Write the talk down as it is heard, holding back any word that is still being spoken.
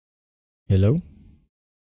Hello?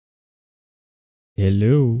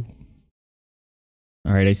 Hello?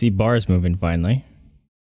 Alright, I see bars moving finally.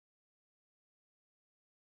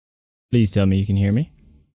 Please tell me you can hear me.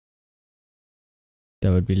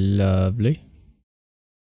 That would be lovely.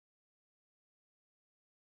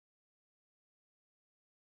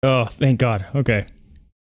 Oh, thank God. Okay.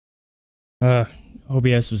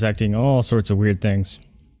 OBS was acting all sorts of weird things.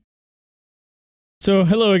 So,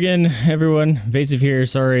 hello again, everyone. Vaesive here.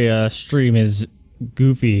 Sorry, stream is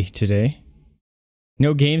goofy today.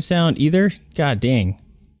 No game sound either? God dang.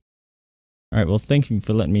 Alright, well, thank you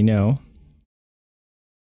for letting me know.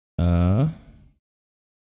 Oh,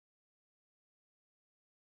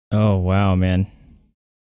 wow, man.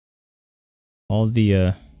 All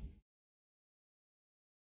the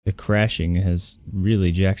crashing has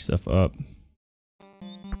really jacked stuff up.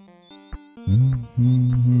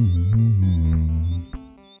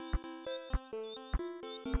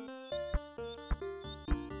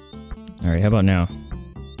 Alright, how about now?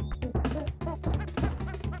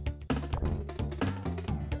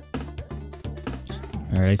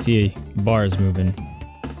 Alright, I see bars moving.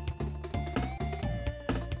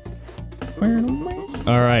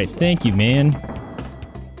 Alright, thank you, man.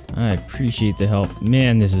 I appreciate the help.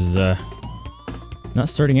 Man, this is not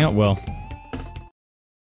starting out well.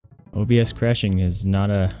 OBS crashing is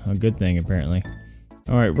not a good thing, apparently.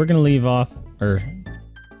 Alright, we're gonna leave off, or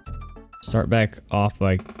start back off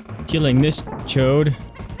by killing this chode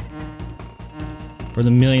for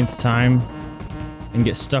the millionth time and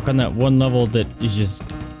get stuck on that one level that is just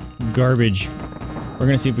garbage. We're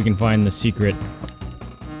gonna see if we can find the secret,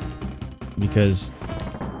 because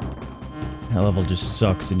that level just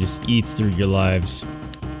sucks and just eats through your lives.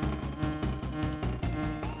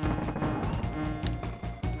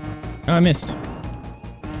 Oh, I missed.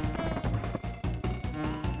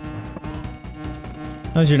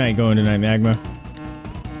 How's your night going tonight, Magma?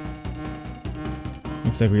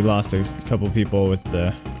 Looks like we lost a couple people with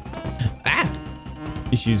the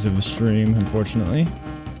issues of the stream, unfortunately.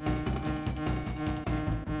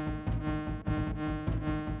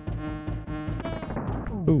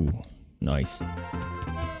 Ooh, nice.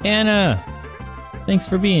 Anna! Thanks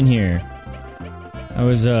for being here. I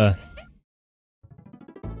was,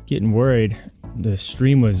 getting worried. The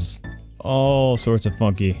stream was all sorts of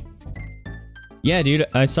funky. Yeah, dude,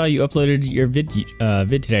 I saw you uploaded your vid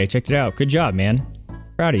today. I checked it out. Good job, man.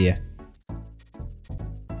 Proud of you.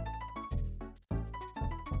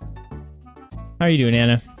 How are you doing,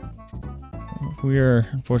 Anna? We're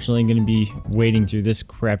unfortunately going to be wading through this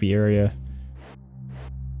crappy area.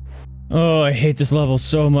 Oh, I hate this level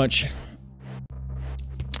so much.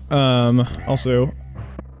 Also,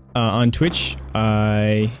 on Twitch,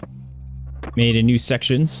 I made a new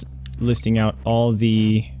sections listing out all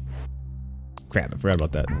the... Crap, I forgot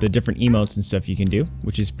about that. The different emotes and stuff you can do,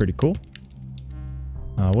 which is pretty cool.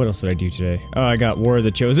 What else did I do today? Oh, I got War of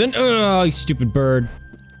the Chosen. Oh, you stupid bird.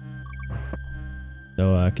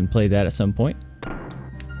 So I can play that at some point.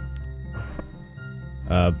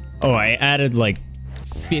 Oh, I added like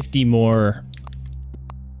 50 more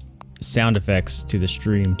sound effects to the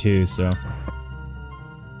stream too, so...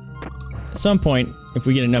 At some point, if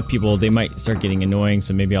we get enough people, they might start getting annoying,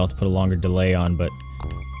 so maybe I'll have to put a longer delay on, but...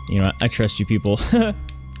 You know, I trust you people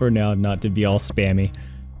for now not to be all spammy.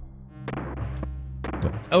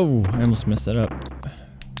 But, oh, I almost messed that up.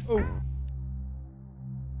 Oh.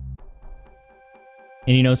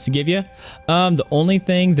 Any notes to give you? The only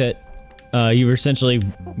thing that you were essentially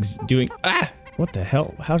doing... What the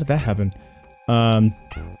hell? How did that happen? One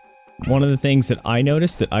of the things that I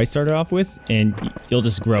noticed that I started off with, and you'll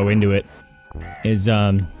just grow into it, is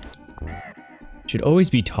should always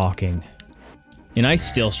be talking. And I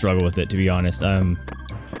still struggle with it, to be honest.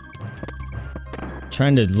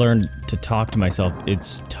 Trying to learn to talk to myself,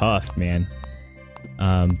 it's tough, man.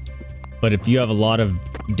 But if you have a lot of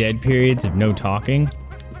dead periods of no talking,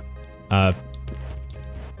 the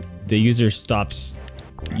user stops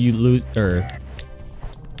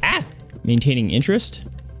maintaining interest.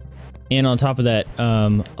 And on top of that,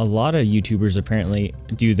 a lot of YouTubers apparently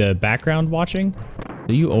do the background watching.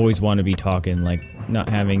 So you always want to be talking, like not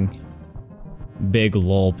having big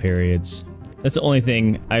lull periods. That's the only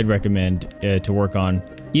thing I'd recommend to work on.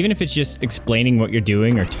 Even if it's just explaining what you're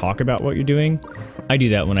doing or talk about what you're doing. I do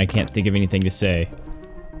that when I can't think of anything to say.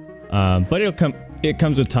 But it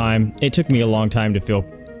comes with time. It took me a long time to feel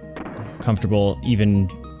comfortable even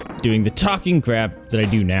doing the talking crap that I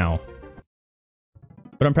do now.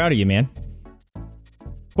 But I'm proud of you, man.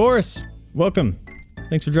 Boris, welcome.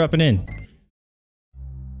 Thanks for dropping in.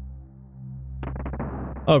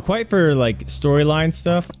 Oh, quite for like storyline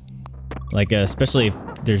stuff. Like especially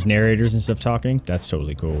if there's narrators and stuff talking. That's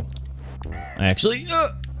totally cool. I actually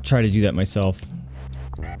try to do that myself.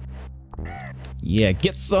 Yeah,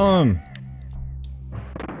 get some!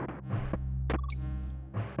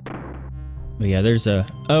 But yeah, there's a...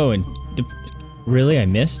 Oh, and... Really? I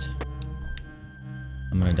missed?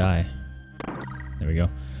 I'm gonna die. There we go.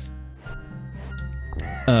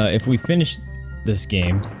 If we finish this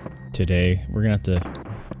game today, we're gonna have to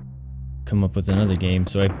come up with another game.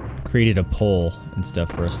 So I've created a poll and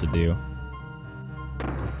stuff for us to do.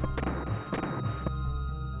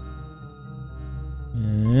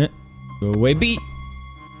 Go away, beat!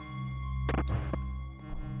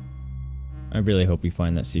 I really hope we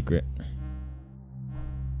find that secret.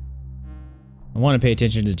 I want to pay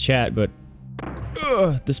attention to chat, but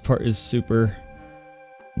this part is super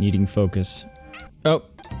needing focus. Oh,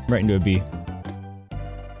 right into a bee.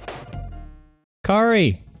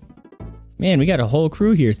 Kari! Man, we got a whole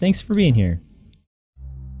crew here. Thanks for being here.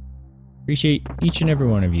 Appreciate each and every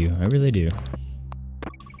one of you. I really do.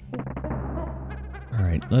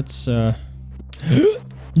 Alright, let's,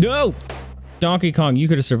 No! Donkey Kong, you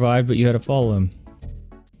could have survived, but you had to follow him.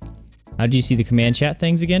 How did you see the command chat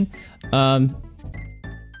things again?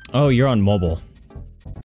 Oh, you're on mobile.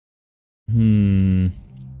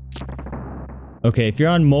 Okay, if you're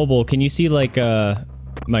on mobile, can you see, like,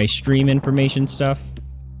 my stream information stuff?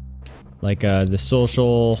 Like, the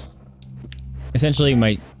social... Essentially,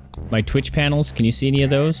 my Twitch panels, can you see any of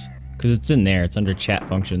those? Because it's in there, it's under chat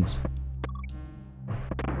functions.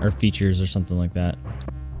 Or features or something like that.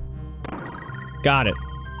 Got it.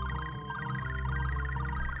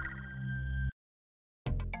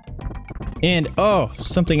 And, oh,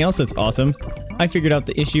 something else that's awesome. I figured out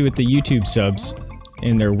the issue with the YouTube subs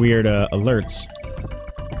and their weird alerts.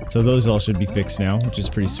 So those all should be fixed now, which is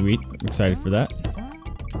pretty sweet. I'm excited for that.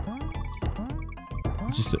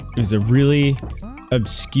 Just, it was a really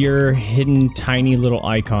obscure, hidden, tiny little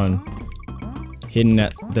icon hidden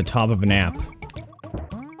at the top of an app.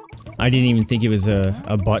 I didn't even think it was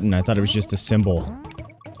a button. I thought it was just a symbol.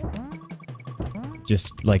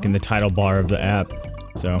 Just like in the title bar of the app.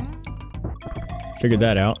 So, figured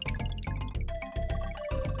that out.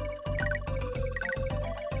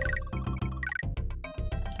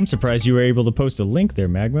 I'm surprised you were able to post a link there,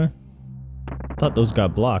 Magma. Thought those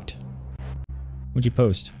got blocked. What'd you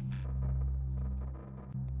post?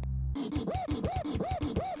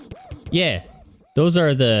 Yeah, those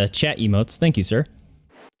are the chat emotes. Thank you, sir.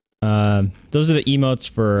 Those are the emotes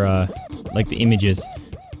for, like the images.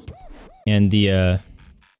 And the,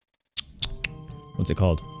 what's it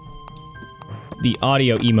called? The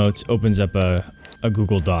audio emotes opens up a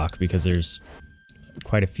Google Doc because there's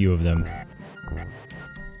quite a few of them.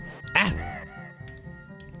 Ah!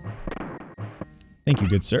 Thank you,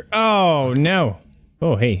 good sir. Oh, no!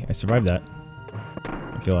 Oh, hey, I survived that.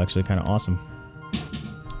 I feel actually kind of awesome.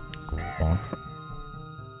 Bonk.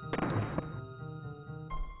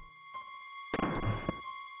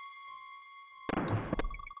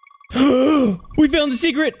 We found the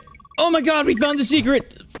secret! Oh my god, we found the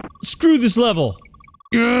secret! Screw this level!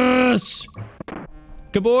 Yes!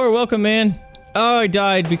 Gabor, welcome, man. Oh, I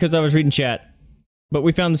died because I was reading chat. But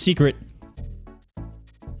we found the secret.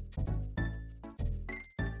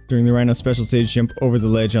 During the Rhino special stage, jump over the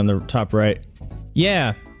ledge on the top right.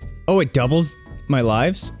 Yeah. Oh, it doubles my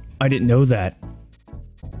lives? I didn't know that.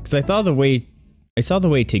 Because I saw the way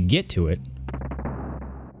to get to it.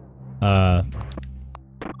 But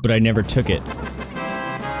I never took it.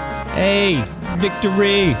 Hey!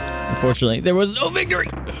 Victory! Unfortunately, there was no victory!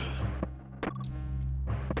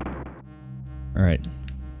 Alright.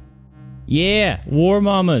 Yeah! War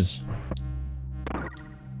Mamas!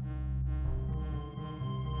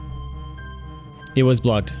 It was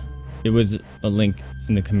blocked. It was a link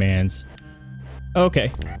in the commands.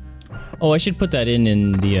 Okay. Oh, I should put that in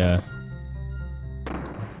the,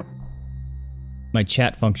 my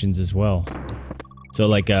chat functions as well. So,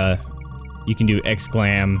 like, you can do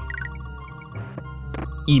exclam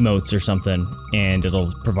emotes or something, and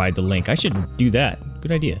it'll provide the link. I should do that.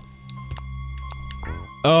 Good idea.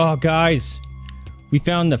 Oh, guys. We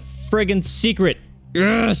found the friggin' secret.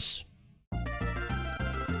 Yes!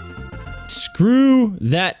 Screw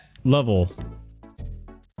that level.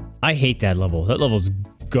 I hate that level. That level's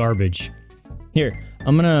garbage. Here,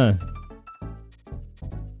 I'm gonna...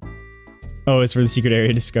 Oh, it's for the secret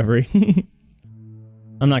area discovery.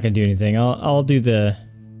 I'm not gonna do anything. I'll do the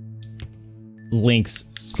links,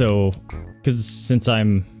 so... Because since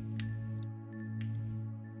I'm...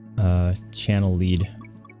 channel lead,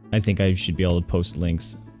 I think I should be able to post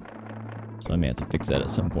links. So I may have to fix that at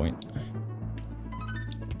some point.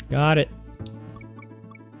 Got it.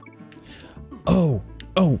 Oh,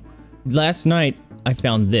 Oh, last night I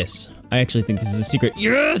found this. I actually think this is a secret.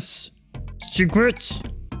 Yes! Secrets!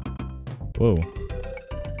 Whoa.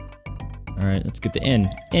 Alright, let's get the N.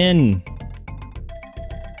 N!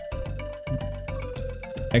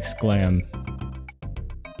 Exclam.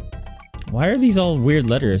 Why are these all weird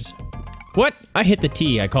letters? What? I hit the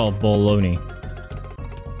T. I call it bologna.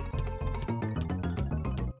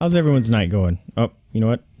 How's everyone's night going? Oh, you know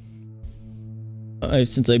what?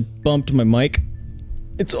 Since I bumped my mic,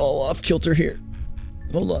 it's all off kilter here.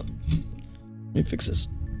 Hold on. Let me fix this.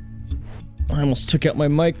 I almost took out my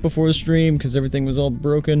mic before the stream because everything was all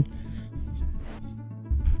broken.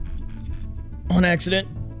 On accident.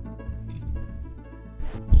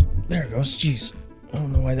 There it goes. Jeez. I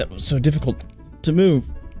don't know why that was so difficult to move.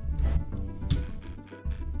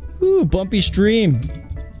 Ooh, bumpy stream.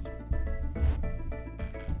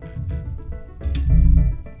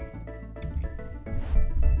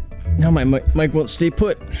 Now my mic won't stay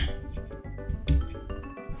put.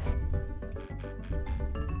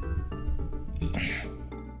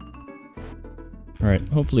 Alright,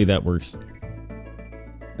 hopefully that works.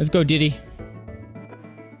 Let's go, Diddy.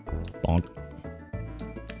 Bonk.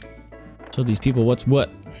 Show these people what's what.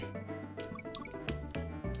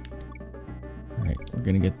 Alright, we're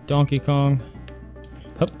gonna get Donkey Kong.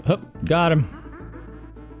 Hup, hup, got him.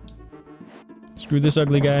 Screw this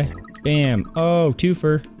ugly guy. Bam. Oh,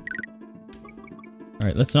 twofer.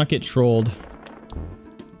 Alright, let's not get trolled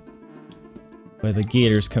by the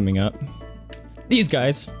gators coming up. These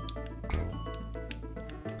guys.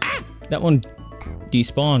 Ah! That one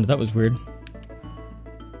despawned. That was weird.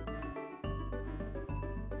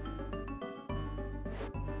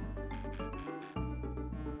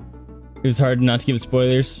 It was hard not to give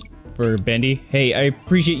spoilers for Bendy. Hey, I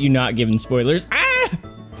appreciate you not giving spoilers. Ah!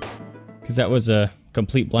 Because that was a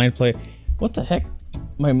complete blind play. What the heck?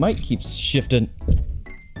 My mic keeps shifting.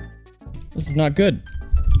 This is not good.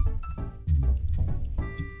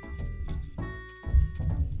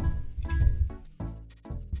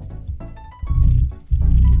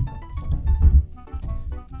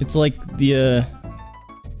 It's like the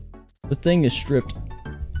thing is stripped.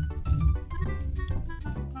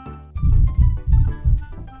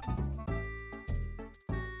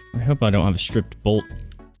 I hope I don't have a stripped bolt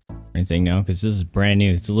or anything now, because this is brand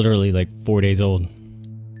new. It's literally like 4 days old.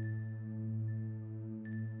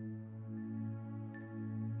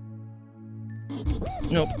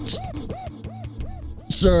 Nope.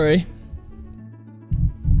 Sorry.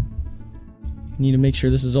 Need to make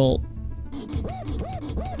sure this is all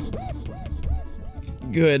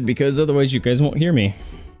good, because otherwise you guys won't hear me.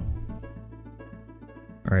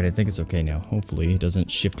 Alright, I think it's okay now. Hopefully it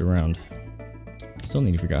doesn't shift around. Still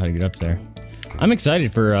need to figure out how to get up there. I'm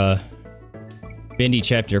excited for Bendy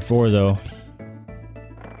Chapter 4 though.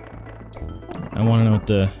 I want to know what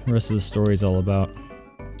the rest of the story is all about.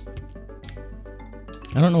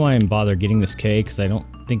 I don't know why I'm bothered getting this K, because I don't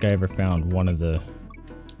think I ever found one of the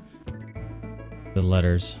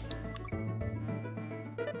letters.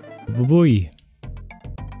 Boy.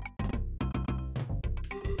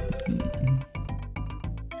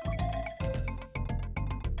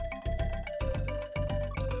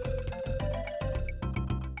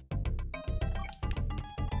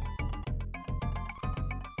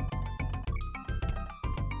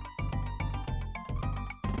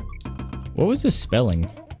 What was the spelling?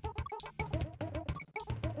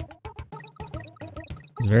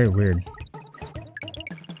 It's very weird.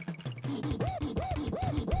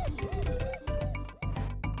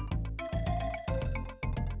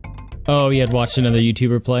 Oh, you had watched another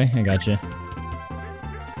YouTuber play? I gotcha.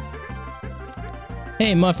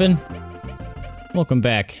 Hey, Muffin. Welcome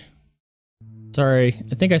back. Sorry,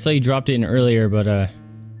 I think I saw you dropped it in earlier, but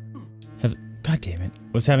God damn it.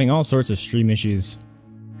 Was having all sorts of stream issues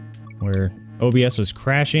where OBS was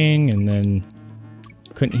crashing and then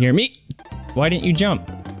couldn't hear me. Why didn't you jump?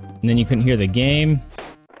 And then you couldn't hear the game.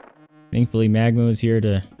 Thankfully, Magma was here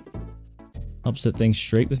to help set things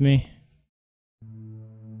straight with me.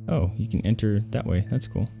 Oh, you can enter that way. That's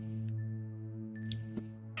cool.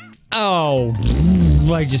 Oh,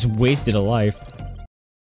 I just wasted a life.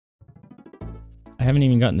 I haven't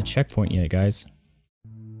even gotten the checkpoint yet, guys.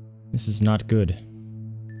 This is not good.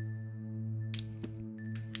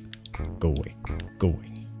 Go away. Go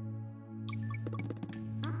away.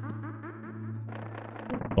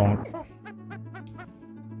 Bonk.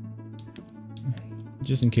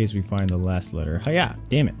 Just in case we find the last letter. Hiya!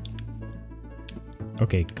 Damn it.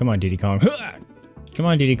 Okay, come on, Diddy Kong. Come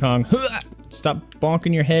on, Diddy Kong. Stop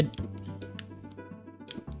bonking your head.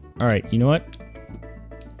 Alright, you know what?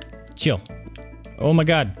 Chill. Oh my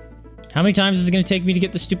god. How many times is it gonna take me to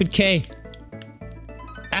get the stupid K?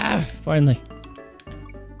 Ah, finally.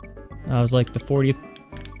 I was like the 40th.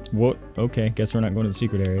 What? Okay, guess we're not going to the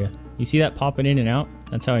secret area. You see that popping in and out?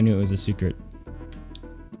 That's how I knew it was a secret.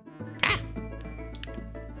 Ah.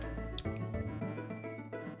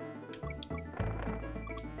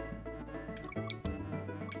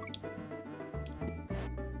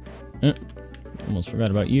 Almost forgot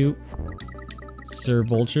about you, Sir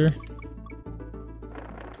Vulture.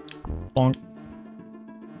 Bonk.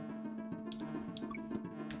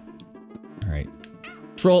 Alright.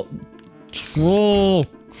 Troll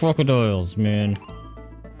crocodiles, man.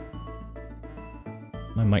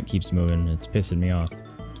 My mic keeps moving. It's pissing me off.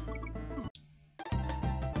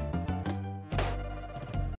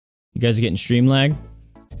 You guys are getting stream lag?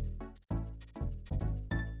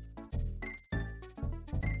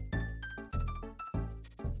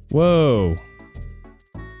 Whoa.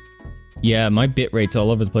 Yeah, my bitrate's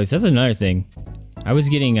all over the place. That's another thing. I was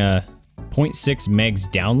getting a 0.6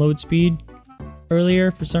 megs download speed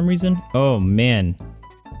earlier for some reason. Oh man.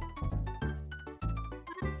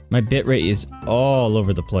 My bitrate is all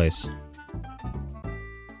over the place.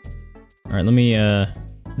 Alright, let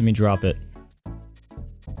me drop it.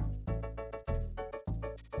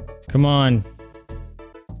 Come on.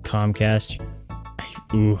 Comcast.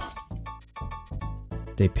 Ooh.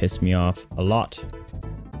 They piss me off a lot.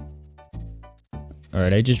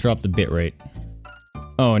 Alright, I just dropped the bitrate.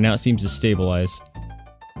 Oh, now it seems to stabilize.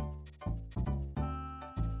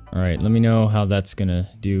 Alright, let me know how that's gonna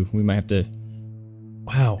do. We might have to...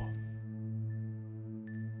 Wow.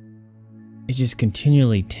 It just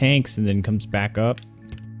continually tanks and then comes back up.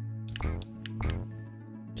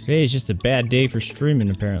 Today is just a bad day for streaming,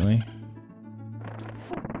 apparently.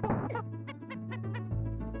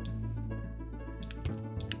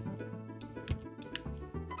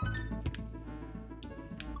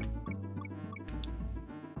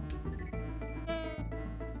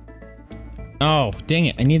 Oh, dang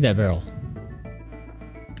it. I need that barrel.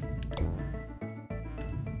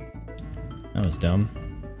 That was dumb.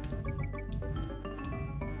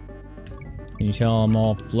 Can you tell I'm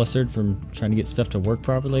all flustered from trying to get stuff to work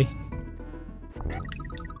properly?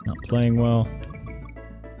 Not playing well.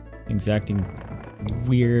 Things acting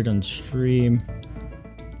weird on stream.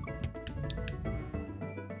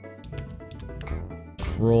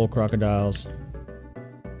 Troll crocodiles.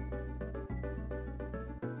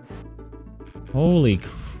 Holy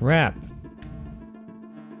crap.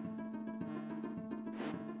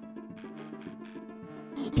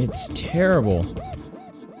 It's terrible.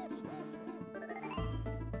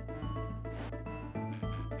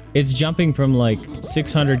 It's jumping from like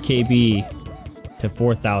 600 KB to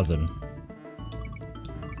 4,000.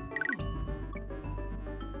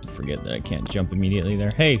 Forget that I can't jump immediately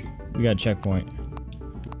there. Hey, we got a checkpoint.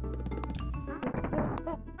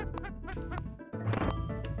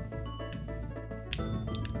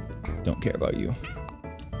 Don't care about you.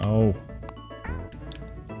 Oh.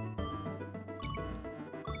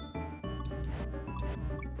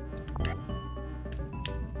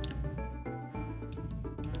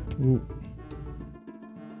 Ooh.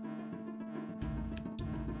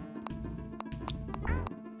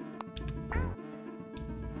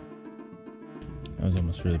 That was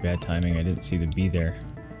almost really bad timing. I didn't see the bee there.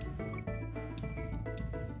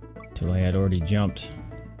 Till I had already jumped.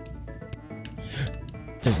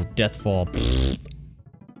 There's a death fall.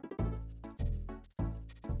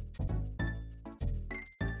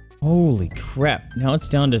 Holy crap. Now it's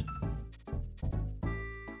down to...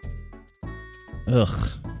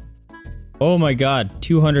 Ugh. Oh my god.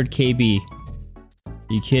 200 KB.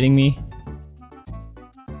 Are you kidding me?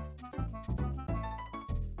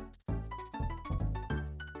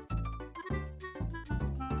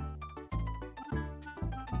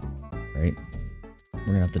 Right. We're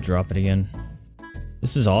gonna have to drop it again.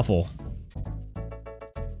 This is awful.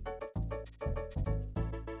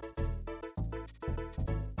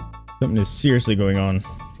 Something is seriously going on.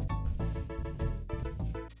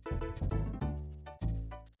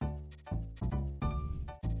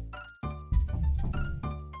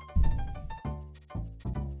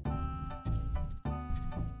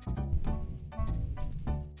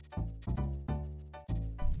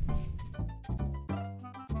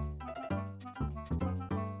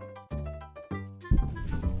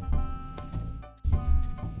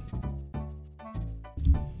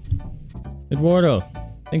 Eduardo,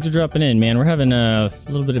 thanks for dropping in, man. We're having a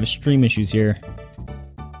little bit of a stream issues here.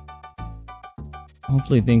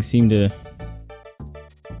 Hopefully things seem to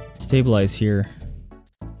stabilize here.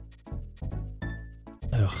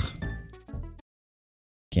 Ugh.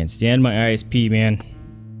 Can't stand my ISP, man.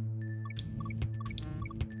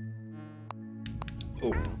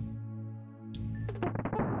 Oh.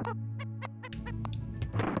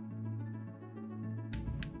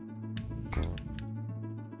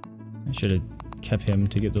 I should have kept him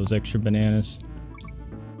to get those extra bananas.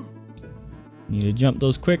 Need to jump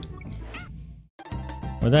those quick.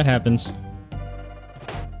 Or that happens.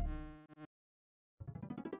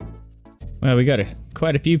 Wow, we got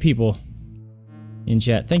quite a few people in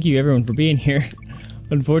chat. Thank you everyone for being here.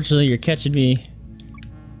 Unfortunately, you're catching me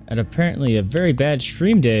at apparently a very bad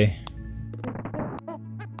stream day.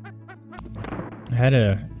 I had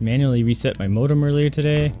to manually reset my modem earlier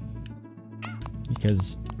today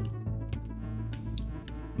because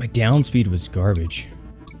my down speed was garbage.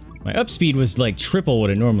 My up speed was like triple what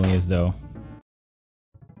it normally is though.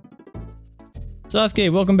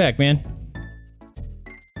 Sasuke, welcome back, man.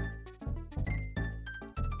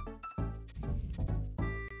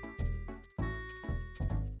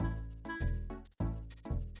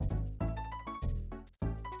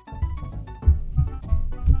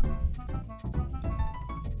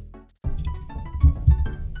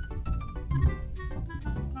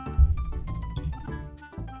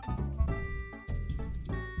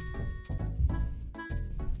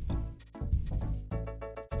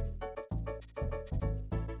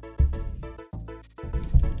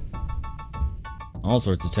 All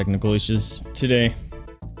sorts of technical issues today.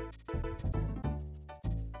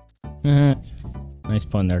 Nice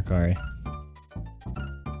pun there, Kari.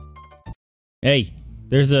 Hey,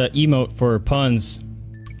 there's a emote for puns.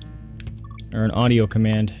 Or an audio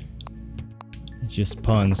command. It's just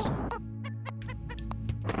puns.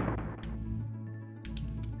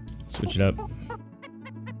 Switch it up.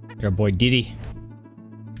 Get our boy Diddy.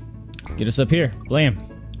 Get us up here. Blam.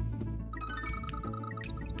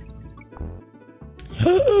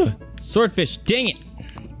 Swordfish, dang it!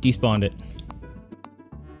 Despawned it.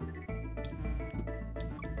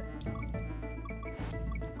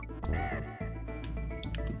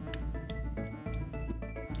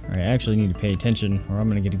 Alright, I actually need to pay attention or I'm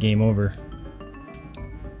gonna get a game over.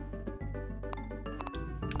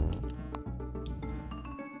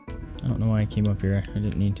 I don't know why I came up here. I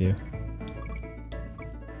didn't need to.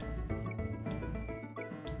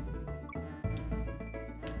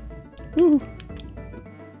 Woo!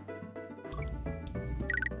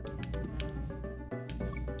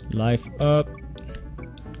 Life up.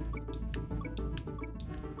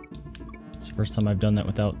 It's the first time I've done that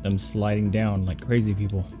without them sliding down like crazy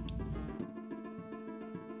people.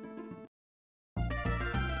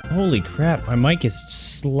 Holy crap, my mic is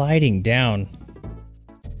sliding down.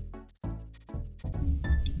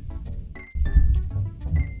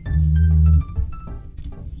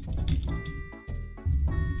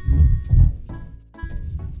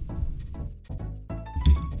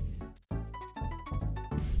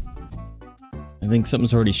 I think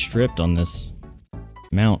something's already stripped on this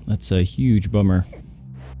mount. That's a huge bummer.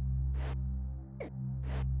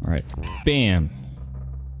 Alright, bam.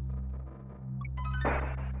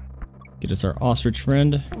 Get us our ostrich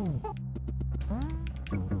friend.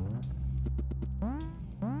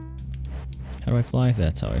 How do I fly?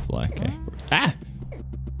 That's how I fly. Okay. Ah!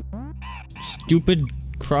 Stupid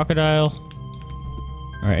crocodile.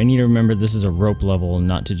 Alright, I need to remember this is a rope level and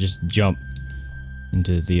not to just jump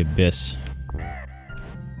into the abyss.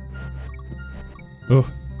 Oh.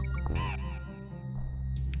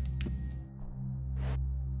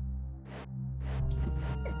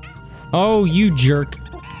 Oh, you jerk.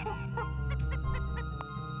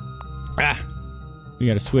 Ah. We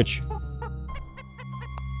gotta switch.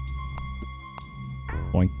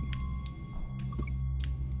 Boink.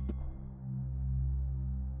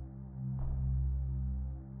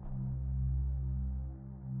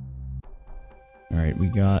 Alright, we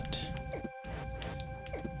got...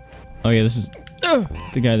 Oh yeah, this is...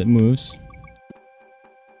 the guy that moves.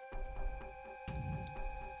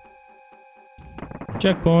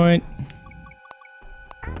 Checkpoint.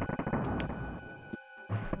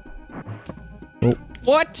 Oh,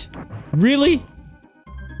 what? Really?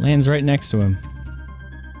 Lands right next to him.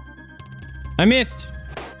 I missed.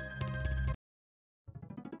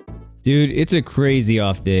 Dude, it's a crazy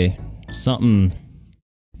off day. Something...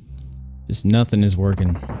 Just nothing is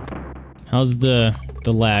working. How's the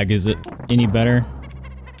lag? Is it any better?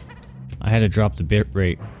 I had to drop the bit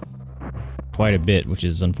rate quite a bit, which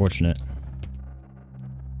is unfortunate.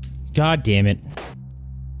 God damn it.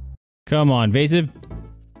 Come on, Vaesive.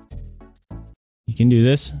 You can do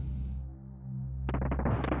this.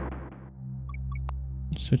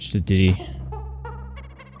 Switch to Diddy.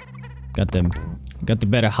 Got the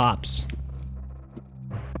better hops.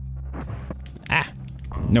 Ah!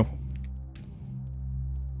 No.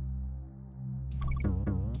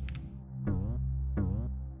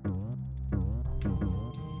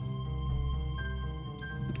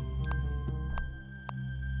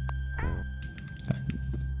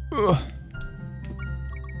 Ugh.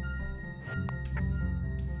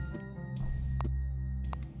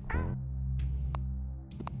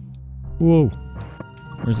 Whoa.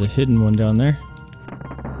 There's a hidden one down there.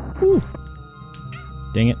 Woo.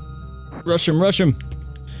 Dang it. Rush him, rush him.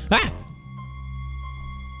 Ah!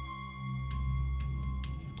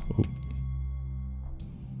 Oh.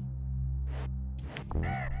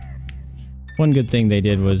 One good thing they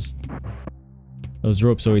did was those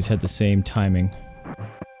ropes always had the same timing.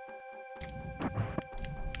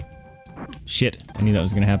 Shit, I knew that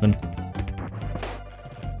was gonna happen.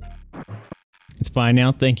 It's fine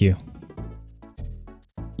now, thank you.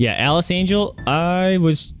 Yeah, Alice Angel, I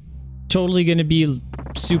was totally gonna be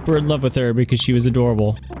super in love with her because she was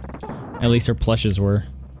adorable. At least her plushes were.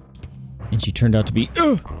 And she turned out to be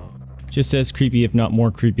just as creepy, if not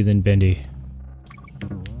more creepy than Bendy.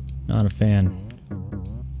 Not a fan.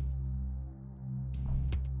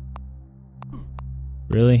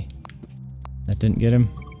 Really? That didn't get him?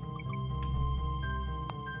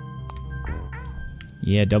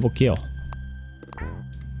 Yeah, double kill.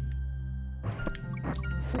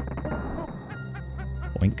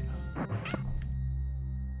 Boink.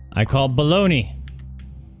 I call baloney.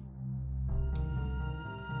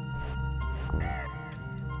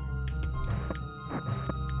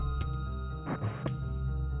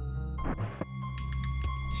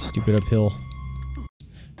 Stupid uphill.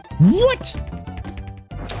 What?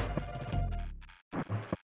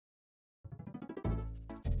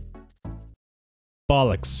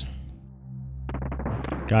 Bollocks.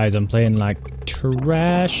 Guys, I'm playing like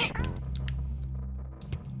trash.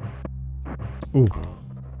 Ooh.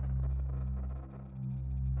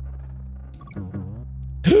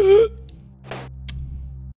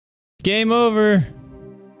 Game over.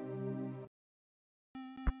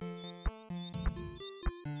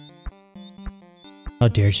 How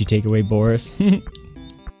dare she take away Boris?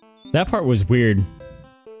 That part was weird.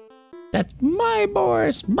 That's my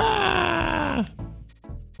Boris. Bah!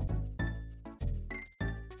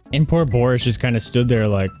 And poor Boris just kind of stood there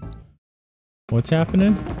like, what's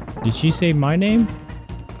happening? Did she say my name?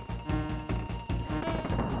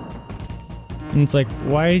 And it's like,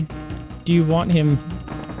 why do you want him?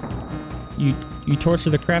 You torture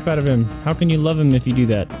the crap out of him. How can you love him if you do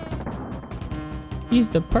that? He's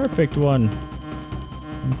the perfect one.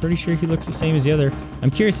 I'm pretty sure he looks the same as the other.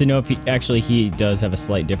 I'm curious to know if he does have a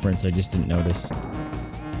slight difference. I just didn't notice.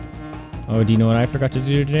 Oh, do you know what I forgot to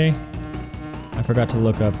do today? I forgot to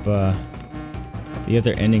look up the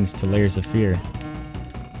other endings to Layers of Fear.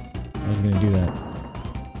 I was gonna do that.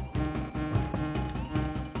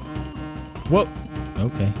 Whoa!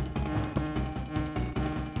 Okay.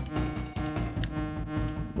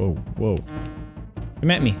 Whoa, whoa.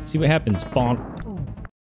 Come at me. See what happens. Bonk.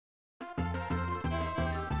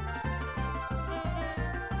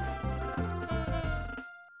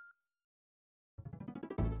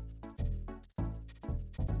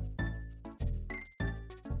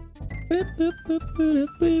 Boop, boop, boop,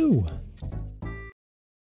 boop, boo.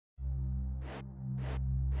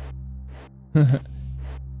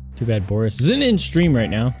 Too bad Boris isn't in stream right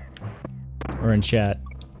now. Or in chat.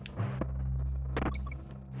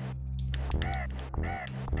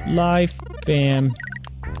 Life, bam.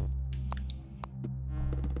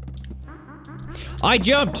 I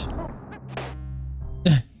jumped!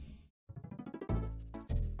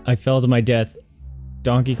 I fell to my death.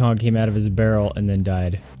 Donkey Kong came out of his barrel and then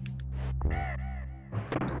died.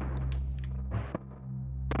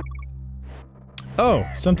 Oh,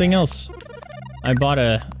 something else. I bought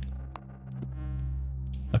a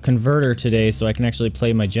converter today so I can actually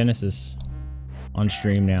play my Genesis on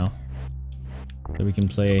stream now. So we can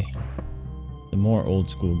play the more old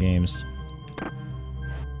school games.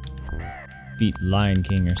 Beat Lion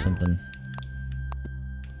King or something.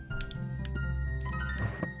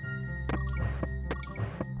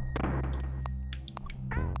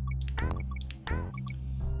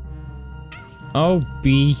 Oh,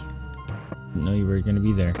 B. Didn't know you were gonna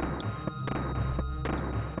be there.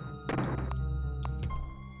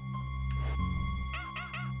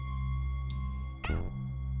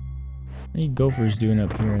 How are you gophers doing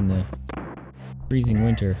up here in the freezing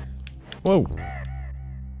winter? Whoa!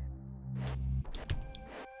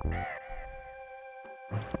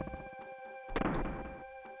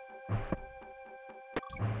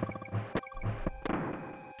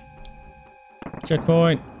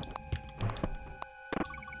 Checkpoint!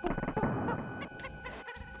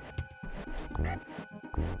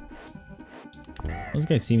 Those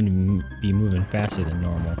guys seem to be moving faster than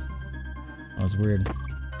normal. That was weird.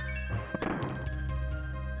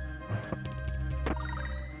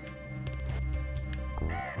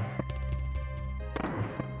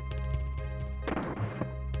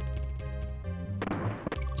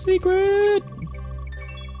 Secret!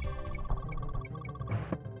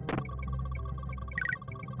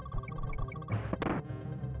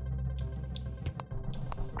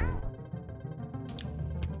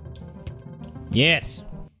 Yes!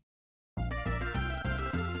 You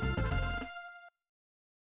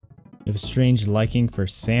have a strange liking for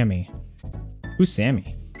Sammy. Who's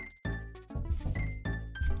Sammy?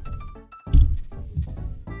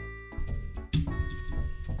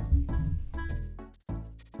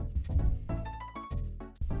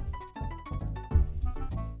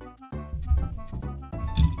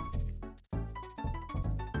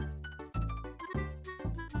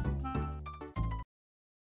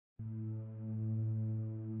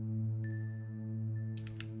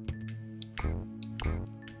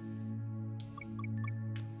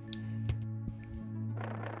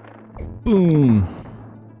 Boom.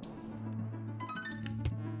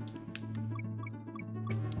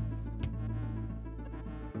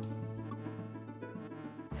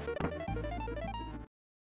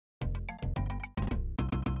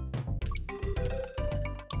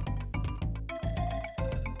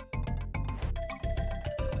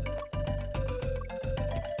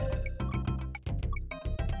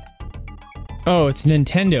 Oh, it's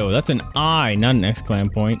Nintendo. That's an I, not an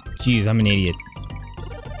exclam point. Jeez, I'm an idiot.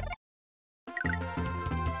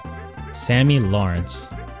 Sammy Lawrence.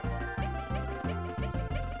 I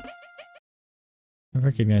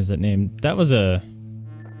recognize that name. That was a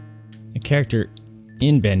character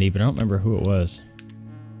in Bendy, but I don't remember who it was.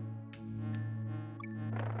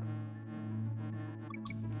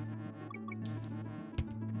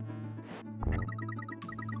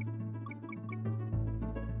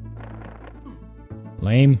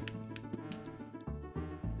 Lame.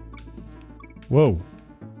 Whoa.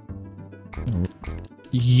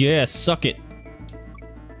 Yeah, suck it.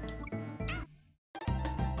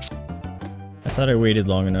 I thought I waited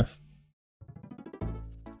long enough.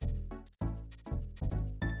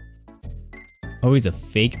 Oh, he's a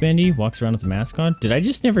fake Bendy? Walks around with a mask on? Did I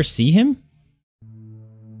just never see him?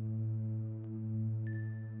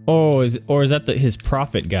 Oh, is that his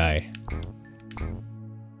prophet guy?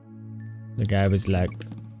 The guy was like,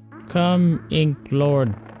 "Come, Ink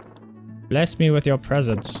Lord, bless me with your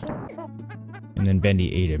presence." And then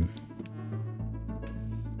Bendy ate him.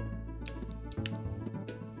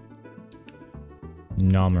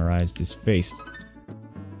 Nomarized his face.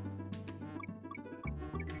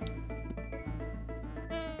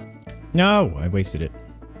 No! I wasted it.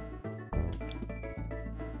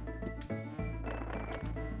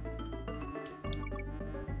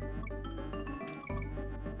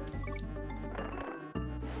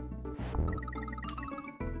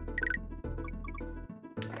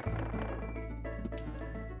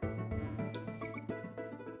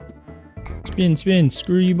 Spin, spin,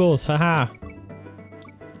 screw you both, haha.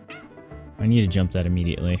 I need to jump that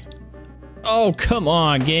immediately. Oh, come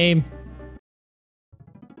on, game.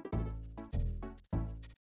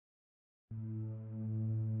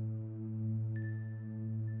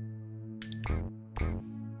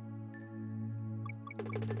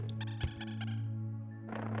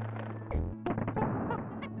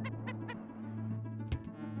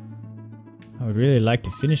 I would really like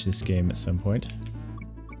to finish this game at some point.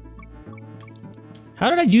 How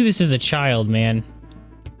did I do this as a child, man?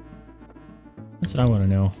 That's what I want to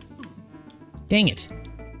know. Dang it.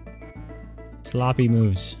 Sloppy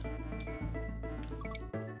moves.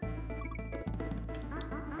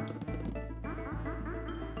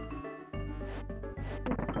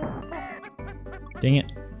 Dang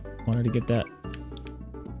it. Wanted to get that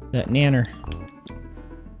nanner.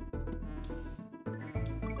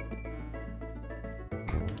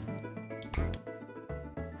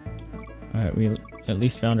 Alright, we at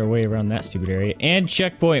least found our way around that stupid area. And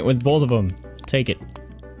checkpoint with both of them. Take it.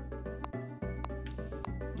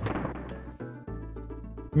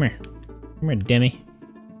 Come here. Come here, Demi.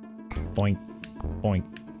 Boink. Boink.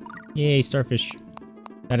 Yay, starfish.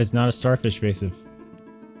 That is not a starfish, Vaesive.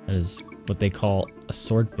 That is what they call a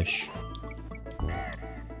swordfish.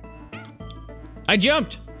 I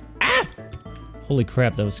jumped! Ah! Holy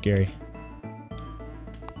crap, that was scary.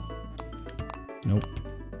 Nope.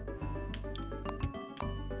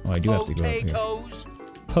 Oh, I do have to go up here.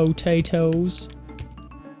 Potatoes.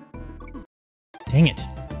 Dang it.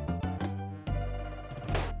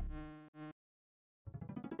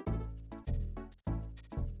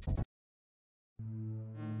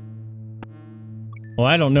 Well,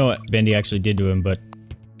 I don't know what Bendy actually did to him, but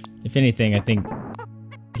if anything, I think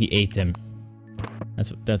he ate them.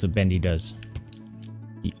 That's what Bendy does.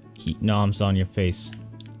 He noms on your face.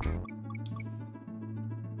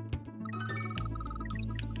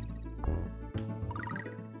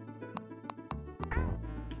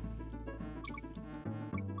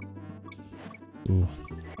 Ooh.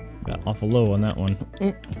 Got awful low on that one.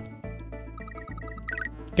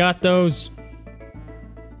 Got those!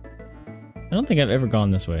 I don't think I've ever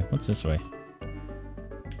gone this way. What's this way?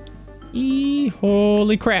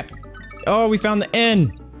 Holy crap! Oh, we found the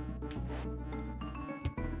N!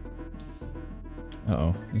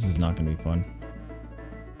 Uh-oh. This is not gonna be fun.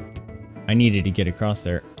 I needed to get across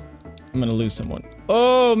there. I'm gonna lose someone.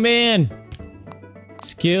 Oh, man!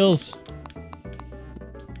 Skills!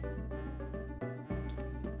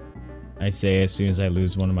 I say as soon as I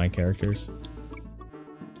lose one of my characters.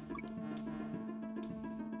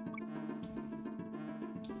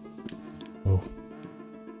 Oh.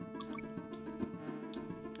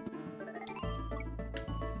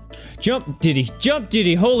 Jump, Diddy! Jump,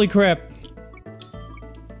 Diddy! Holy crap!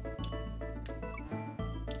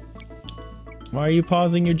 Why are you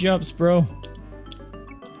pausing your jumps, bro?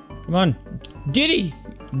 Come on. Diddy!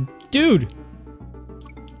 Dude!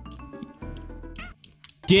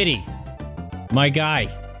 Diddy! My guy!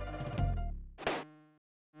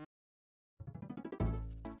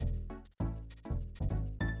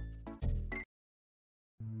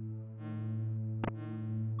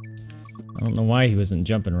 I don't know why he wasn't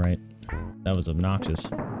jumping right. That was obnoxious.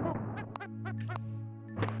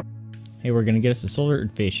 Hey, we're gonna get us a solar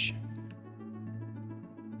fish.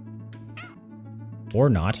 Or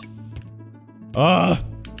not. Ugh!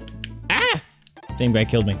 Ah! Same guy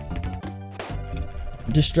killed me.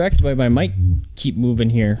 Distracted by my mic keep moving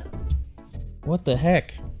here. What the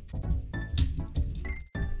heck?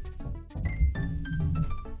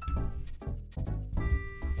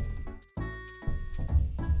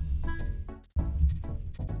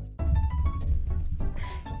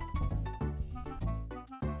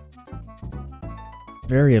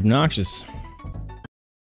 Very obnoxious.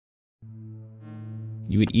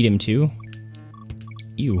 You would eat him too?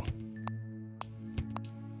 Ew.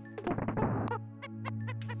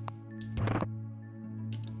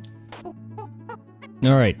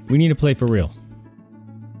 Alright, we need to play for real.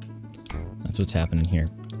 That's what's happening here.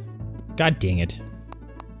 God dang it.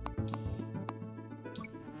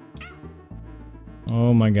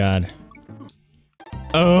 Oh my god.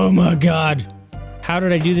 Oh my god! How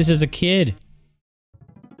did I do this as a kid?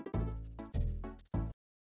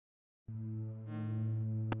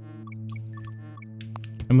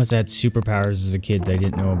 I must have had superpowers as a kid that I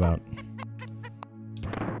didn't know about.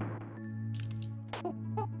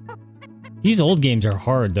 These old games are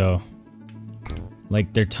hard, though.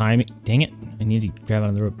 Like, their timing... Dang it. I need to grab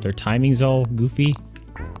onto the rope. Their timing's all goofy.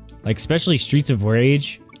 Like, especially Streets of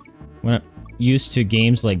Rage. When I'm used to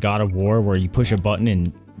games like God of War, where you push a button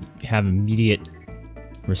and have immediate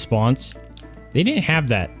response. They didn't have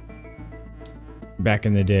that back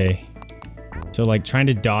in the day. So, like, trying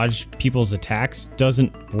to dodge people's attacks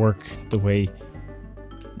doesn't work the way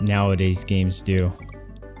nowadays games do.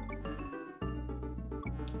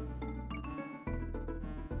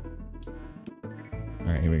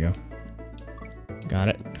 Alright, here we go. Got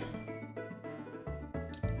it.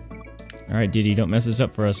 Alright, Diddy, don't mess this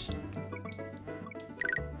up for us.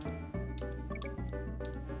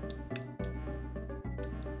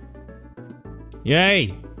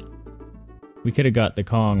 Yay! We could have got the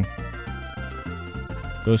Kong.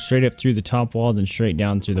 Go straight up through the top wall, then straight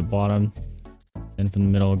down through the bottom. Then from the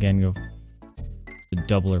middle again, go the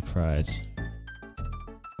doubler prize.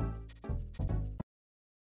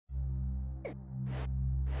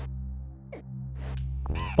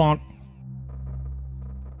 Bonk.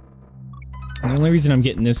 The only reason I'm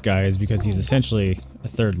getting this guy is because he's essentially a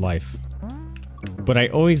third life. But I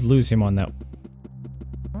always lose him on that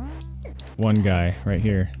one guy right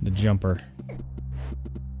here, the jumper.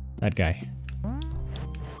 That guy.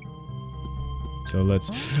 So let's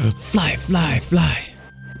fly, fly, fly.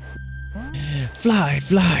 Fly,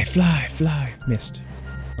 fly, fly, fly. Missed.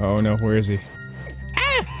 Oh no, where is he?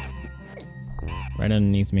 Ah! Right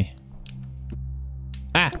underneath me.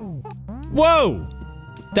 Ah! Whoa!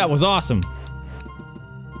 That was awesome.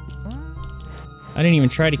 I didn't even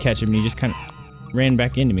try to catch him and he just kind of ran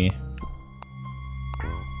back into me.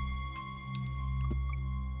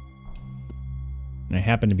 And I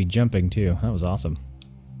happened to be jumping too. That was awesome.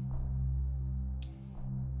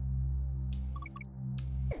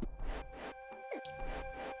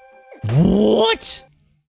 What?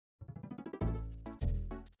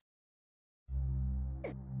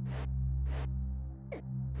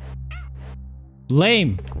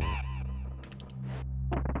 Lame.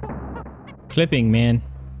 Clipping, man.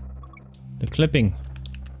 The clipping.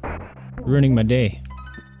 Ruining my day.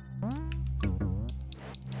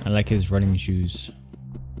 I like his running shoes.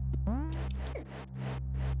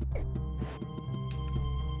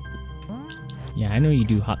 Yeah, I know you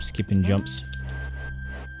do hop, skip, and jumps.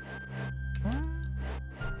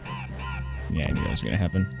 Yeah, I knew that was gonna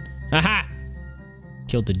happen. Haha!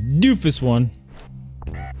 Killed the doofus one.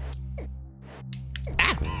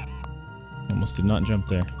 Ah! Almost did not jump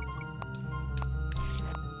there.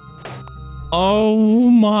 Oh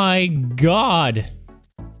my god!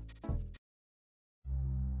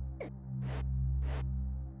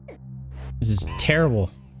 This is terrible.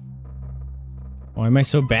 Why am I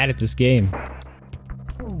so bad at this game?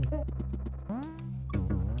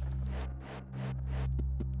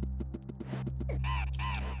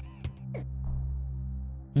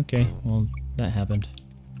 Okay, well, that happened.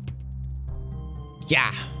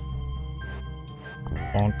 Yeah!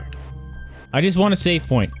 Bonk. I just want a save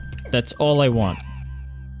point. That's all I want.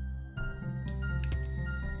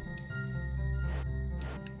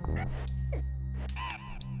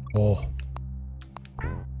 Oh.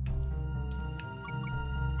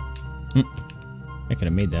 I could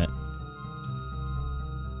have made that.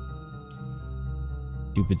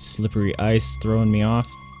 Stupid slippery ice throwing me off.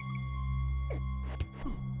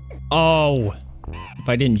 Oh! If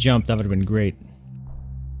I didn't jump, that would have been great.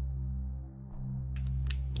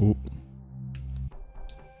 Oop.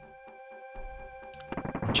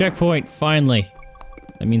 Checkpoint, finally.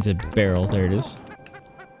 That means a barrel. There it is.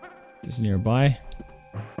 This is nearby.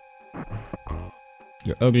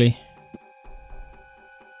 You're ugly.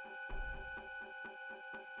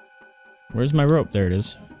 Where's my rope? There it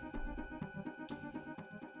is.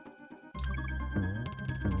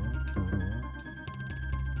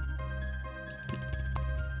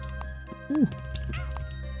 Ooh.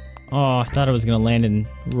 Oh, I thought I was gonna land and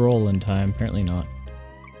roll in time. Apparently not.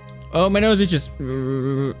 Oh, my nose is just...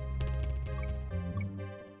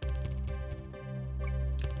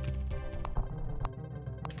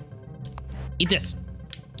 Eat this!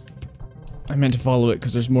 I meant to follow it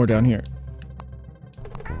because there's more down here.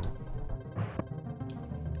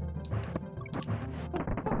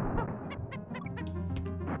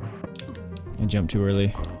 I jumped too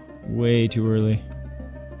early. Way too early.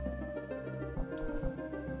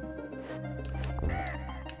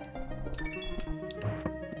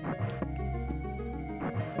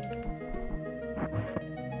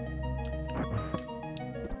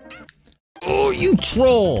 Oh, you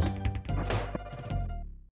troll!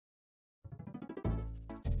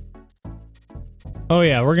 Oh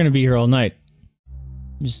yeah, we're gonna be here all night.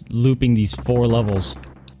 Just looping these 4 levels.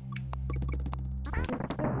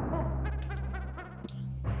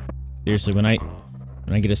 Seriously, when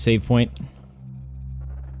I get a save point,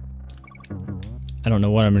 I don't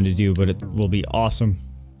know what I'm gonna do, but it will be awesome.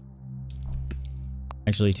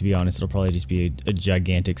 Actually, to be honest, it'll probably just be a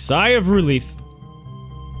gigantic sigh of relief.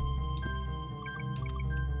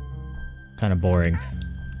 Kind of boring.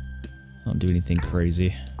 Don't do anything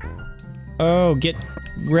crazy. Oh, get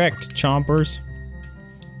wrecked, chompers.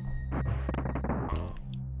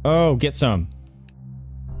 Oh, get some.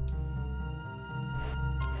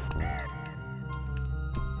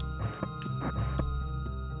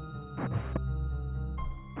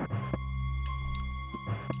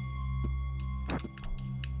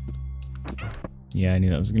 Yeah, I knew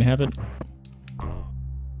that was gonna happen.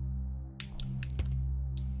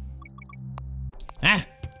 Ah!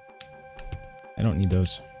 I don't need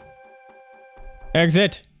those.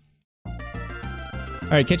 Exit!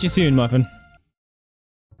 Alright, catch you soon, Muffin.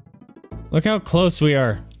 Look how close we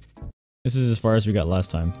are. This is as far as we got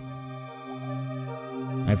last time.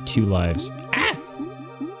 I have 2 lives. Ah!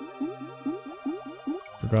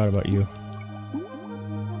 Forgot about you.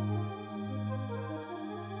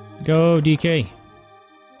 Go, DK.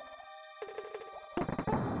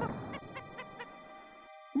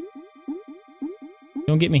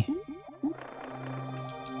 Don't get me.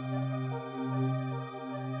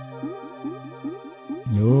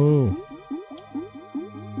 No.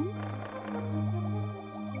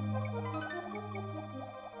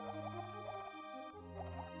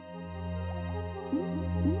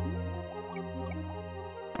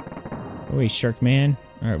 Oh, wait, Shark Man.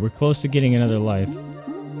 Alright, we're close to getting another life.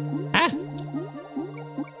 Ah!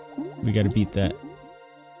 We gotta beat that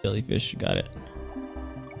jellyfish. Got it.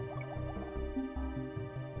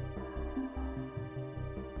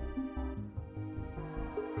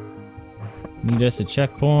 Need us a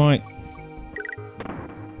checkpoint.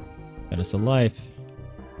 Got us a life.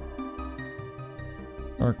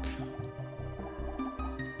 Shark.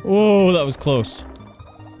 Whoa, that was close.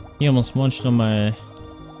 He almost munched on my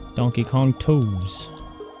Donkey Kong toes.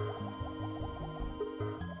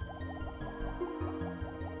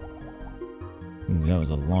 Ooh, that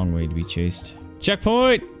was a long way to be chased.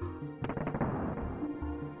 Checkpoint!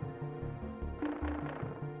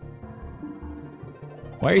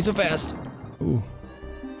 Why are you so fast? Ooh.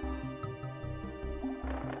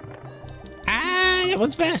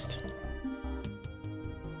 one's fast.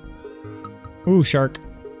 Ooh, shark.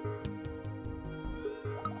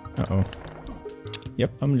 Uh-oh.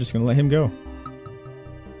 Yep, I'm just gonna let him go.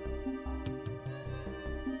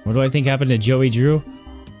 What do I think happened to Joey Drew?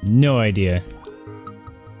 No idea.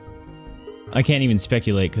 I can't even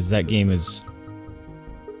speculate because that game is...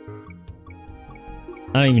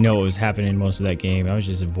 I don't even know what was happening most of that game. I was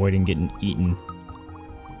just avoiding getting eaten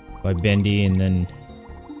by Bendy, and then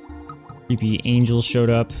creepy Angel showed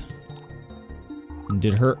up and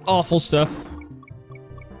did her awful stuff.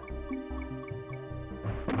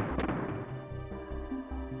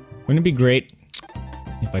 Wouldn't it be great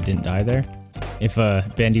if I didn't die there? If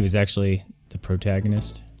Bendy was actually the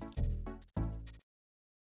protagonist?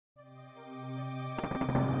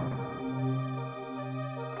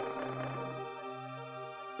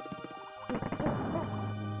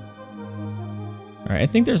 Alright, I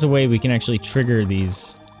think there's a way we can actually trigger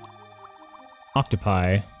these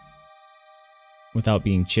octopi without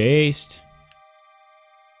being chased.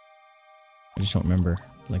 I just don't remember.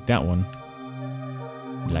 Like that one.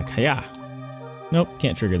 Like, hiya! Nope,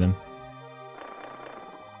 can't trigger them.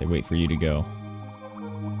 They wait for you to go.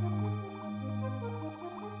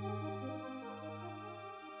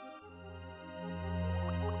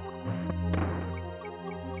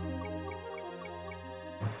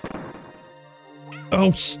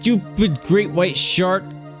 Oh, stupid great white shark!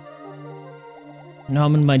 Now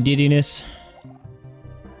I'm in my giddiness.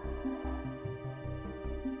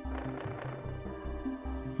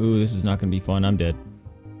 Ooh, this is not gonna be fun. I'm dead.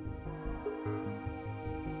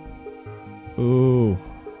 Ooh.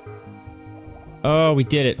 Oh, we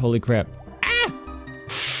did it. Holy crap. Ah!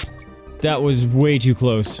 That was way too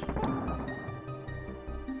close.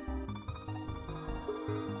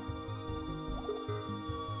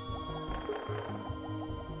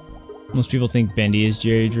 Most people think Bendy is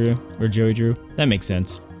Jerry Drew, or Joey Drew. That makes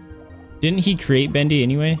sense. Didn't he create Bendy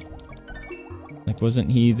anyway? Like,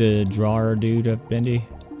 wasn't he the drawer dude of Bendy?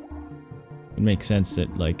 It makes sense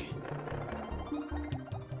that, like,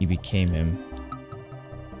 he became him.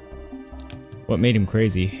 What made him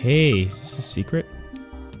crazy? Hey, is this a secret?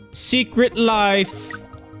 Secret life!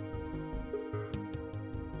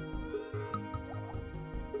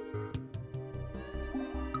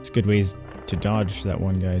 It's good ways to dodge that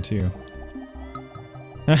one guy, too.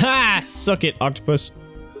 Haha! Suck it, octopus!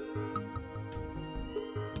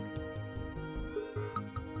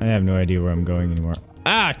 I have no idea where I'm going anymore.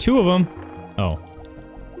 Ah! Two of them! Oh.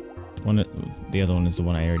 The other one is the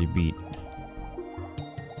one I already beat.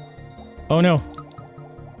 Oh no!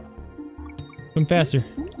 Swim faster.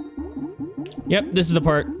 Yep, this is the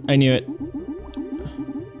part. I knew it.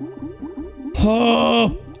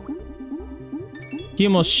 Oh! He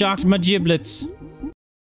almost shocked my giblets.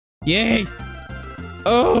 Yay!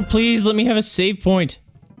 Oh, please let me have a save point.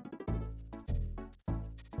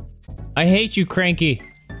 I hate you, Cranky.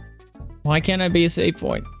 Why can't I be a save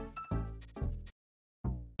point?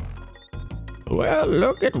 Well,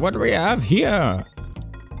 look at what we have here.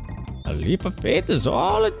 A leap of faith is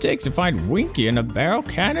all it takes to find Winky in a barrel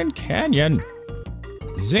cannon canyon.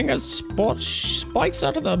 Zingers sport spikes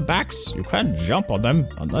out of their backs. You can't jump on them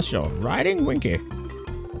unless you're riding Winky.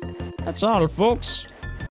 That's all, folks.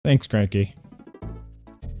 Thanks, Cranky.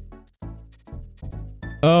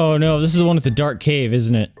 Oh no, this is the one with the dark cave,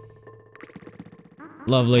 isn't it?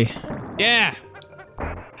 Lovely. Yeah!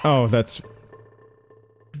 Oh, that's...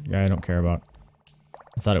 Yeah, I don't care about.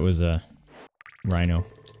 I thought it was a rhino.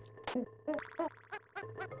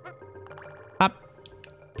 Hop.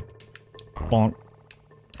 Bonk.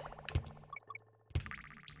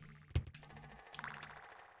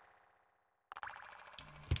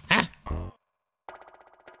 Ah!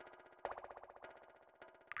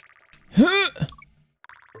 Huh!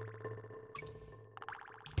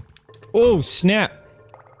 Oh, snap!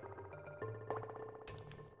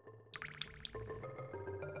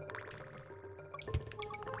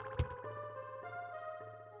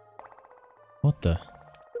 What the?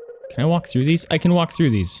 Can I walk through these? I can walk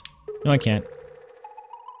through these. No, I can't.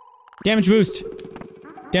 Damage boost!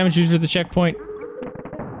 Damage boost for the checkpoint.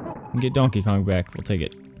 And get Donkey Kong back. We'll take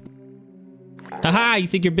it. Haha! You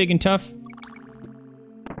think you're big and tough?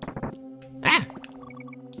 Ah!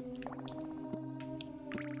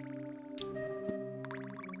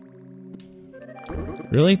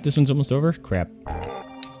 Really? This one's almost over? Crap.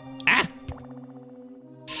 Ah!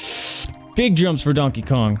 Big jumps for Donkey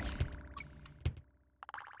Kong.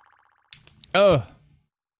 Oh.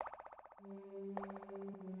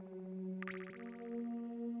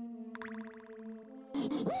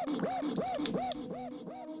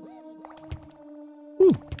 Whew.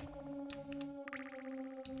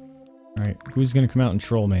 Alright. Who's gonna come out and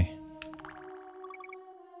troll me?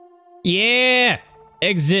 Yeah!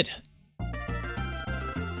 Exit!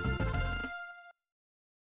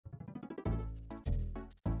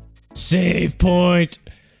 Save point!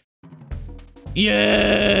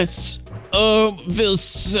 Yes! Oh, it feels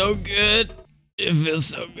so good. It feels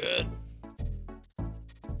so good.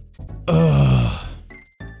 Ugh.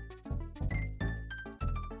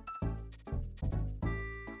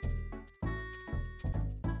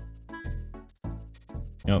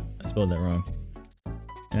 Nope, I spelled that wrong.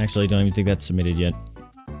 And actually, I don't even think that's submitted yet.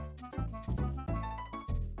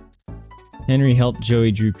 Henry helped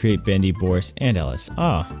Joey Drew create Bendy, Boris, and Ellis.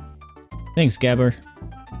 Ah. Thanks, Gabber.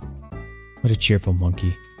 What a cheerful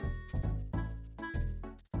monkey.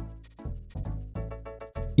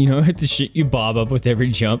 You know, the shit you bob up with every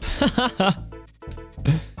jump.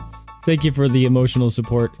 Thank you for the emotional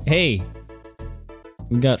support. Hey!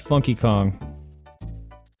 We got Funky Kong.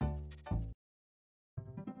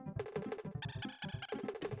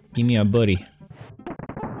 Give me a buddy.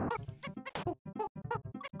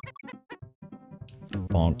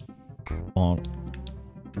 Bonk. Bonk.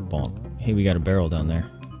 Bonk. Hey, we got a barrel down there.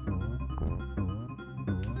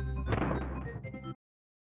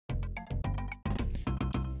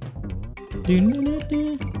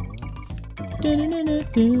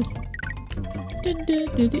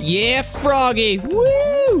 Yeah, Froggy!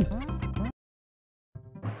 Woo!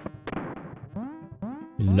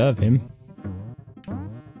 Love him.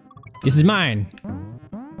 This is mine.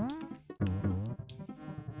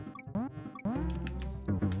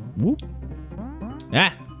 Whoop.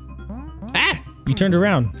 Ah! Ah! You turned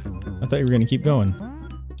around. I thought you were gonna keep going.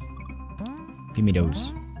 Give me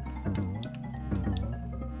those.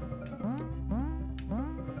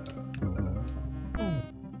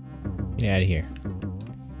 Get out of here.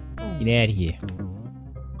 Get out of here.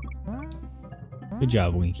 Good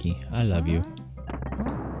job, Winky. I love you.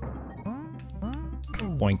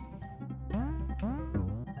 Boink.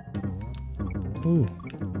 Ooh.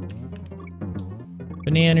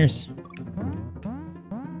 Bananas.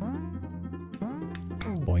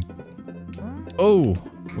 Boink. Oh!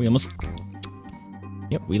 We almost...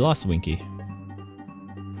 Yep, we lost Winky.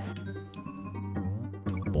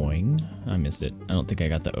 Boing. I missed it. I don't think I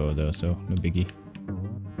got the O though, so no biggie.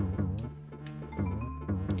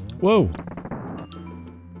 Whoa!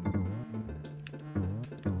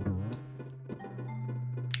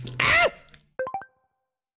 Ah!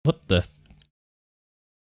 What the...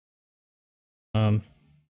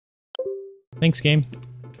 Thanks, game.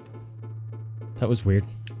 That was weird.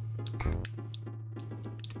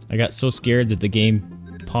 I got so scared that the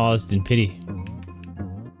game paused in pity.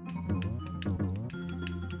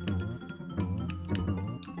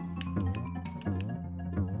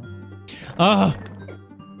 Ah!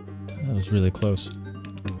 That was really close.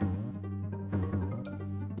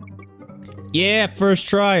 Yeah, first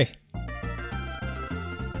try!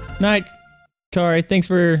 Night, Kari. Thanks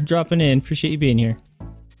for dropping in. Appreciate you being here.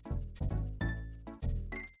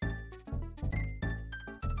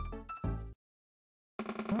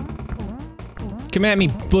 Come at me,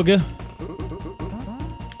 booger.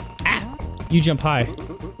 Ah! You jump high.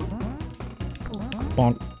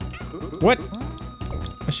 Bonk. What?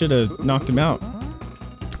 I should have knocked him out.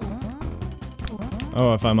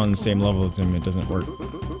 Oh, if I'm on the same level as him, it doesn't work.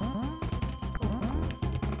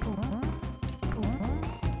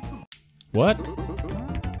 What?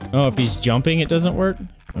 Oh, if he's jumping, it doesn't work?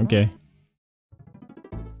 Okay.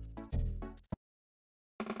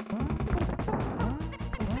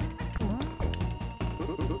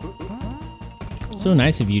 So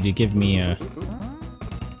nice of you to give me a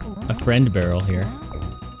friend barrel here.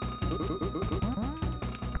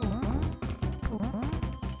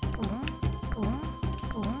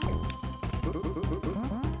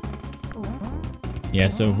 Yeah,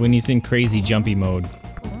 so when he's in crazy jumpy mode,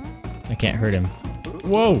 I can't hurt him.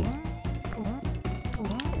 Whoa!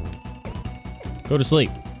 Go to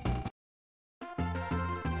sleep.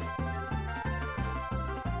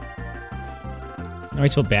 I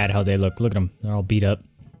always feel bad how they look. Look at them. They're all beat up.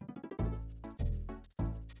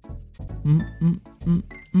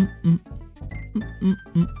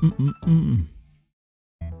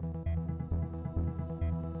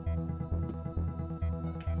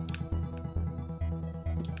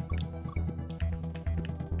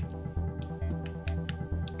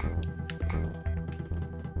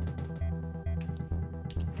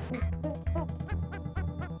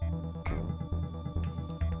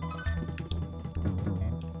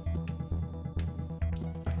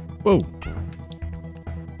 Whoa.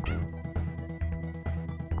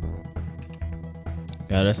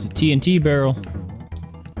 Got us a TNT barrel.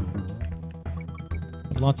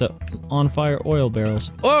 lots of on-fire oil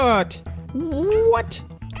barrels. What? What?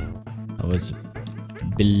 That was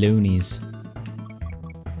balonies.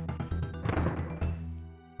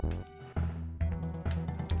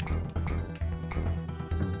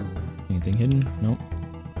 Anything hidden? Nope.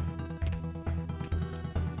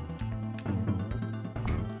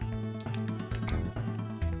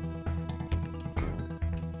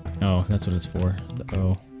 Oh, that's what it's for. The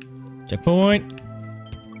O. Checkpoint!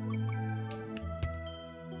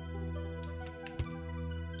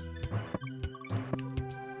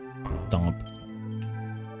 Stomp.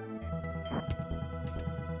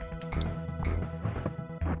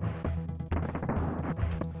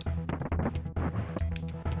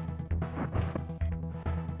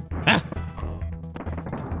 Ah!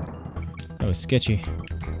 That was sketchy.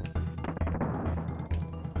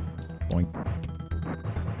 Boink.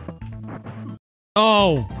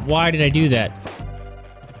 Oh, why did I do that?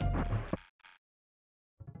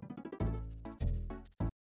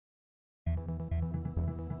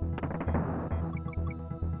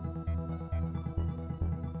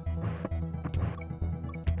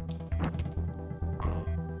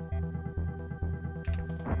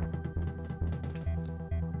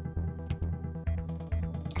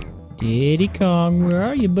 Diddy Kong, where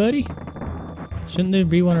are you, buddy? Shouldn't there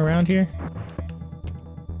be one around here?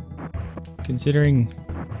 Considering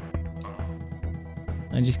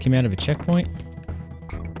I just came out of a checkpoint.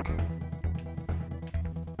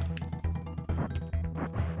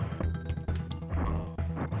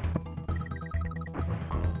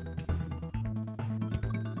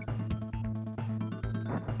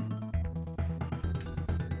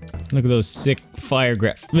 Look at those sick fire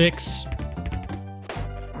graphics.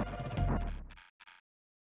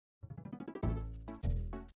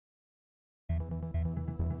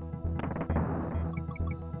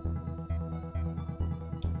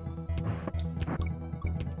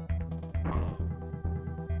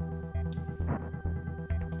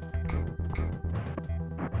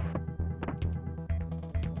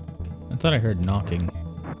 I thought I heard knocking.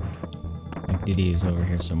 Like Diddy is over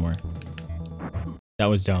here somewhere. That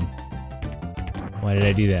was dumb. Why did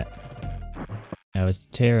I do that? That was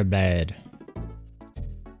terrible.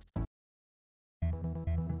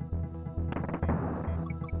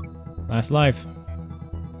 Last life.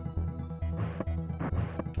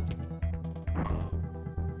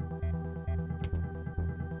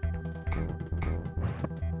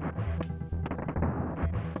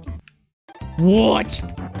 What?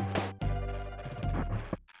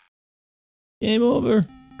 Game over.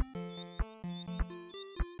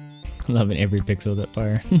 Loving every pixel of that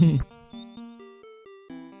fire.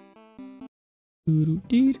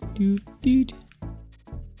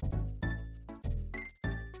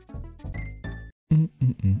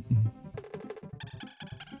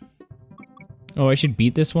 Oh, I should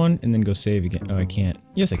beat this one and then go save again. Oh, I can't.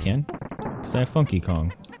 Yes, I can. Because I have Funky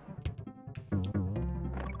Kong.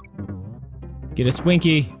 Get a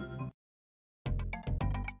Swinky.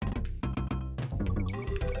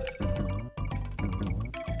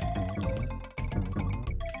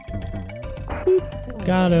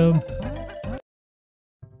 Got him.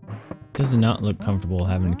 Does not look comfortable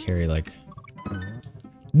having to carry like...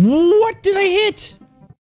 What did I hit?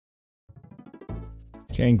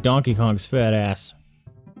 Carrying Donkey Kong's fat ass.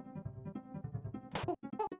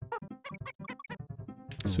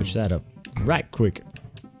 Switch that up right quick.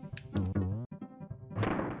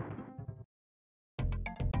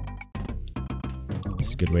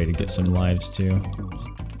 It's a good way to get some lives too.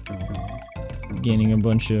 Gaining a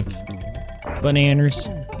bunch of bananas.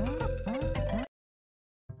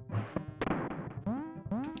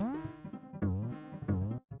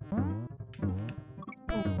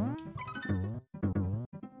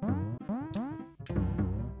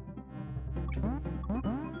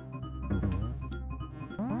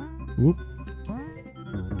 Whoop.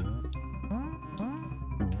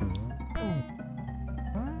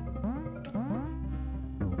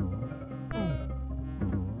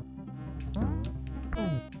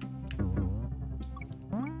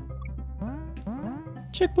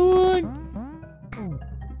 Checkpoint!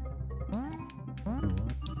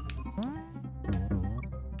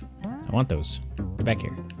 I want those. Get back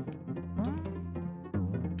here.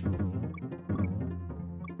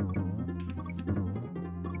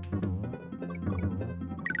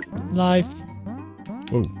 Life.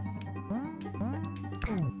 Whoa.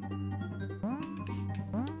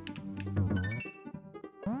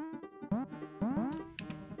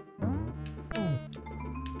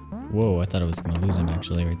 Whoa, I thought I was gonna lose him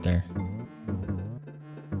actually right there.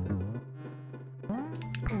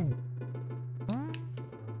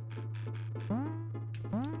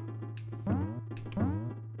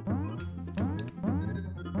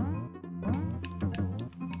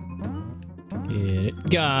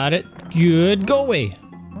 Got it. Good. Go away.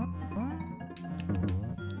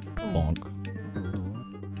 Bonk.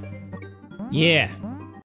 Yeah.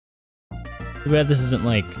 Too bad this isn't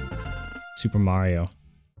like Super Mario.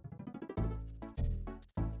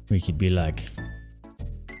 We could be like,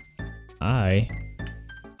 I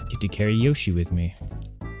get to carry Yoshi with me.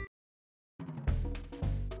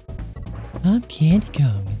 I'm Candy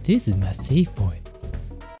Kong, and this is my save point.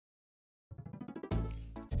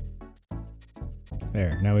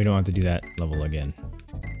 There, now we don't have to do that level again.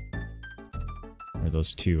 Or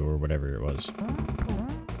those two, or whatever it was.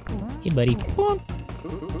 Hey, buddy. Bonk.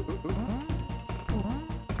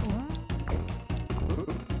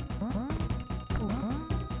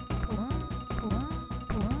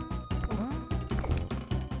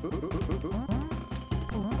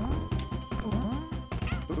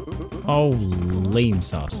 Oh, lame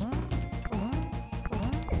sauce.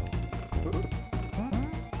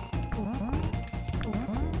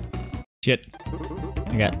 Shit.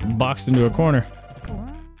 I got boxed into a corner.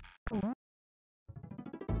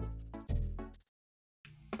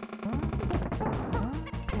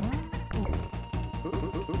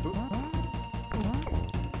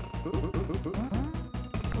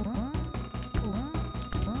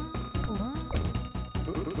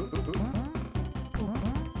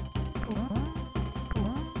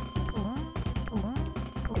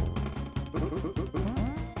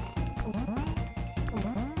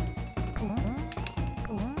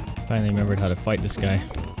 Finally remembered how to fight this guy.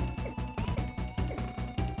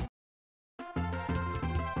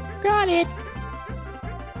 Got it!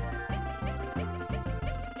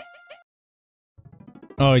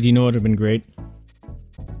 Oh, do you know what would have been great?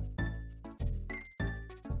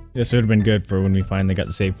 This would have been good for when we finally got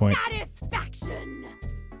the save point. Satisfaction!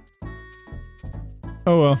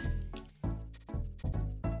 Oh well.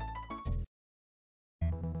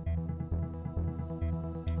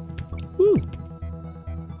 Woo!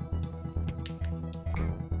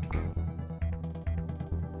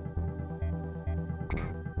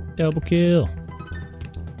 Double kill.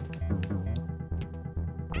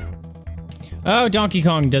 Oh, Donkey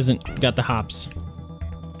Kong doesn't got the hops.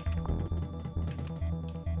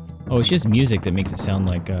 Oh, it's just music that makes it sound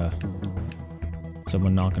like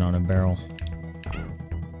someone knocking on a barrel.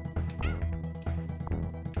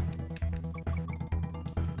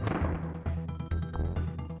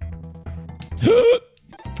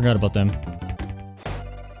 Forgot about them.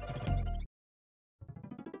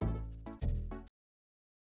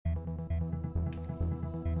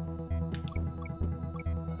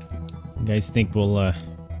 You guys think we'll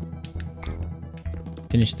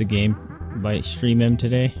finish the game by stream M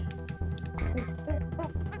today?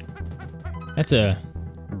 That's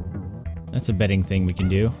a betting thing we can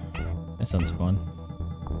do. That sounds fun.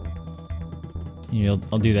 You know,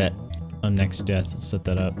 I'll do that on next death. I'll set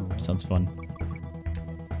that up. Sounds fun.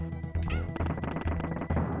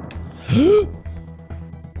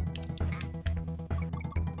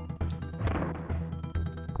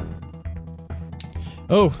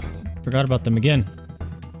 Oh, forgot about them again.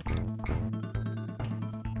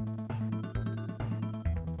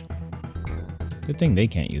 Good thing they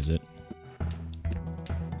can't use it.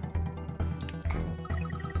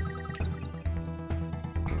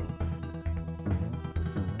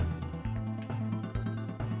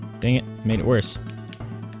 Dang it, made it worse.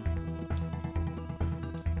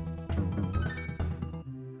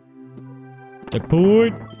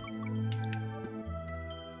 Checkpoint!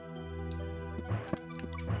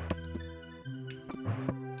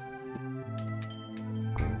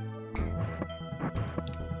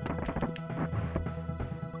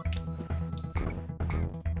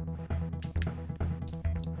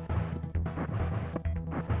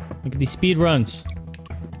 Look at these speed runs.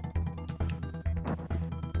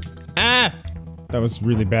 Ah! That was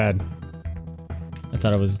really bad. I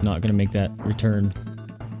thought I was not gonna make that return.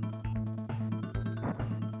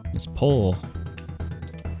 This pole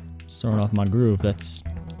is throwing off my groove. That's...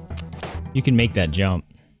 You can make that jump.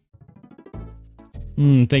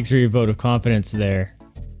 Thanks for your vote of confidence there,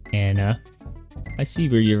 Anna. I see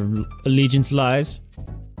where your allegiance lies.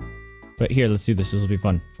 But here, let's do this. This will be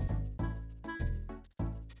fun.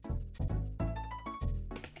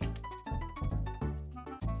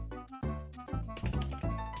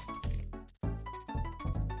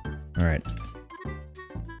 Alright.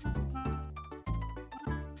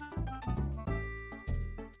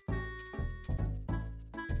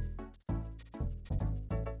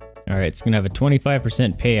 Alright, it's gonna have a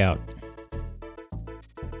 25% payout.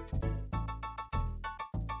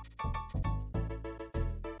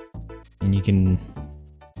 And you can...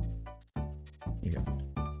 Here you go.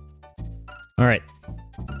 Alright.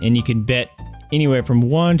 And you can bet anywhere from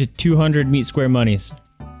 1 to 200 meat square monies.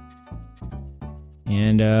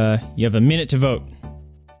 And you have a minute to vote.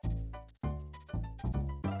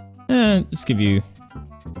 Let's give you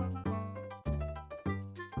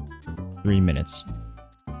 3 minutes.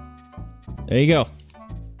 There you go.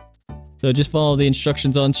 So just follow the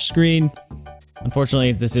instructions on screen.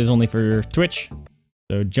 Unfortunately, this is only for Twitch.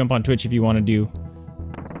 So jump on Twitch if you want to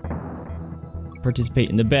participate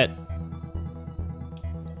in the bet.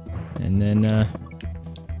 And then,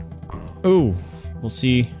 oh, we'll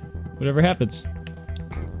see whatever happens.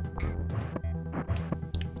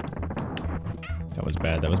 That was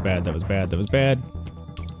bad, that was bad, that was bad, that was bad.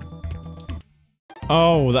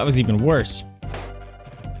 Oh, that was even worse.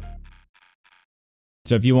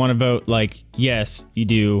 So if you want to vote, like, yes, you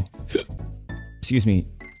do, excuse me,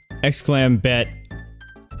 exclam bet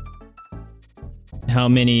how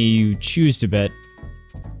many you choose to bet.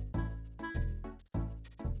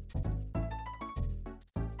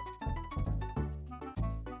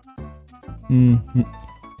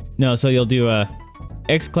 No, so you'll do a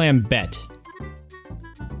exclam bet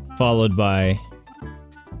followed by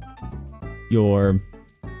your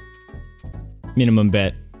minimum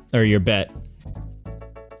bet, or your bet,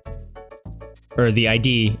 or the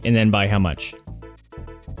ID, and then by how much.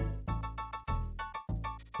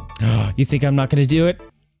 You think I'm not gonna do it?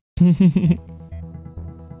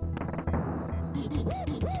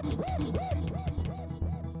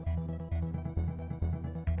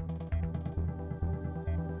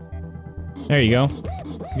 There you go.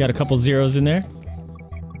 You got a couple zeros in there.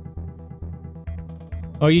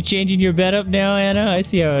 Oh, you changing your bet up now, Anna? I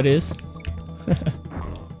see how it is.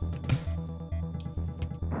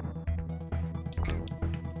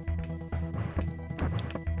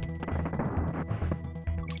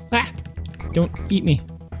 Ah! Don't eat me.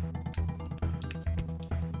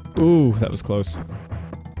 Ooh, that was close.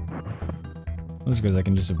 That's because I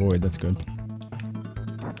can just avoid. That's good.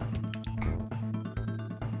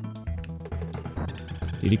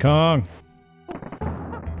 Diddy Kong.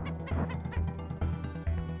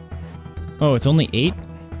 Oh, it's only 8?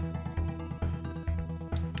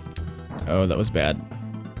 Oh, that was bad.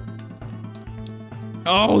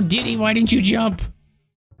 Oh, Diddy, why didn't you jump?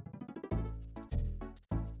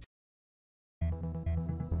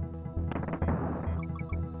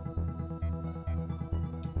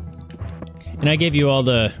 And I gave you all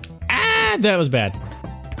the... Ah, that was bad.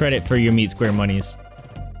 Credit for your meat square monies.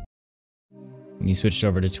 And you switched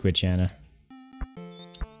over to Twitch, Anna.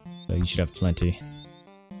 So you should have plenty.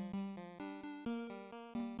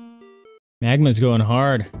 Magma's going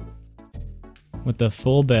hard. With the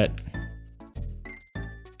full bet.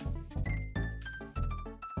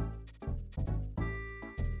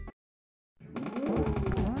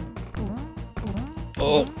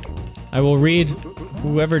 Oh! I will read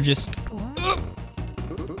whoever just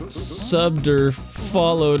subbed or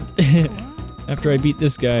followed after I beat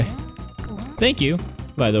this guy. Thank you,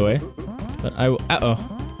 by the way. But I will... Uh-oh.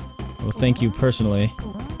 I will thank you personally.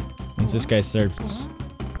 Once this guy stops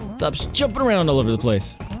jumping around all over the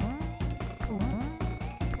place.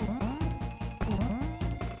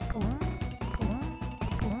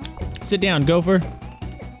 Sit down, gopher.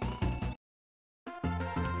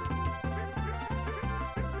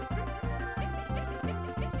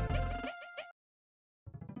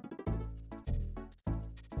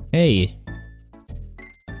 Hey.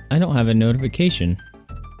 I don't have a notification.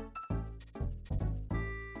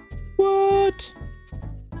 What?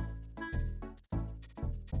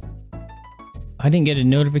 I didn't get a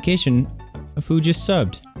notification of who just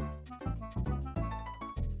subbed.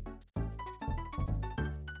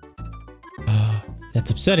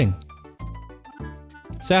 That's upsetting.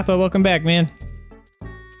 Sappa, welcome back, man.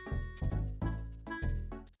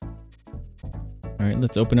 Alright,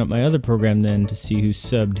 let's open up my other program then to see who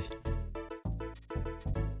subbed.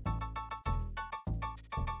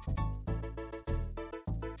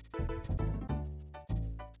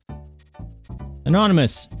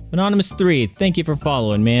 Anonymous! Anonymous 3, thank you for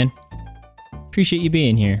following, man. Appreciate you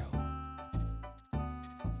being here.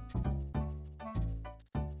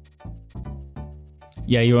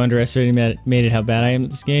 Yeah, you underestimated how bad I am at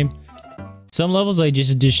this game. Some levels I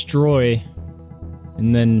just destroy,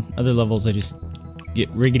 and then other levels I just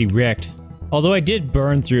get riggedy wrecked. Although I did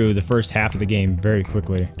burn through the first half of the game very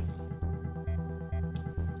quickly.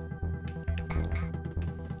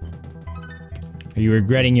 Are you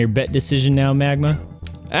regretting your bet decision now, Magma?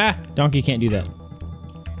 Ah! Donkey can't do that.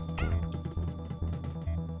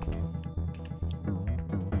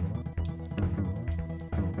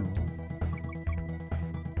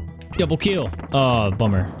 Double kill! Oh,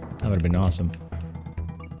 bummer. That would have been awesome.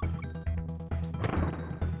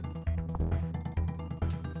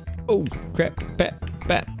 Oh, crap.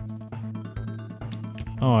 Bat.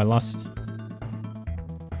 Oh, I lost.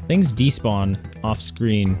 Things despawn off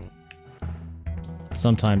screen.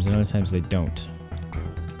 Sometimes, and other times they don't.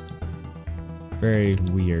 Very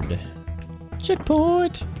weird.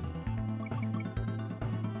 Checkpoint!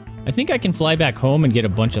 I think I can fly back home and get a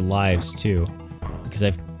bunch of lives, too. Because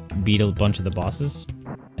I've beat a bunch of the bosses.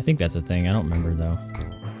 I think that's a thing. I don't remember, though.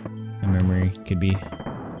 My memory could be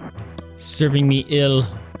serving me ill.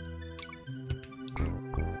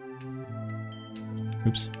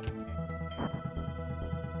 Oops.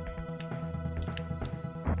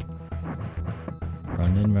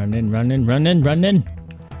 Running.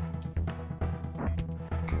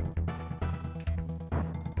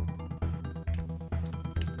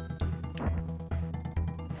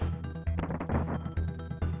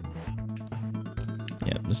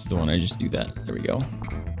 Yeah, this is the one I just do that. There we go.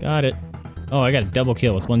 Got it. Oh, I got a double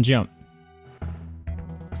kill with one jump.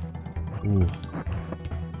 Ooh.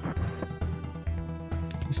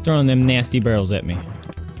 He's throwing them nasty barrels at me.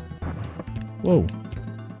 Whoa.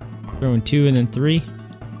 Throwing 2 and then 3.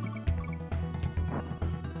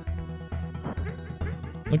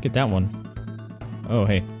 Look at that one. Oh,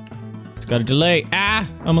 hey. It's got a delay. Ah!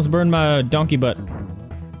 Almost burned my donkey butt.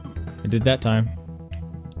 I did that time.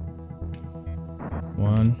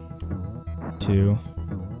 1, 2.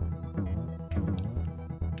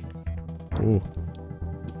 Ooh.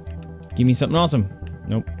 Give me something awesome.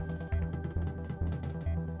 Nope.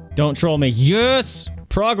 Don't troll me. Yes!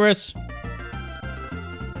 Progress!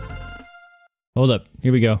 Hold up.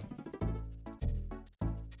 Here we go.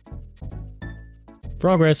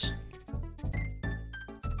 Progress.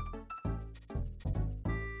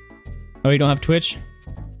 Oh, you don't have Twitch?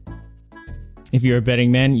 If you're a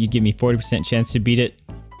betting man, you'd give me 40% chance to beat it.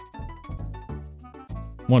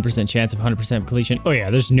 1% chance of 100% completion. Oh yeah,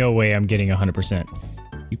 there's no way I'm getting 100%.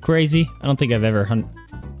 You crazy? I don't think I've ever... No,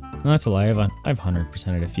 that's a lie. I've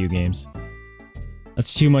 100%ed a few games.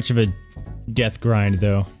 That's too much of a death grind,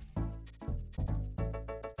 though.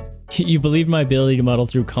 You believe my ability to muddle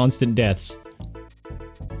through constant deaths.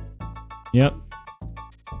 Yep.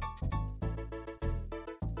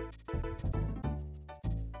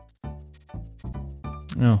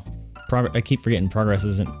 Oh. I keep forgetting progress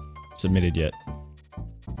isn't submitted yet.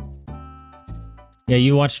 Yeah,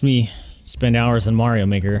 you watched me spend hours on Mario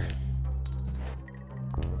Maker.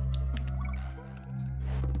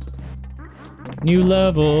 New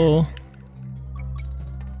level.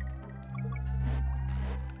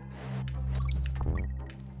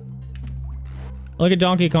 Look at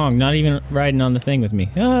Donkey Kong, not even riding on the thing with me.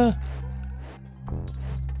 Ah.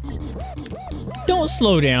 Don't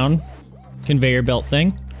slow down, conveyor belt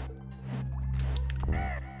thing.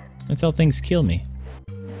 That's how things kill me.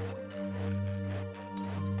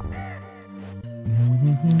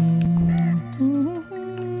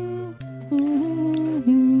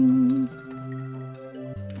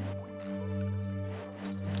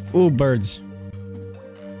 Ooh, birds.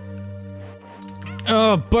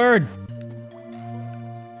 Oh, bird!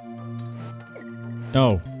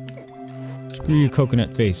 Oh. Screw your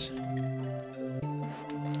coconut face.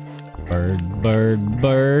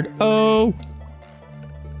 Bird. Oh!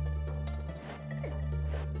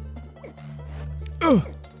 Ugh!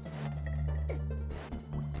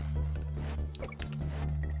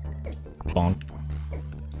 Bonk.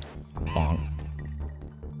 Bonk.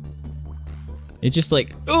 It just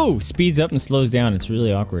like, ooh, speeds up and slows down. It's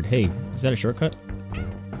really awkward. Hey, is that a shortcut?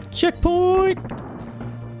 Checkpoint!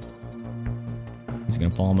 He's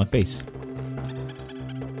gonna fall on my face.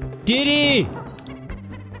 Diddy!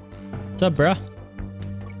 What's up, bruh?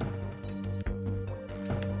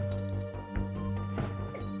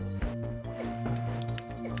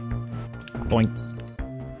 Boink.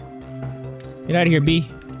 Get out of here, B.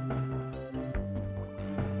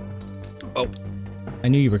 Oh. I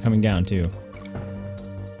knew you were coming down, too.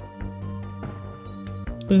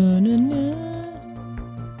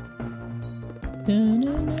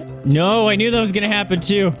 No, I knew that was gonna happen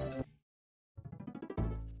too.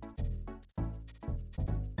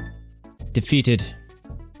 Defeated.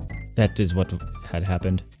 That is what had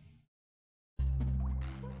happened.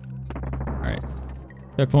 Alright.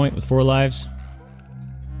 Checkpoint with 4 lives.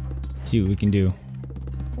 Let's see what we can do.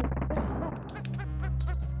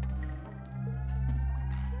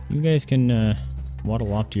 You guys can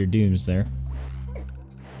waddle off to your dooms there.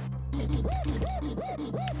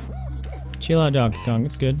 Chill out, Donkey Kong.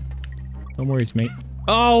 It's good. No worries, mate.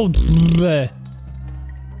 Oh! Bleh.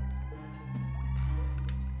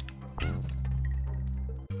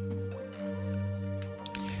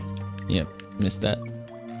 Yep, missed that.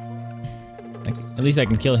 At least I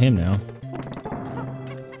can kill him now.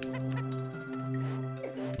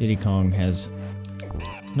 Diddy Kong has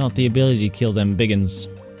not the ability to kill them biggins.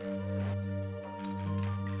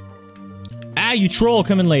 Ah, you troll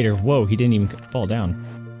coming later. Whoa, he didn't even fall down.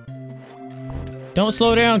 Don't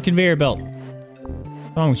slow down, conveyor belt.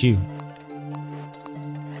 What's wrong with you?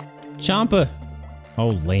 Champa. Oh,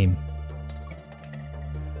 lame.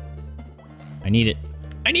 I need it.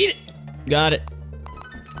 I need it! Got it.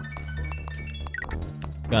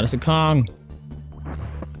 Got us a Kong.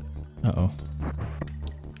 Uh-oh.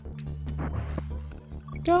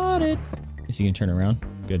 Got it. Is he gonna turn around?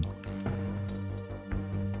 Good.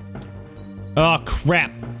 Oh,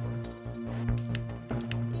 crap.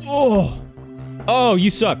 Oh. Oh,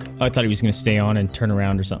 you suck. Oh, I thought he was gonna stay on and turn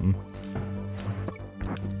around or something.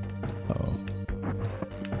 Uh-oh.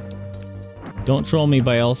 Don't troll me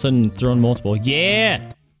by all of a sudden throwing multiple.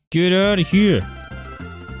 Yeah! Get out of here.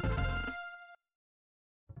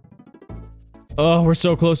 Oh, we're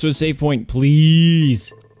so close to a save point.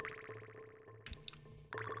 Please.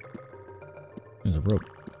 There's a rope.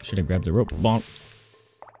 Should have grabbed the rope. Bonk.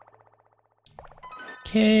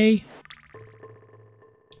 Okay.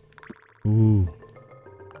 Ooh.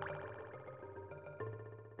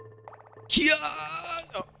 Yeah.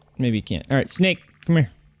 Oh, maybe you can't. All right, snake, come here.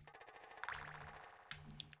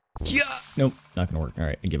 Yeah. Nope, not gonna work. All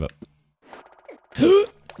right, I give up.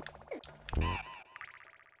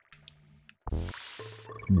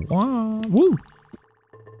 Wow. Woo.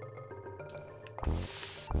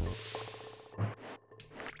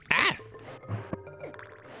 Ah.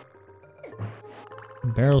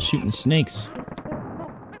 Barrel shooting snakes.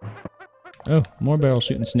 Oh, more barrel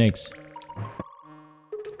shooting snakes.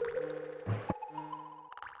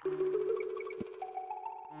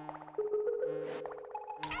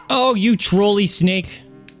 Oh, you trolley snake.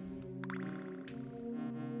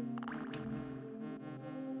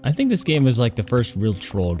 I think this game was like the first real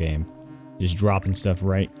troll game. Just dropping stuff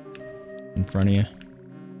right in front of you.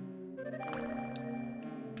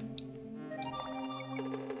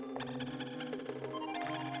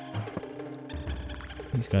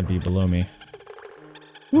 He's gotta be below me.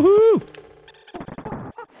 Woohoo!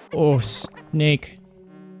 Oh, snake.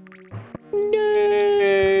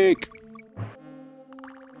 Snake!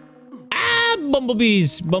 Ah!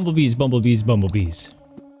 Bumblebees! Bumblebees, bumblebees, bumblebees.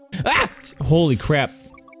 Ah! Holy crap.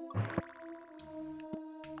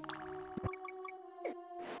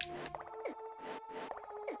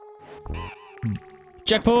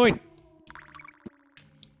 Checkpoint!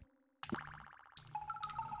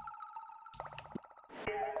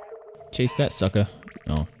 Chase that sucker.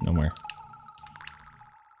 Oh, nowhere.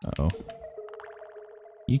 Uh-oh.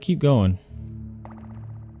 You keep going.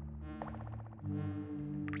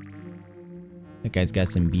 That guy's got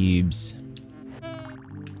some boobs.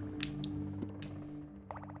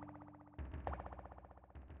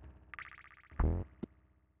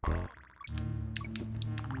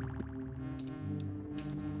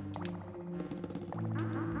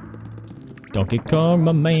 Donkey Kong,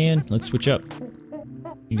 my man. Let's switch up.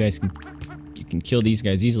 You guys can kill these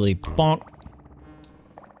guys easily. Bonk.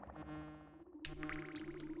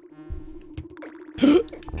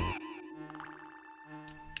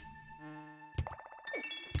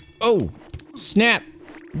 Oh, snap.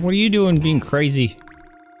 What are you doing being crazy?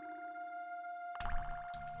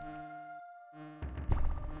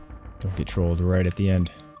 Don't get trolled right at the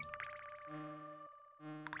end.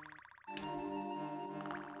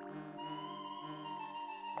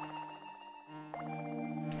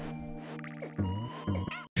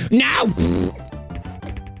 Now!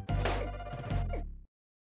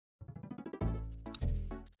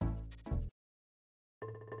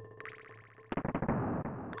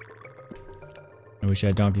 I wish I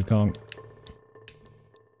had Donkey Kong.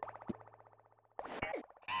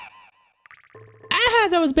 Ah,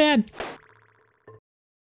 that was bad.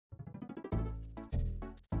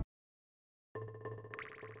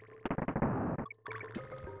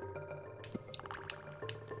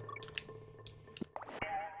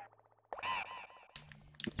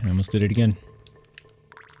 I almost did it again.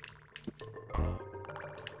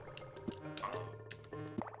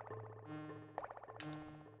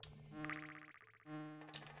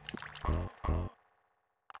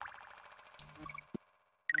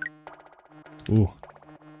 Ooh.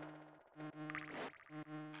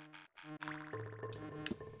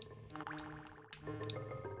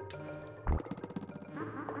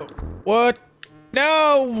 What?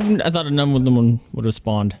 No! I thought another one would have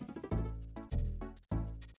spawned.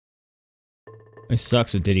 It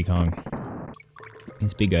sucks with Diddy Kong.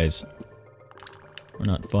 These big guys are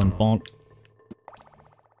not fun. Bonk.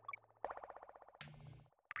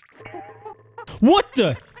 What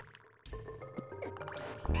the?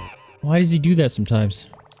 Why does he do that sometimes?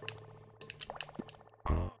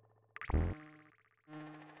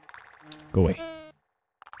 Go away.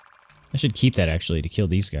 I should keep that, actually, to kill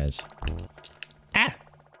these guys. Ah!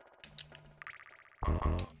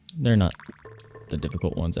 They're not the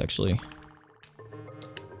difficult ones, actually.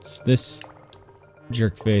 It's this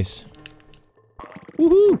jerk face.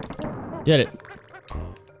 Woohoo! Get it.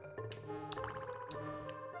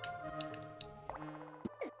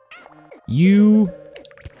 You...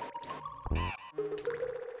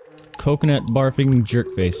 coconut barfing jerk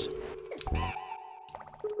face.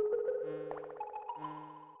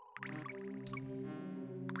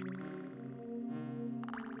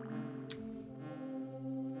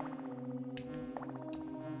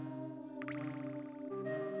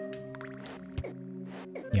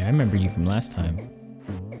 Yeah, I remember you from last time.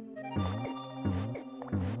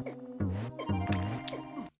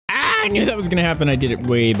 Ah, I knew that was gonna happen. I did it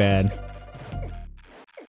way bad.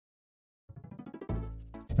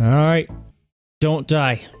 Alright. Don't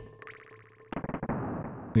die.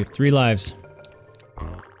 We have 3 lives.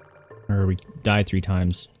 Or we die 3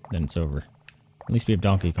 times, then it's over. At least we have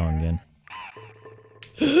Donkey Kong again.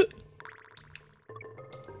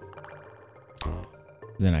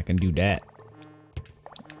 Then I can do that.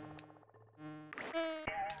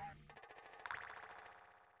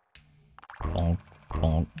 Bonk,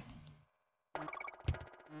 bonk.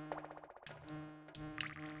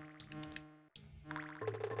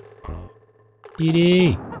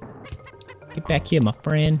 Diddy! Get back here, my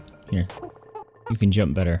friend. Here. You can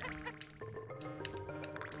jump better.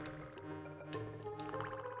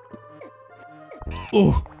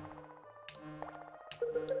 Ooh!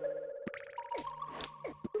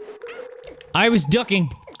 I was ducking!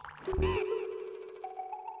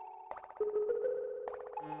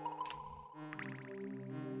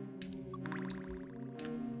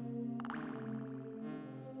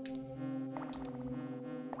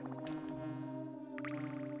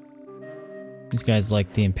 These guys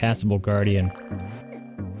like the impassable guardian.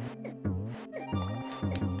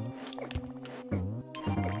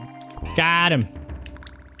 Got him!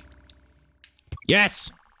 Yes!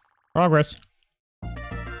 Progress.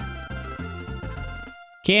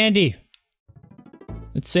 Candy!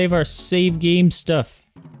 Let's save our save game stuff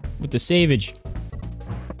with the savage.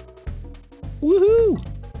 Woohoo!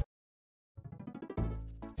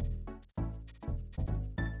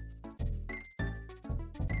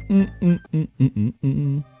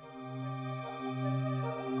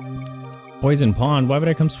 Poison pond? Why would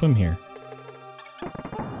I come swim here?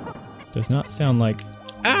 Does not sound like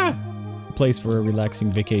a place for a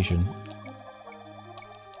relaxing vacation.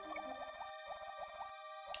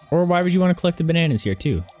 Or why would you want to collect the bananas here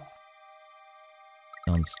too?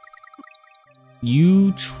 Sounds...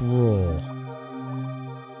 You troll.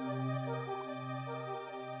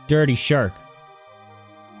 Dirty shark.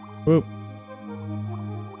 Whoop.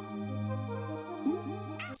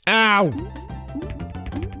 Ow!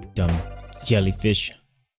 Dumb jellyfish.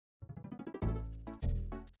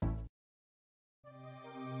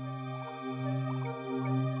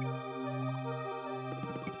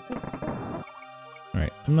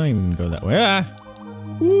 Alright, I'm not even gonna go that way. Ah!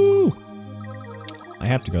 Woo! I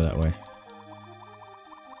have to go that way.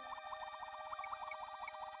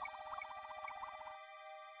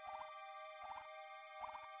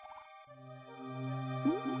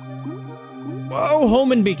 Whoa,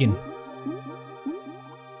 Holman Beacon!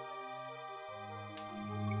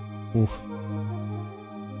 Oof.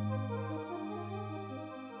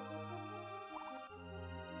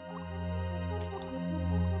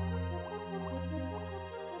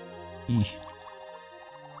 Eesh.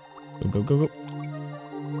 Go, go, go, go.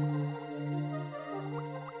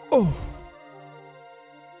 Oh!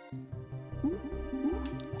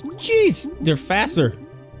 Jeez! They're faster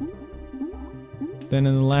than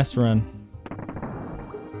in the last run.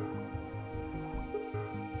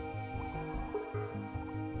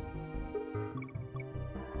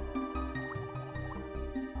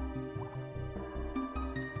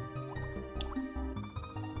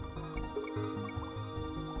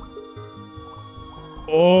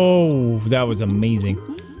 Oh, that was amazing.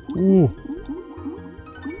 Ooh.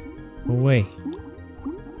 Go away.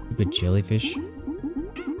 Stupid jellyfish.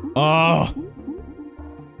 Oh!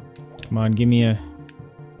 Come on, give me a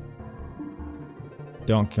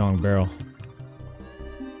Donkey Kong barrel.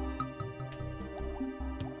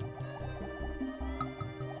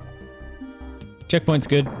 Checkpoint's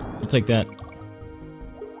good. I'll take that.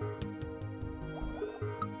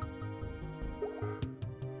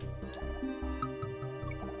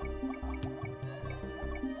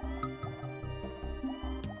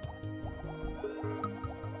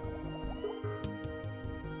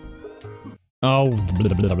 Oh,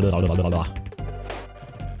 blah, blah, blah, blah, blah, blah.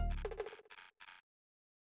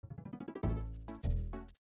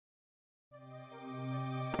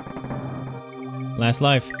 Last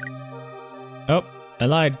life. Oh, I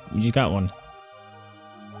lied. You just got one.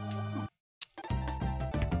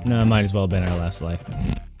 No, it might as well have been our last life.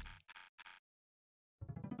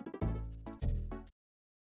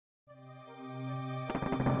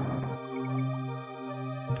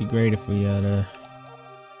 It'd be great if we had a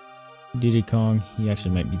Diddy Kong. He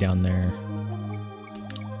actually might be down there.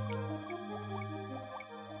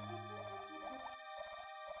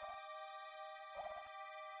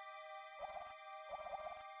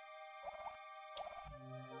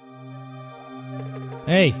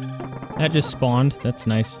 Hey, that just spawned. That's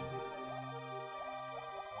nice.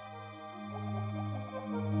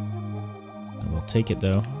 I will take it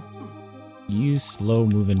though. You slow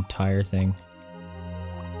moving tire thing.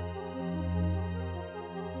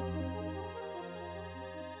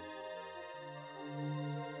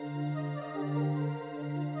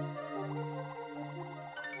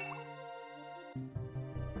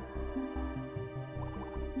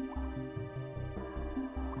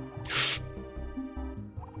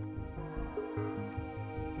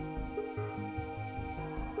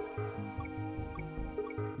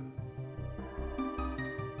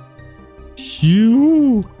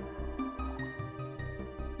 Shoo!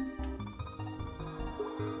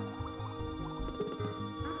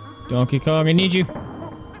 Donkey Kong, I need you.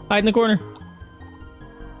 Hide in the corner.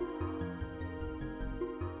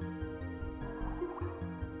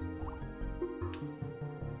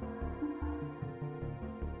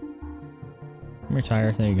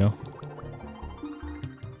 Retire, there you go.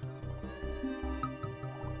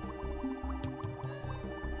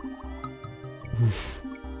 Oof.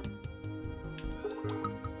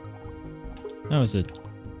 That was a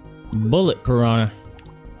bullet piranha.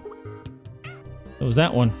 What was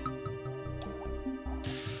that one?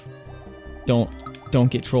 Don't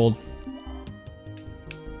get trolled.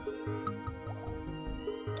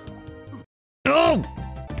 Oh!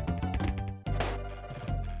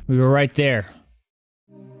 We were right there.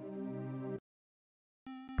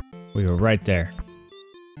 We were right there.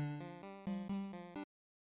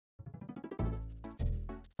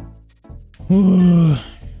 All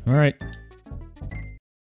right.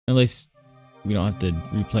 At least we don't have to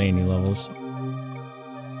replay any levels.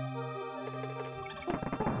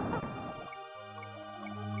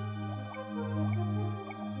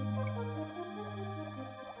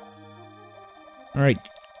 All right,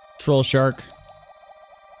 troll shark.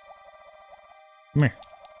 Come here.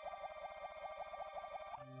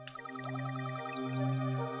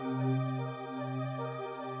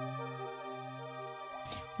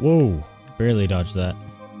 Whoa, barely dodged that.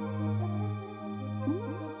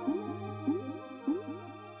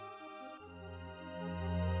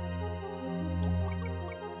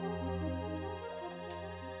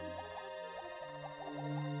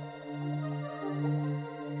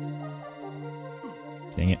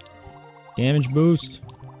 Dang it. Damage boost.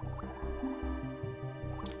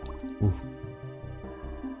 Ooh.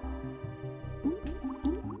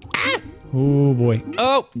 Ah! Oh boy.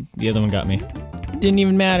 Oh! The other one got me. Didn't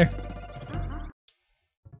even matter.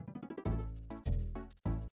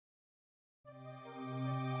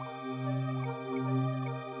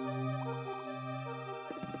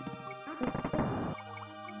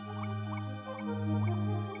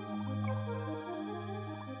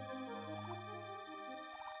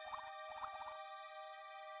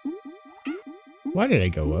 Why did I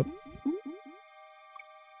go up?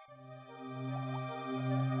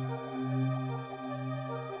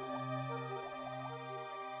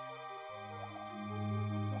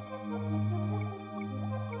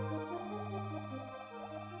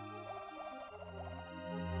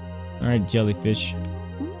 All right, jellyfish.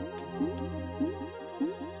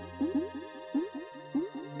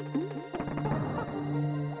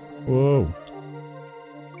 Whoa.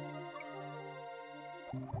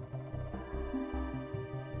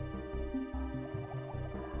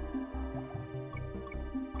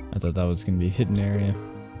 I thought that was gonna be a hidden area.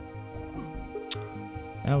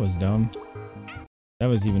 That was dumb. That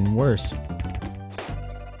was even worse.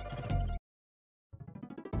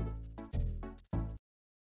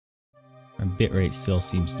 My bitrate still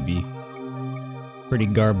seems to be pretty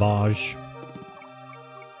garbage.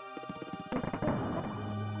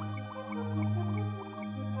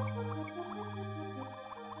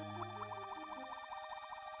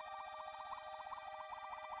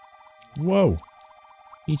 Whoa!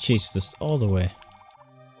 He chased us all the way.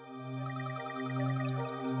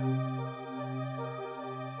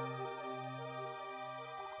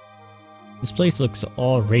 This place looks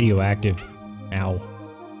all radioactive. Ow.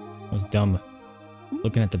 That was dumb.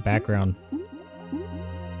 Looking at the background.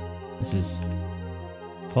 This is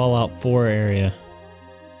Fallout 4 area.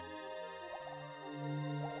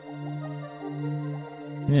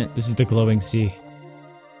 Yeah, this is the glowing sea.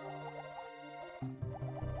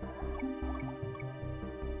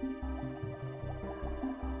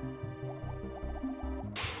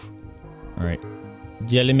 Alright.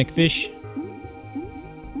 Jelly McFish.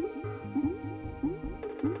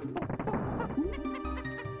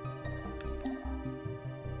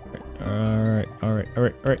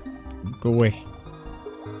 Alright. Go away.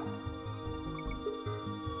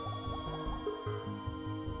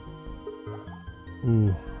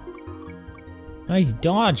 Ooh. Nice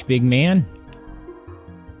dodge, big man.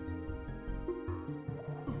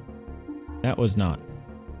 That was not.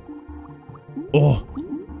 Oh!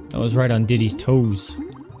 That was right on Diddy's toes.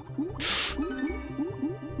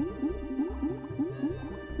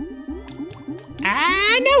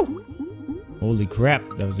 Ah, no! Holy crap,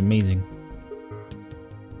 that was amazing.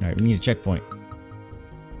 Alright, we need a checkpoint.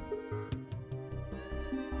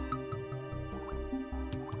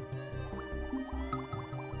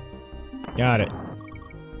 Got it.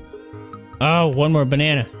 Oh, one more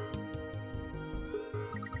banana.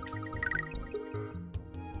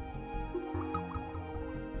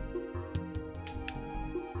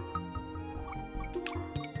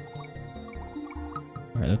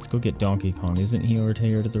 Alright, let's go get Donkey Kong. Isn't he over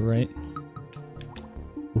here to the right?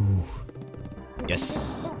 Ooh.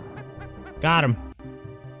 Yes. Got him.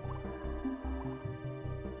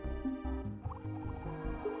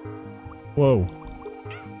 Whoa.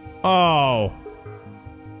 Oh!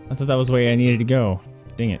 I thought that was the way I needed to go.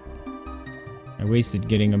 Dang it. I wasted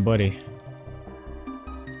getting a buddy.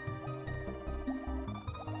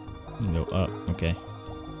 Go up. Okay.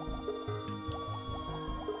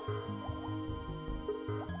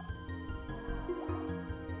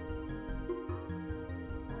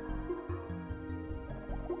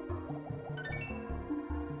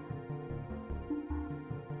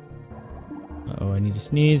 Uh-oh, I need to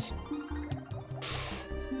sneeze.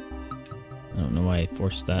 I don't know why I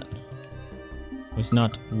forced that. It was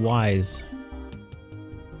not wise.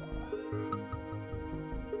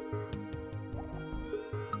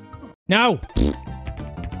 No!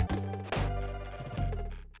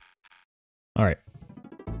 Alright.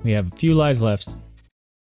 We have a few lives left.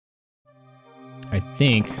 I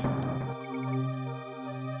think.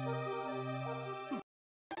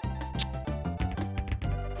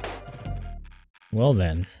 Well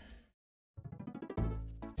then.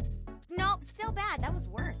 Nope, still bad. That was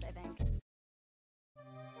worse, I think.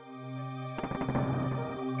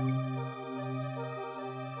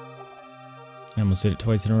 I almost did it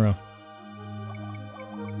twice in a row.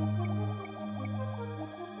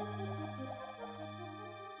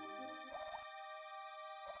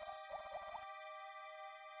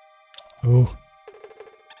 Oh.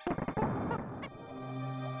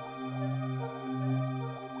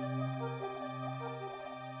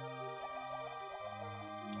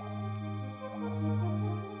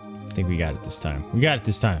 I think we got it this time. We got it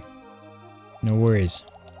this time. No worries.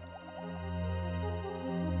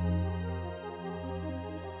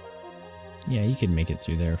 Yeah, you can make it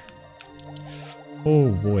through there. Oh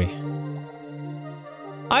boy.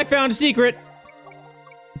 I found a secret!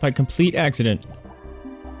 By complete accident.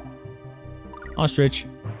 Ostrich.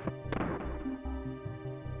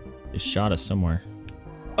 Just shot us somewhere.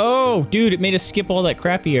 Oh, dude, it made us skip all that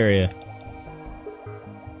crappy area.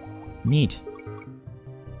 Neat.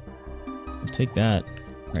 I'll take that.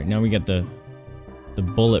 Alright, now we got the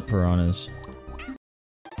bullet piranhas.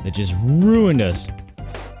 That just ruined us.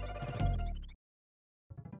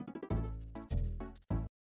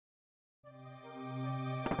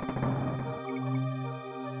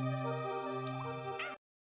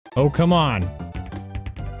 Oh, come on.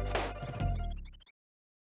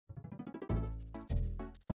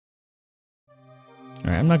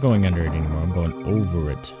 Alright, I'm not going under it anymore. I'm going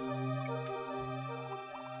over it.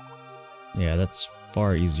 Yeah, that's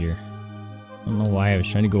far easier. I don't know why I was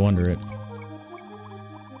trying to go under it.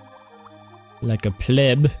 Like a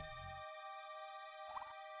pleb.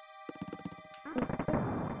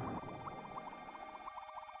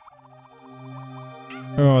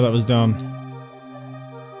 Oh, that was dumb.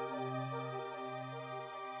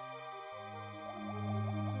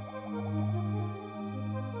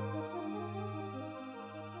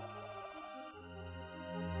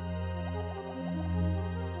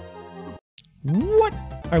 What?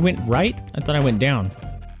 I went right? I thought I went down.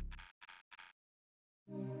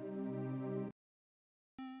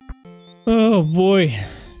 Oh boy.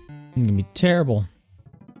 I'm gonna be terrible.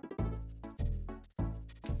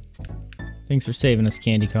 Thanks for saving us,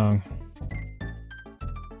 Candy Kong.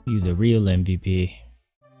 You the real MVP.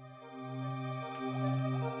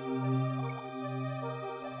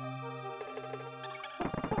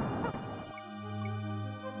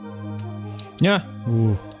 Yeah.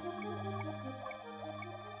 Ooh.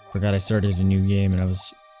 Forgot I started a new game and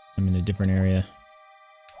I'm in a different area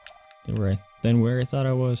than where I thought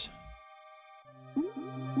I was.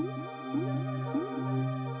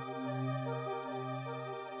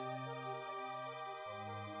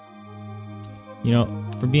 You know,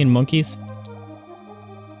 for being monkeys,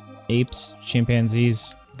 apes,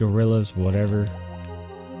 chimpanzees, gorillas, whatever,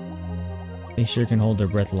 they sure can hold their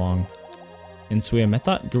breath long and swim. I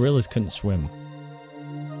thought gorillas couldn't swim.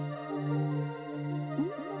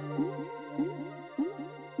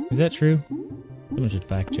 Is that true? Someone should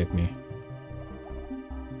fact check me.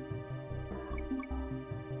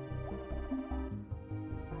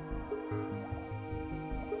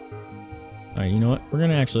 Alright, you know what? We're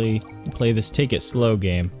gonna actually play this take it slow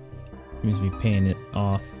game. Seems to be paying it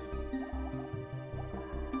off.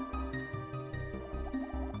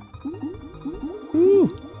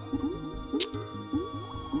 Woo!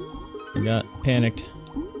 I got panicked.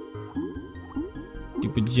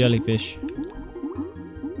 Stupid jellyfish.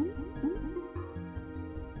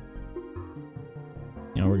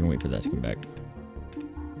 Now we're gonna wait for that to come back.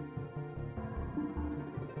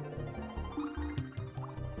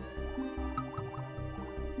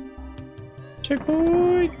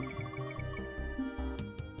 Checkpoint!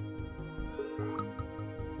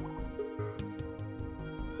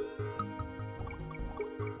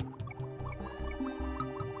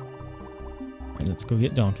 Alright, let's go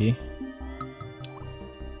get Donkey.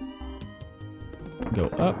 Go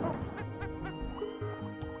up.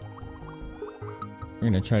 We're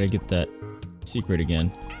gonna try to get that secret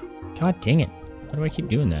again. God dang it. Why do I keep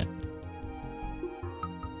doing that?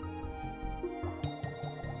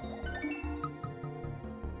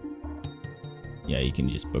 Yeah, you can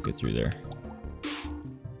just book it through there.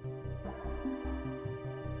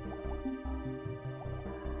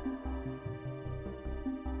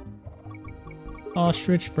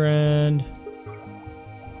 Ostrich friend.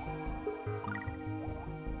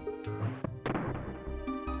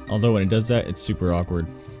 Although when it does that, it's super awkward.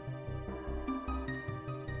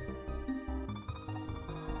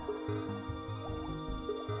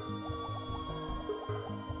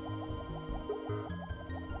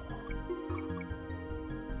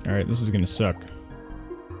 Alright, this is gonna suck.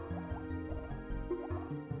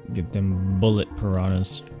 Get them bullet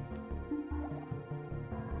piranhas.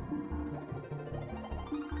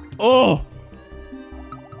 Oh!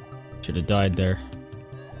 Should have died there.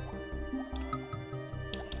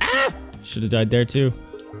 Ah! Should have died there too.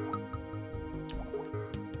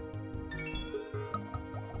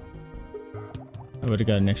 I would have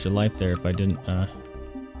got an extra life there if I didn't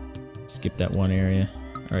skip that one area.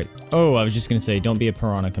 Alright. Oh, I was just gonna say, don't be a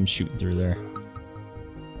piranha, come shooting through there.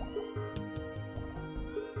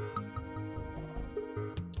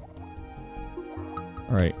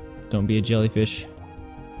 Alright, don't be a jellyfish.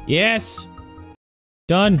 Yes!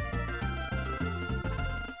 Done!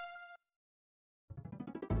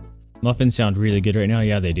 Muffins sound really good right now.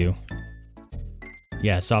 Yeah, they do.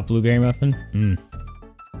 Yeah, soft blueberry muffin. Mmm.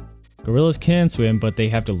 Gorillas can swim, but they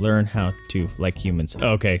have to learn how to, like humans.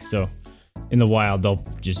 Okay, so in the wild, they'll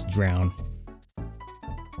just drown.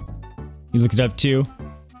 You looked it up too?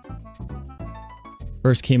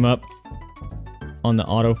 First came up on the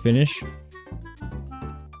auto finish.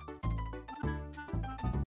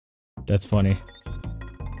 That's funny.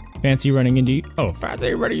 Fancy running into you. Oh,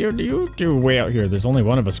 fancy running into you two way out here. There's only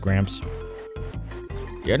one of us, Gramps.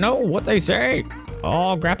 You know what they say?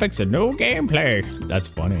 All graphics and no gameplay. That's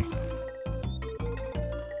funny.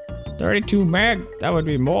 32 meg, that would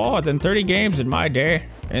be more than 30 games in my day.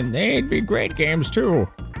 And they'd be great games too.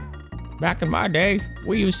 Back in my day,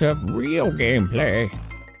 we used to have real gameplay.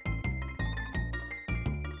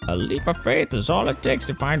 A leap of faith is all it takes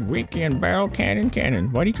to find Winky and Barrel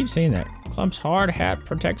Cannon. Why do you keep saying that? Clump's hard hat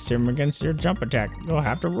protects him against your jump attack. You'll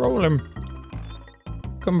have to roll him.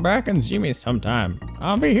 Come back and see me sometime.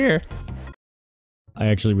 I'll be here. I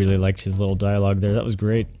actually really liked his little dialogue there. That was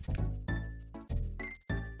great.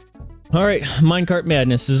 Alright, minecart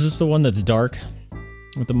madness. Is this the one that's dark?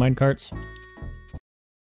 With the minecarts?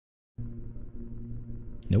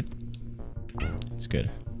 Nope. That's good.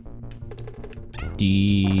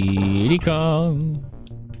 Diddy Kong.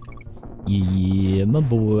 Yeah, my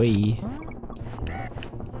boy.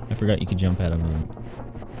 I forgot you could jump out of them.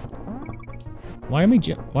 Why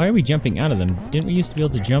are we jumping out of them? Didn't we used to be able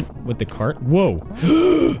to jump with the cart? Whoa!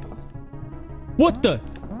 What the?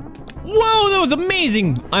 Whoa, that was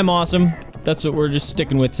amazing! I'm awesome. That's what we're just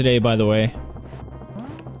sticking with today, by the way.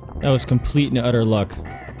 That was complete and utter luck.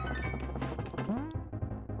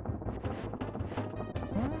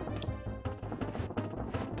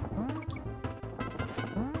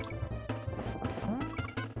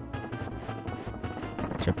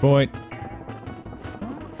 Checkpoint.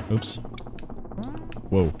 Oops.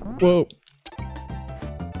 Whoa. Whoa.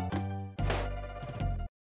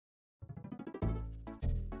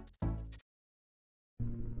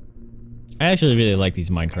 I actually really like these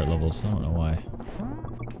minecart levels. I don't know why.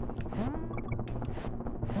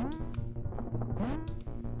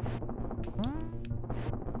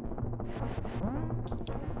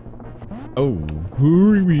 Oh,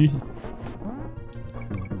 hurry.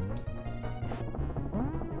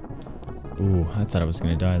 Ooh, I thought I was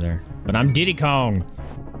gonna die there. But I'm Diddy Kong!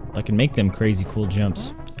 I can make them crazy cool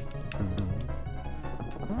jumps.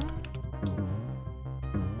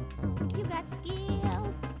 You got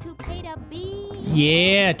skills to pay the bills.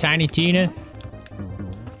 Yeah, Tiny Tina.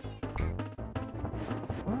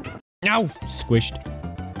 No! Squished.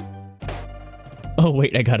 Oh,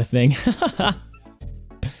 wait, I got a thing.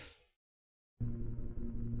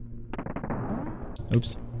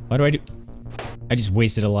 Oops. Why do I do... I just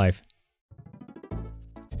wasted a life.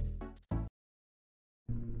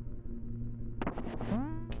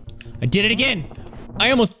 I did it again! I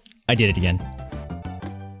did it again.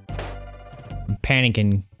 I'm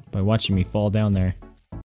panicking by watching me fall down there.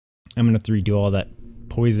 I'm gonna have to redo all that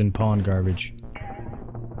poison pond garbage.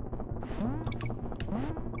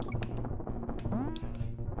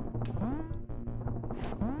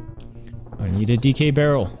 I need a DK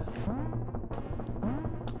barrel.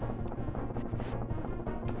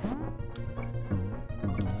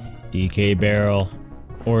 DK barrel.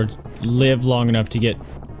 Or live long enough to get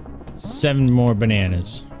 7 more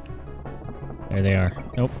bananas. There they are.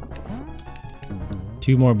 Nope.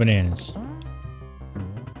 2 more bananas.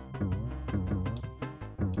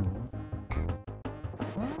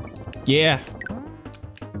 Yeah.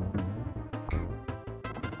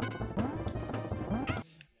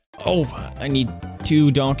 Oh, I need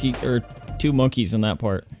 2 monkeys on that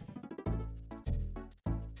part.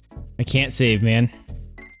 I can't save, man.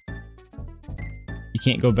 You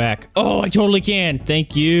can't go back. Oh, I totally can.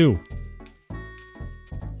 Thank you.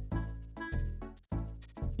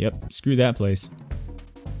 Yep, screw that place.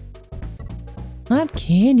 I'm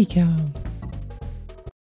Candy Cow.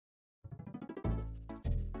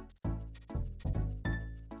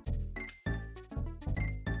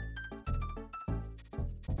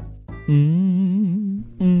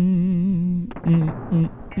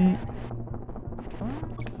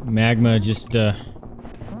 Magma just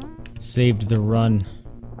saved the run.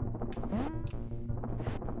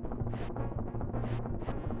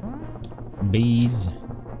 Bees.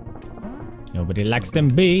 Nobody likes them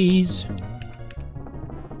bees.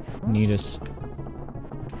 Need us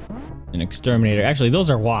an exterminator. Actually, those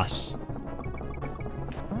are wasps.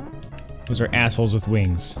 Those are assholes with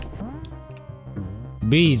wings.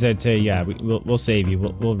 Bees, I'd say, yeah, we'll save you.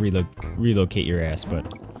 We'll relocate your ass, but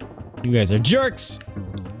you guys are jerks.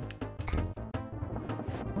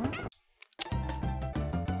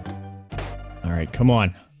 All right, come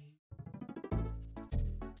on.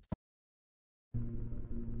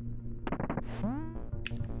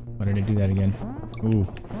 Why did I do that again? Ooh.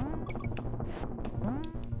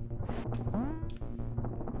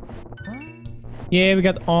 Yeah, we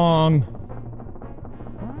got the ong.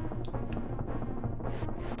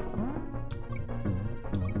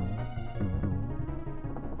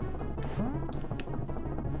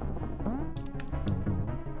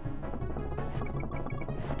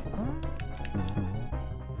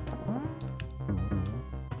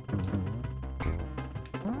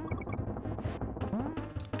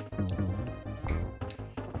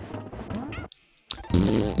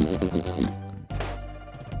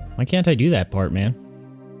 Why can't I do that part, man?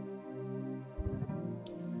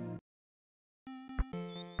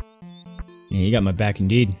 Yeah, you got my back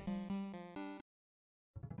indeed.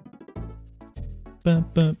 Bum,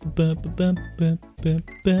 bum, bum, bum, bum, bum,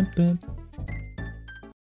 bum, bum.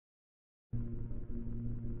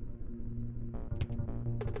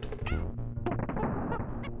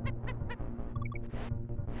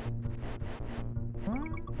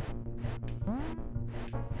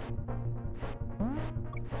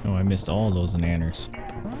 Oh, I missed all those nanners.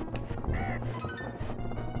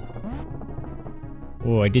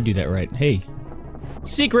 Oh, I did do that right. Hey.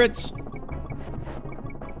 Secrets!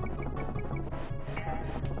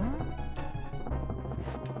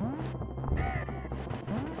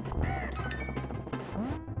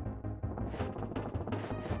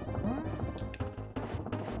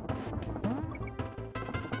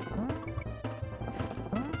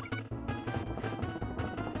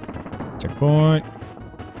 Checkpoint.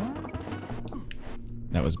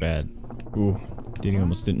 That was bad. Ooh, Diddy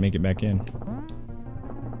almost didn't make it back in.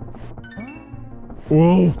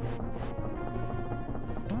 Whoa!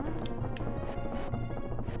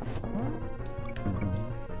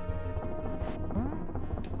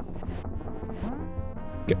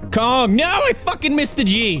 Kong! No, I fucking missed the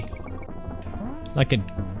G! Like a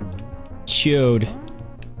chode.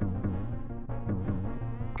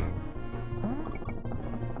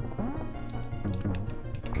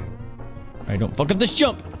 Alright, don't fuck up this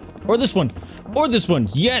jump! Or this one! Or this one!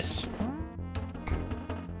 Yes!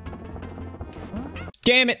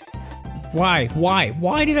 Damn it! Why? Why?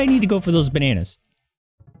 Why did I need to go for those bananas?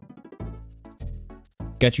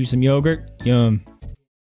 Got you some yogurt? Yum.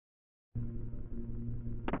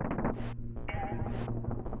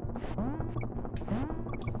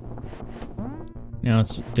 Now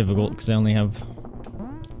it's difficult because I only have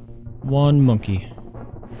one monkey.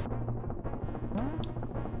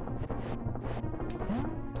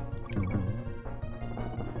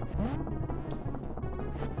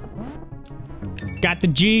 Got the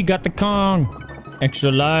G, got the Kong.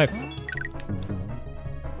 Extra life.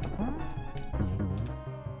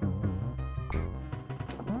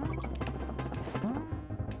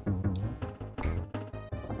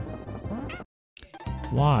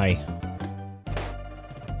 Why?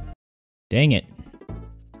 Dang it.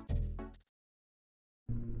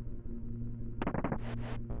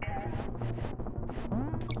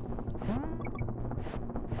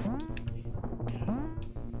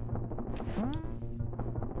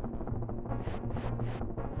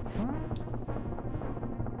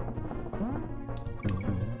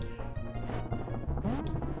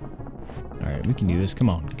 Alright, we can do this. Come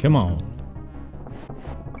on. Come on.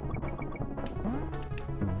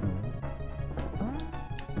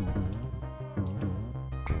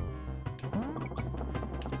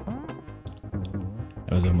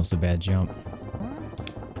 That was almost a bad jump.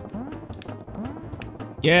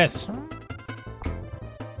 Yes!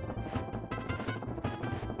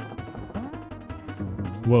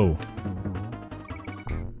 Whoa.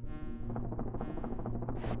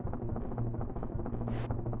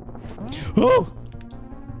 Oh!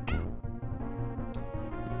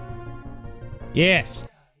 Yes!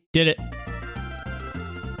 Did it.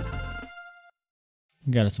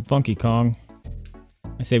 Got us some funky Kong.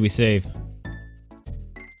 I say we save.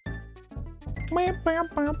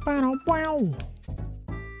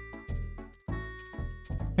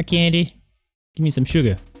 Hi, Candy. Give me some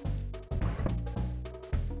sugar.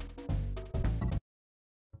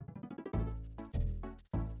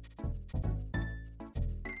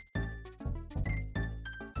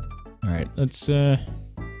 Alright, let's,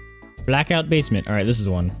 Blackout basement. Alright, this is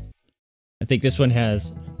one. I think this one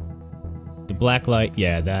has the black light.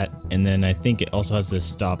 Yeah, that. And then I think it also has this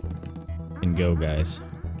stop and go, guys.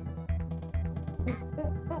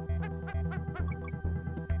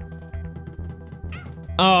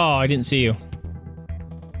 Oh, I didn't see you.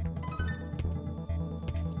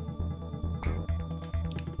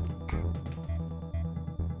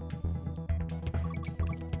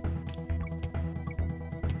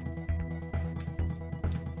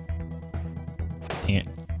 Can't.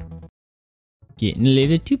 Getting a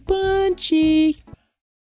little too punchy.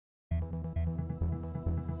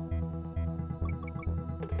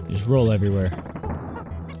 Just roll everywhere.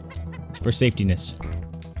 It's for safetyness.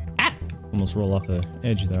 Almost roll off the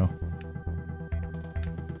edge, though.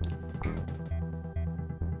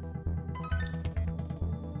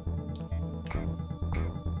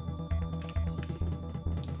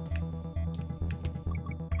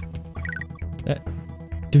 That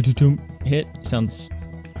doo-doo-doo hit sounds...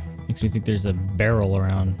 makes me think there's a barrel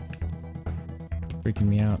around. Freaking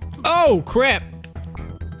me out. Oh, crap!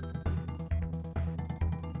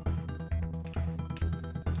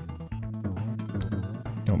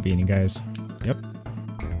 Don't be any guys. Yep.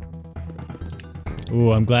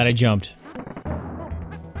 Ooh, I'm glad I jumped.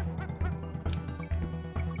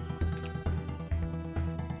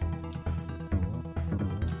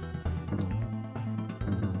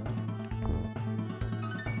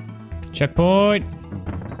 Checkpoint!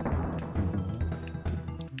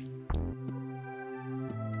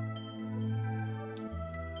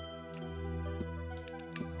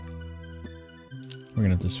 We're gonna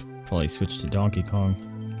have to probably switch to Donkey Kong.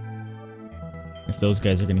 If those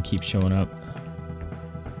guys are gonna keep showing up.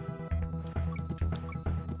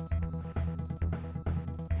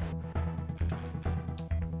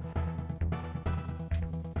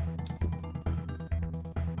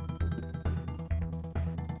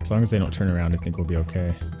 As long as they don't turn around, I think we'll be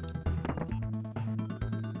okay.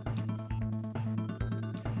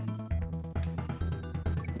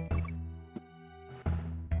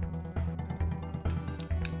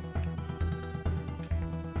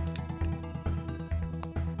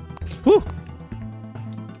 Woo!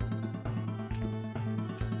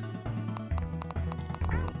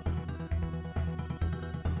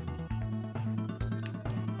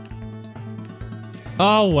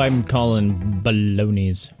 Oh, I'm calling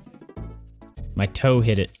balonies. My toe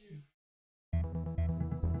hit it.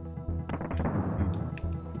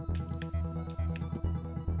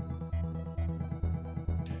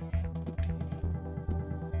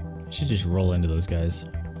 I should just roll into those guys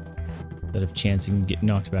instead of chancing to get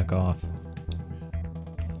knocked back off.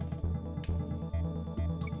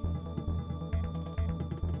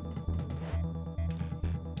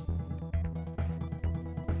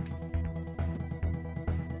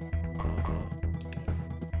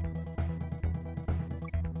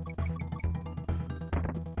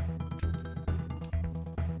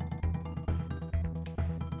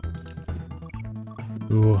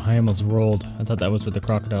 Ooh, I almost rolled. I thought that was what the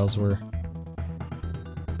crocodiles were.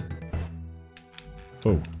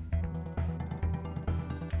 Oh.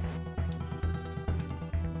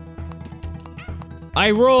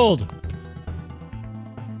 I rolled!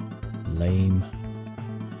 Lame.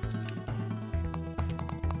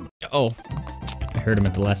 Oh. I heard him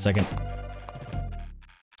at the last second.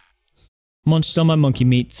 Munched on my monkey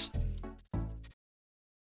meats.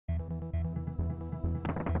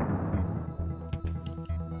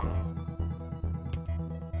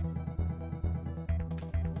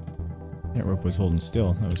 That rope was holding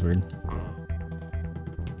still. That was weird.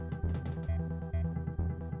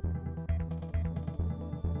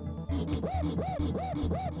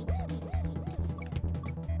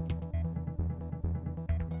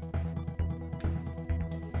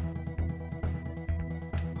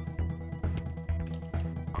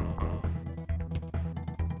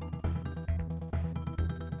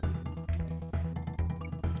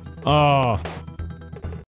 Oh.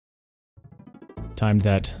 Timed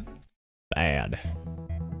that bad.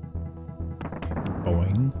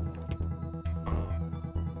 Boing.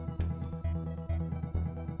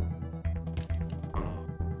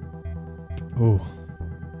 Ooh.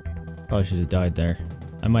 Probably should have died there.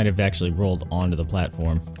 I might have actually rolled onto the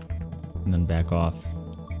platform and then back off.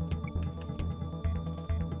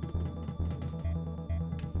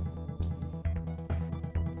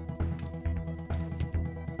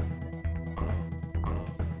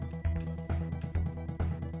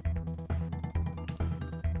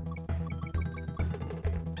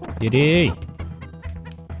 Diddy!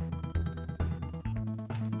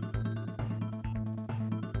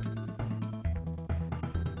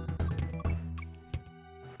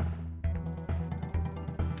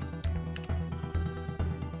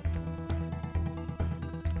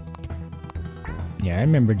 Yeah, I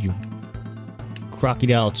remembered you.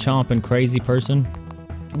 Crocodile chomping crazy person.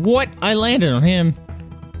 What? I landed on him.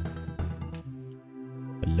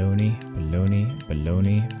 Baloney, baloney,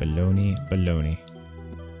 baloney, baloney, baloney.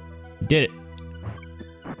 Did it.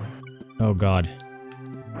 Oh god.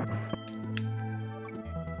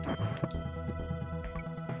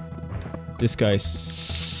 This guy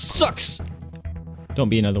sucks. Don't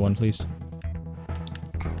be another one, please.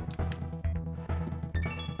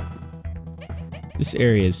 This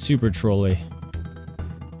area is super trolly.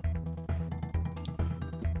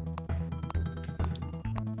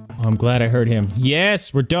 Oh, I'm glad I heard him.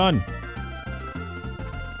 Yes, we're done.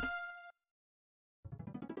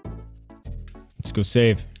 Let's go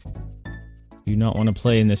save. Do not want to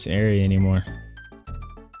play in this area anymore.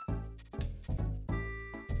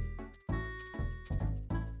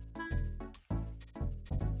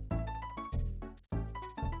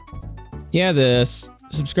 Yeah, the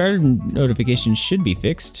subscriber notification should be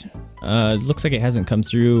fixed. It looks like it hasn't come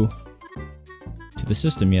through to the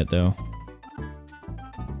system yet, though.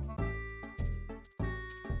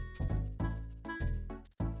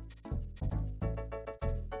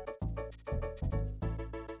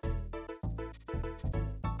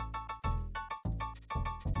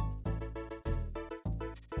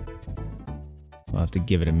 I'll have to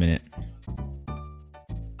give it a minute.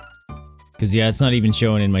 Because, yeah, it's not even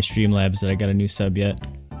showing in my Streamlabs that I got a new sub yet.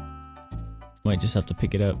 Might just have to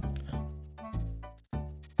pick it up.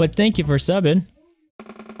 But thank you for subbing.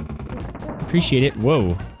 Appreciate it.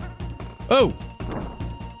 Whoa. Oh!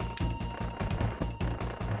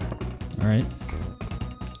 Alright.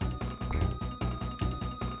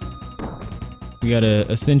 We got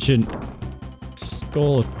a Ascension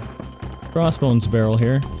Skull Crossbones barrel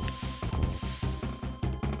here.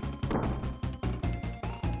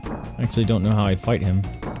 Actually don't know how I fight him.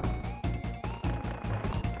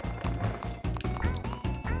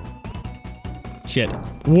 Shit.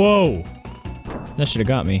 Whoa! That should have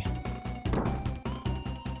got me.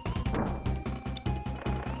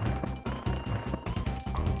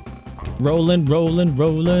 Rolling, rolling,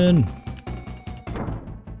 rolling.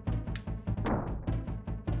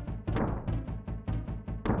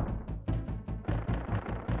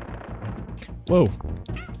 Whoa.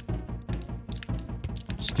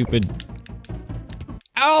 stupid...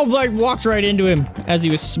 Oh, I walked right into him as he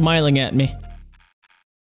was smiling at me.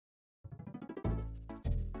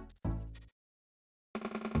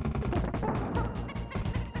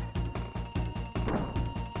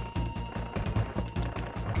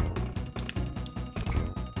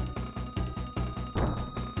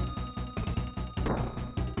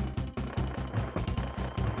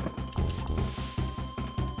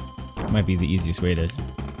 Might be the easiest way to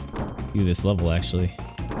do this level, actually,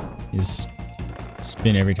 is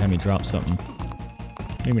spin every time he drops something.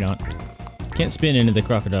 Maybe not. Can't spin into the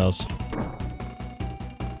crocodiles.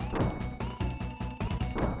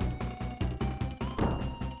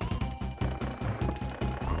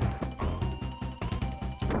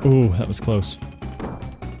 Ooh, that was close.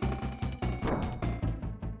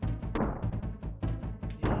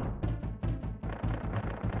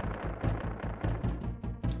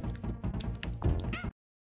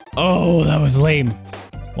 Oh, that was lame.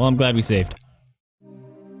 Well, I'm glad we saved.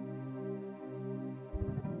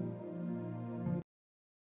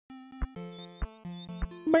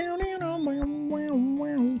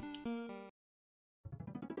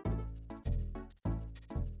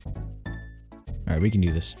 Alright, we can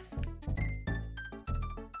do this.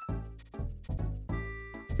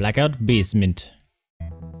 Blackout basement.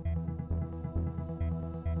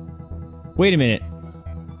 Wait a minute.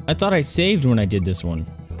 I thought I saved when I did this one.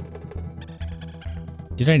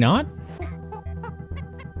 Did I not?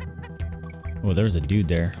 Oh, there was a dude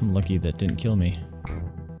there. I'm lucky that didn't kill me.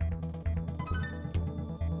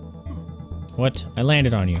 What? I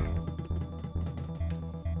landed on you.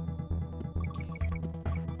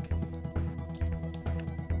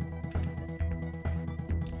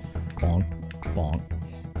 Bonk, bonk.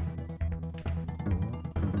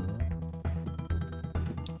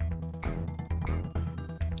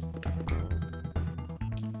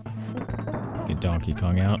 Get Donkey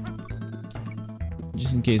Kong out.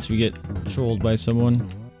 Just in case we get trolled by someone.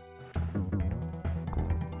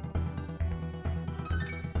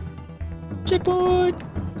 Checkpoint!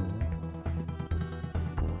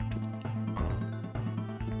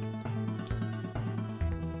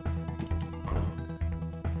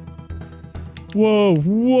 Whoa,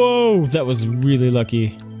 whoa! That was really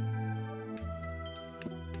lucky.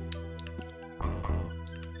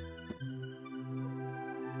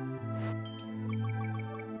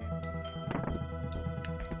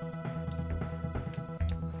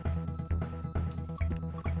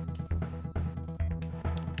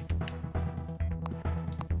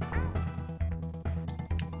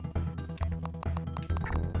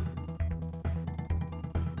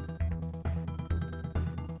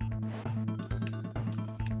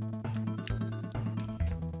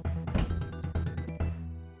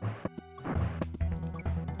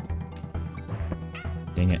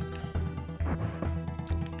 Dang it.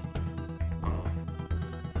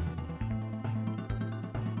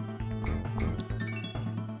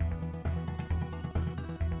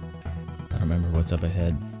 I don't remember what's up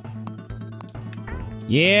ahead.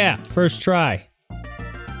 Yeah! First try!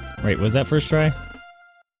 Wait, was that first try?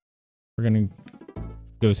 We're gonna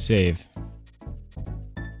go save.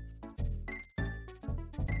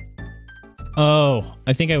 Oh,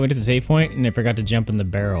 I think I went to the save point and I forgot to jump in the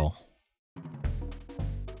barrel.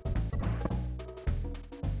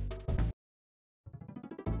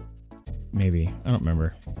 Maybe. I don't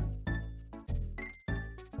remember.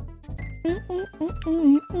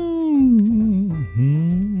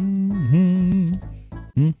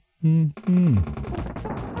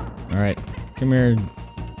 Alright. Come here,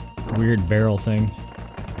 weird barrel thing.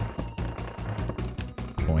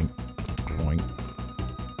 Boink. Boink.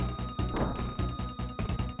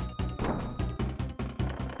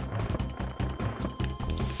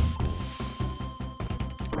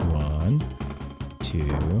 One,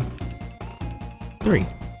 2, 3.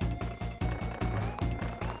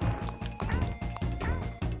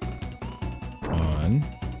 One,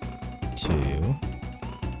 2,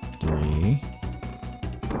 3,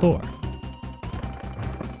 4.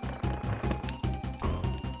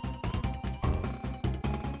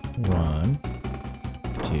 One,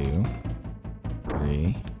 2,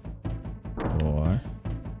 3, 4,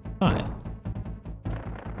 5.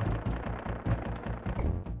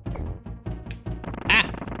 Ah!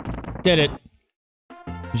 Did it.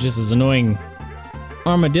 It's just as annoying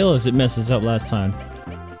armadillos it messes up last time.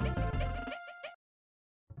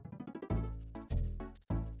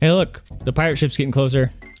 Hey look, the pirate ship's getting closer.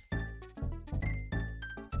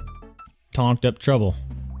 Tonked up trouble.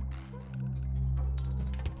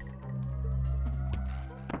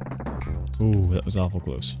 Ooh, that was awful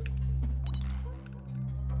close.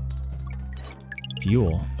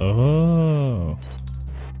 Fuel. Oh.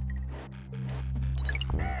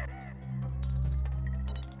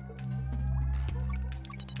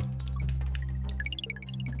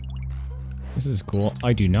 This is cool.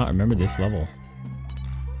 I do not remember this level.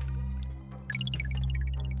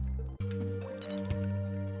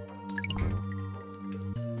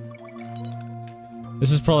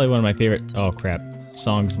 This is probably one of my favorite, oh crap,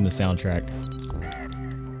 songs in the soundtrack.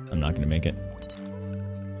 I'm not gonna make it.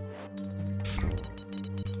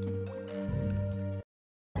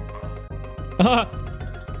 Ah!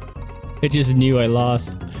 It just knew I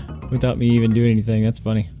lost without me even doing anything. That's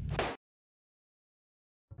funny.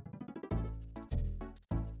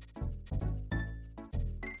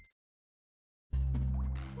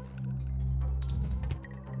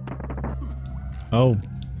 Oh,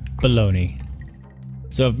 baloney.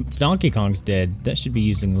 So if Donkey Kong's dead, that should be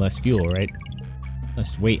using less fuel, right?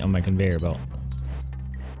 Less weight on my conveyor belt.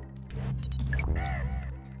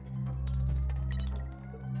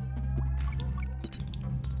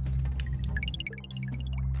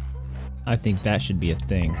 I think that should be a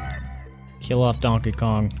thing. Kill off Donkey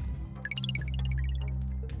Kong.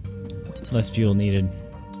 Less fuel needed.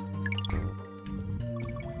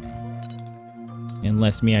 And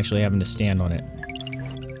less me actually having to stand on it.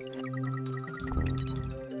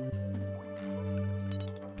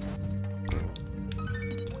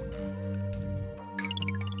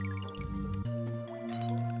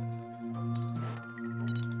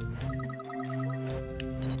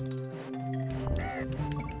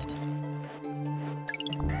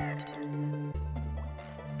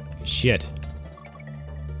 Shit.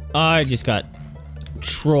 I just got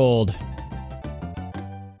trolled.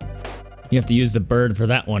 You have to use the bird for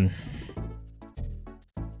that one.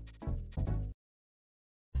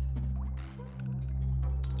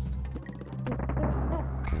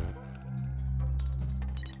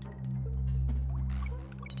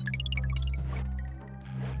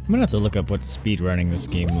 I'm gonna have to look up what speedrunning this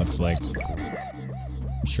game looks like.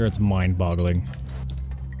 I'm sure it's mind-boggling.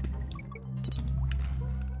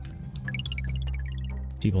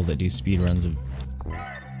 People that do speedruns of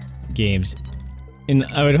games. And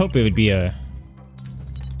I would hope it would be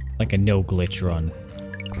like a no glitch run.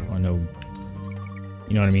 Or no,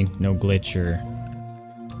 you know what I mean? No glitch or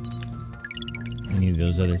any of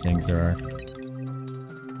those other things there are.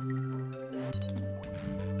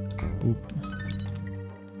 Oop.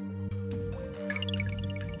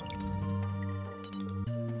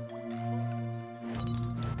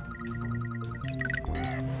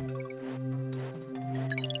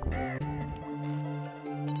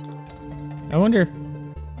 I wonder if...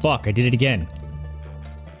 Fuck, I did it again.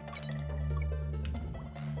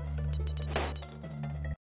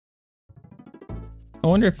 I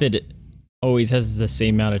wonder if it always has the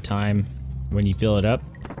same amount of time when you fill it up,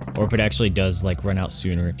 or if it actually does, like, run out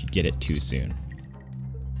sooner if you get it too soon.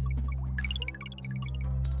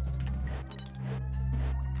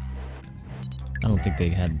 I don't think they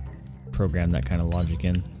had programmed that kind of logic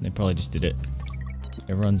in. They probably just did it.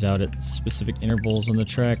 It runs out at specific intervals on the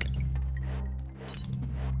track.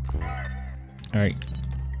 Alright.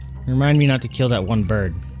 Remind me not to kill that one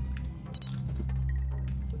bird.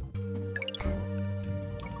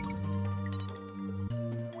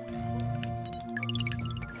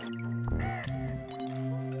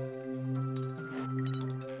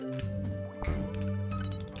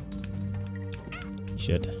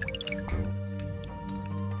 Shit.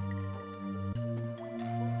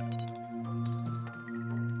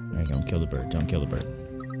 Alright, don't kill the bird. Don't kill the bird.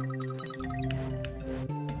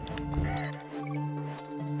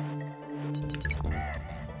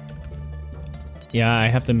 Yeah, I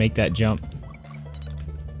have to make that jump.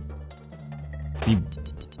 So you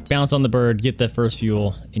bounce on the bird, get the first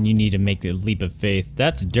fuel, and you need to make the leap of faith.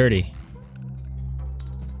 That's dirty.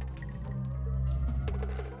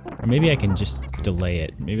 Or maybe I can just delay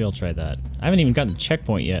it. Maybe I'll try that. I haven't even gotten the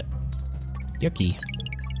checkpoint yet. Yucky.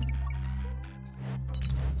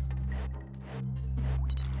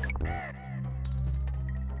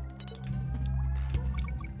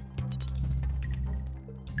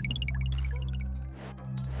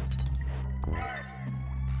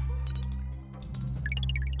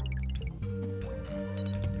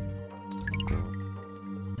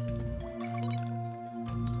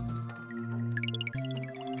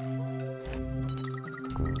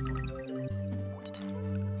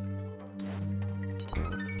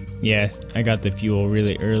 Yes, I got the fuel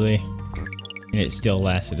really early, and it still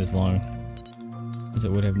lasted as long as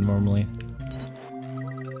it would have normally.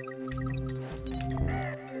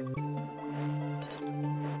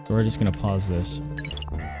 So we're just gonna pause this.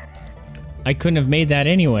 I couldn't have made that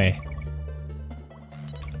anyway.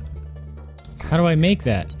 How do I make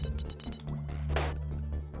that?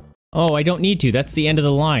 Oh, I don't need to. That's the end of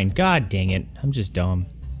the line. God dang it. I'm just dumb.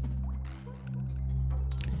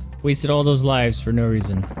 Wasted all those lives for no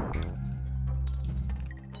reason.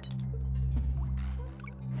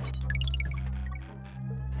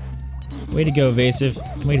 Way to go, Vaesive.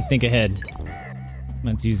 Way to think ahead.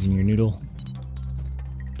 That's using your noodle.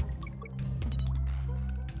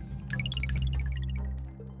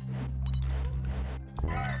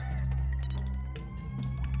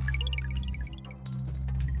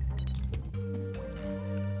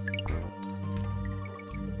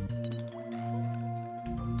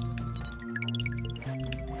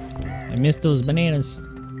 I missed those bananas.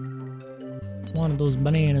 One of those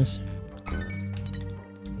bananas.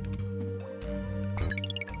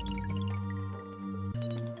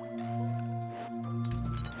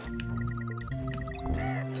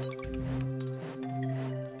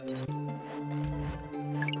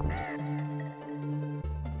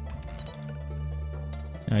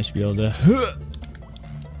 Now I should be able to...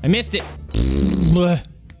 I missed it!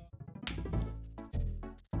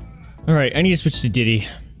 Alright, I need to switch to Diddy.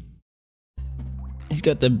 He's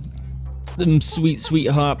got them sweet, sweet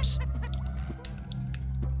hops.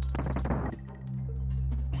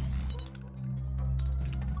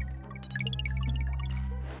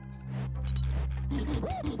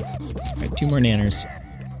 Alright, 2 more nanners.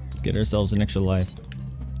 Get ourselves an extra life.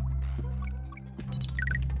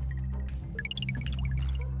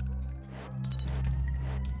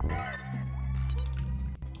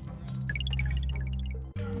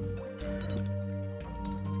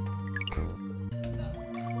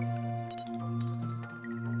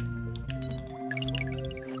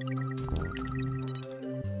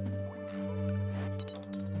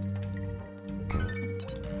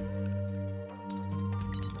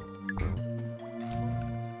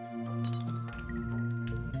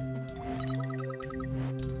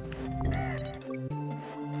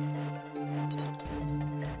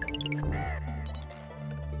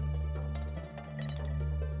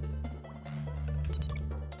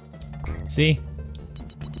 See?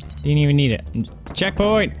 Didn't even need it.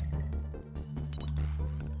 Checkpoint!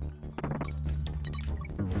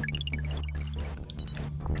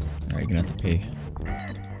 Alright, you're gonna have to pay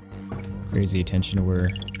crazy attention to where...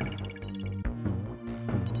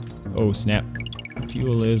 Oh, snap.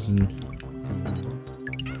 Fuel is and...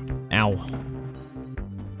 Ow.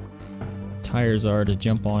 Tires are to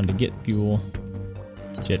jump on to get fuel.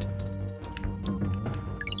 Shit.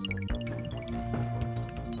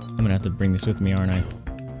 I'm gonna have to bring this with me, aren't I?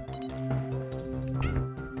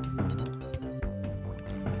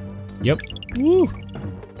 Yep. Woo!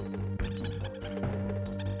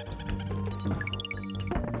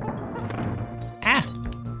 Ah!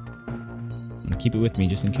 I'm gonna keep it with me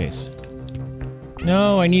just in case.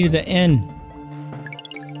 No, I needed the N.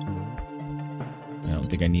 I don't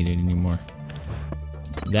think I need it anymore.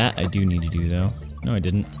 That I do need to do, though. No, I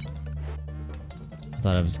didn't. I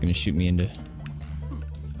thought it was gonna shoot me into...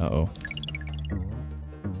 Uh-oh.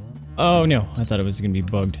 Oh, no. I thought it was gonna be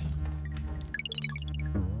bugged.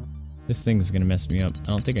 This thing's gonna mess me up. I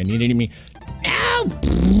don't think I need any... Ow!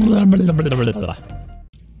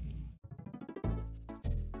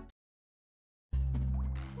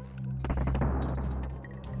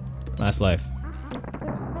 Last life.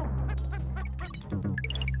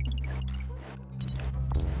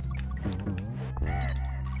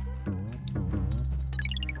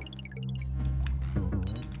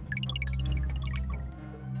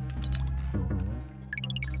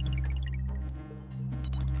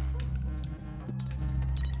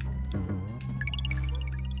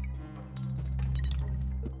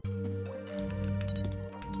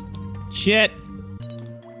 Shit!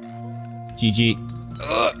 GG.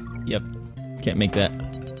 Ugh. Yep. Can't make that.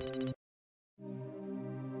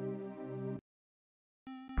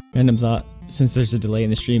 Random thought. Since there's a delay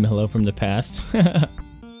in the stream, hello from the past. Wow.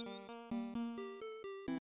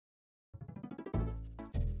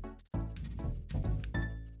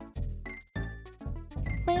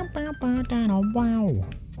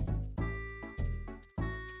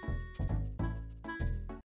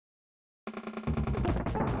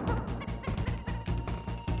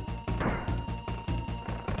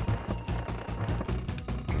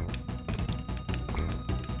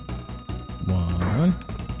 One,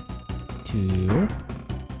 two.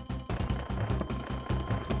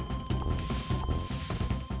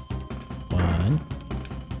 One,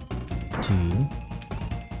 two,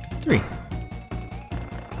 three.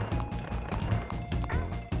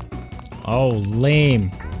 Oh,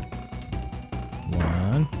 lame.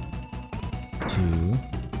 One, two,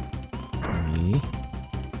 three,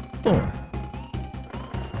 four.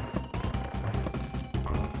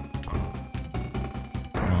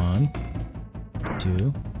 One,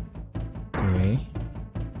 two, three,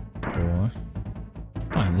 four,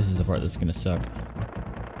 five. This is the part that's gonna suck.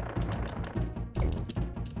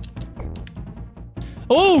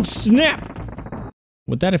 Oh, snap!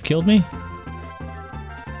 Would that have killed me?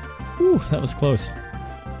 Whew, that was close.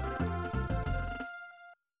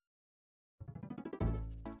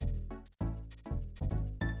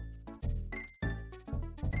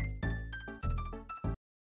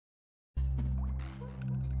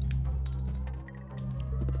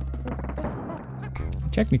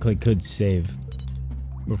 Technically could save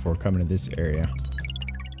before coming to this area.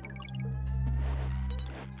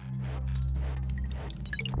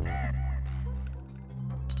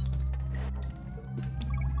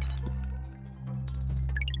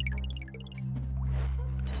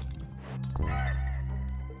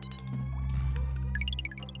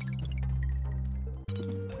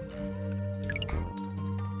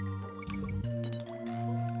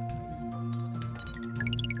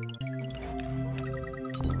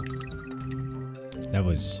 That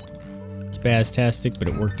was spastastic, but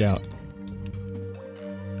it worked out.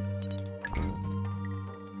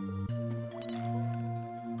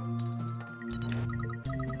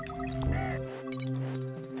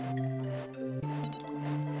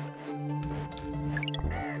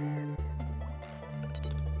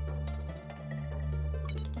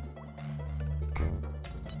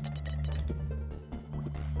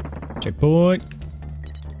 Checkpoint.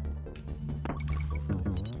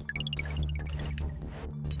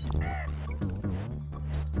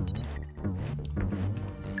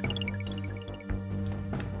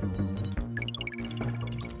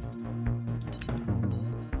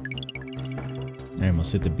 I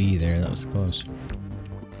almost hit the B there. That was close.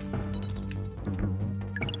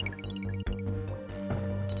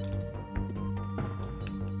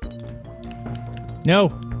 No!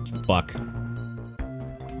 Fuck.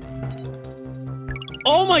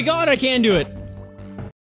 Oh my god, I can do it!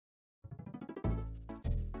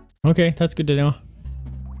 Okay, that's good to know.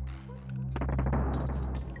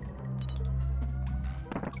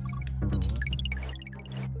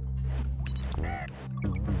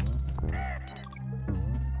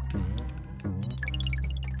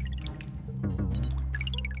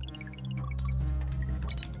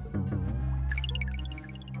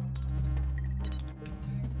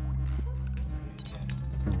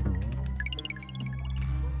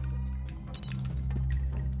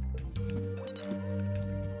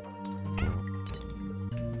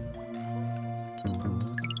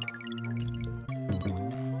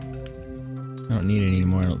 I don't need it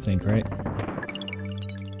anymore, I don't think, right?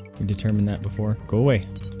 We determined that before. Go away.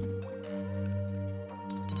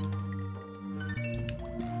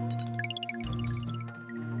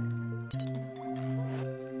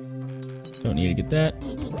 Don't need to get that.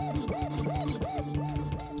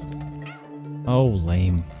 Oh,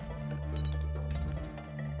 lame.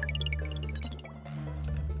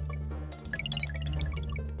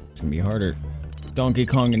 It's gonna be harder. Donkey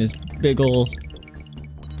Kong and his big ol'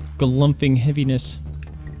 galumphing heaviness.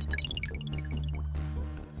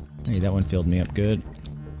 Hey, that one filled me up good.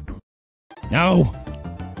 No!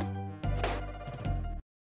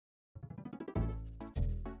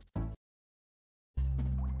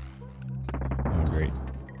 Oh, great.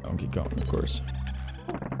 Donkey Kong, of course.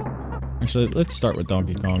 Actually, let's start with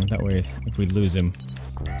Donkey Kong. That way, if we lose him,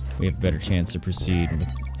 we have a better chance to proceed with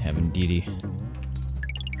having Dee Dee.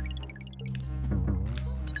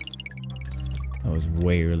 That was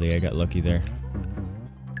way early. I got lucky there.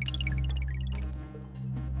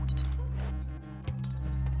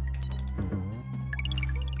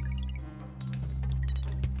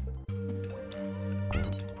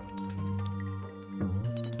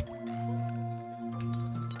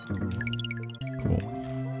 Cool.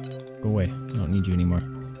 Go away. I don't need you anymore.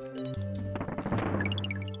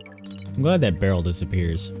 I'm glad that barrel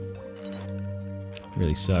disappears. It'd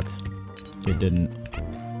really suck if it didn't.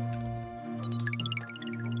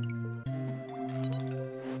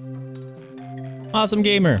 Awesome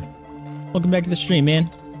Gamer! Welcome back to the stream, man.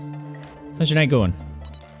 How's your night going?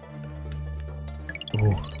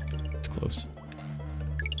 Oh, it's close.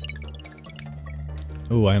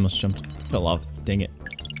 Oh, I almost fell off. Dang it.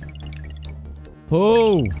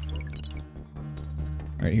 Oh!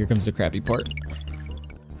 Alright, here comes the crappy part.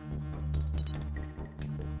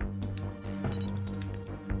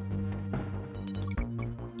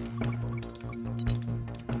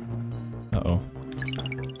 Uh-oh.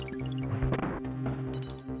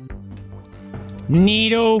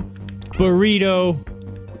 Neato, burrito,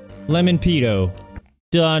 lemon pedo.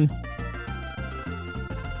 Done.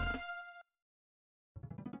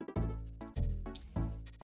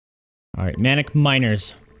 Alright, Manic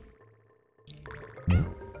Miners.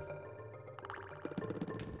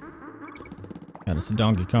 Got us a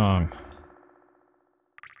Donkey Kong.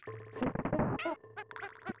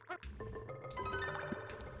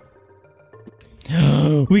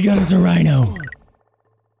 We got us a rhino.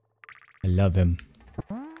 I love him.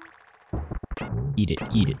 Eat it,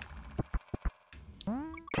 eat it.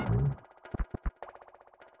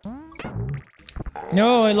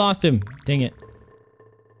 No, I lost him. Dang it.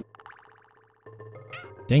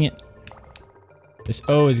 Dang it. This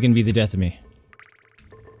O is gonna be the death of me.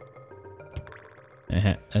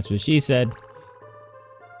 That's what she said.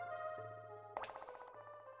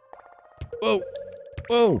 Whoa!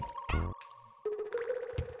 Whoa!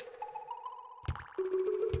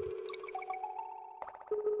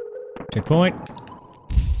 Checkpoint.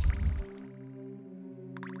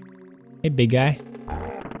 Hey, big guy.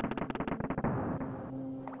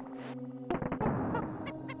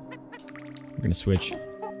 We're gonna switch.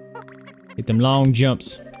 Get them long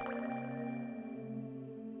jumps.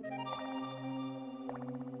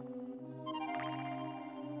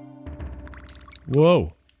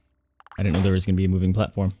 Whoa! I didn't know there was gonna be a moving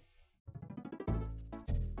platform.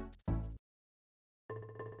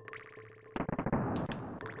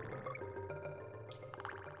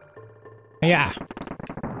 Yeah.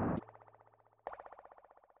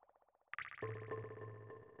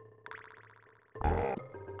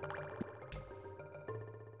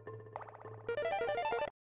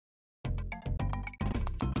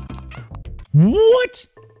 What?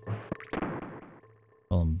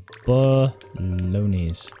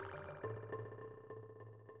 Baloney's.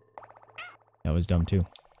 That was dumb too.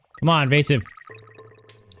 Come on, Vaesive.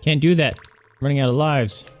 Can't do that. Running out of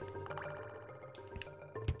lives.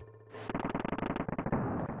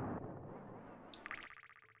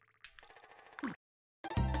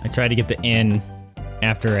 I tried to get the N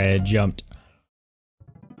after I had jumped.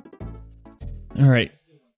 Alright.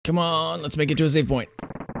 Come on, let's make it to a save point.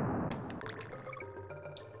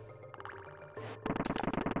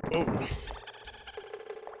 Oh.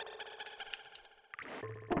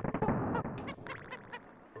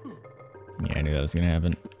 Yeah, I knew that was gonna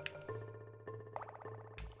happen.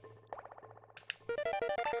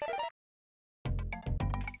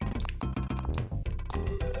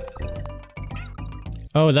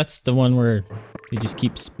 Oh, that's the one where you just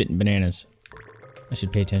keep spitting bananas. I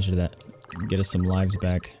should pay attention to that. Get us some lives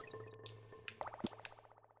back.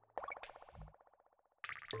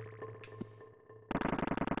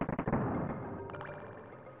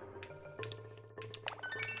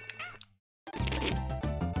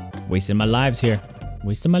 Wasting my lives here.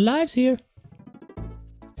 Wasting my lives here.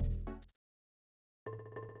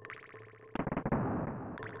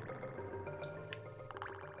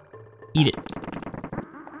 Eat it.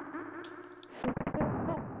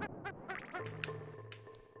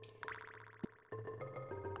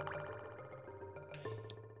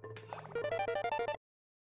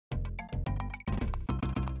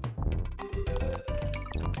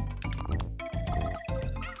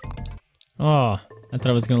 Oh, I thought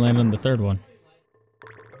I was gonna land on the third one.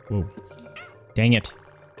 Whoa. Dang it.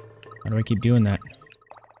 How do I keep doing that?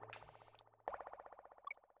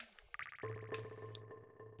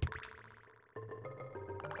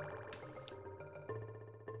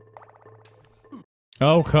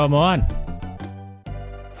 Oh, come on.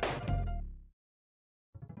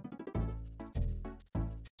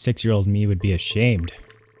 Six-year-old me would be ashamed.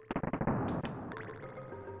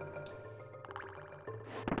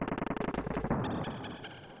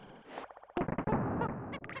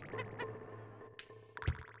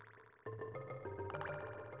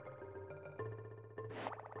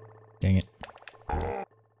 Dang it.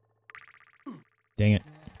 Dang it.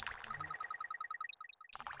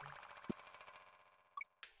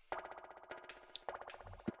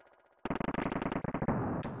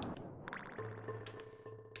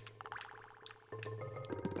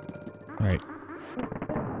 Alright.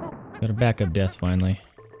 Got a backup death finally.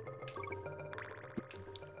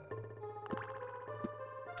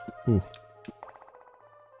 Ooh.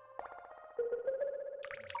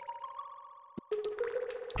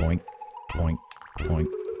 Boink, boink, boink.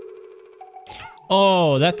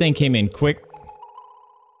 Oh, that thing came in quick.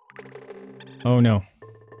 Oh no.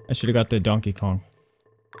 I should have got the Donkey Kong.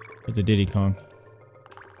 Or the Diddy Kong.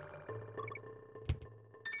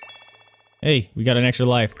 Hey, we got an extra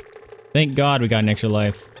life. Thank God we got an extra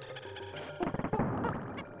life.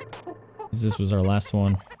 This was our last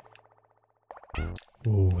one.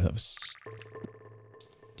 Ooh, that was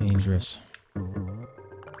dangerous.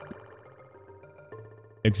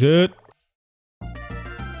 Exit!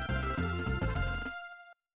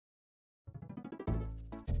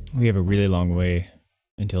 We have a really long way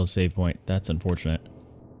until save point. That's unfortunate.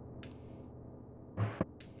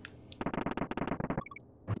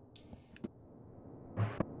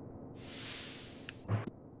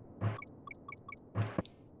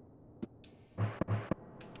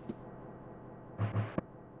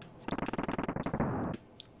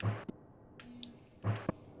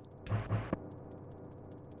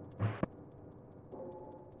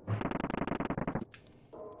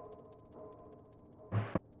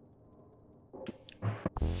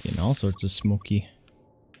 Getting all sorts of smoky.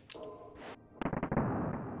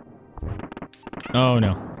 Oh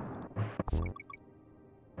no.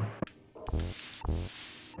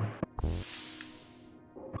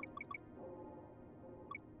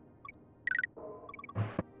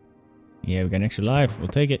 Yeah, we got an extra life. We'll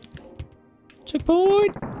take it.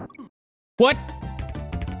 Checkpoint! What?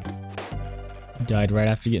 Died right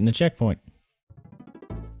after getting the checkpoint.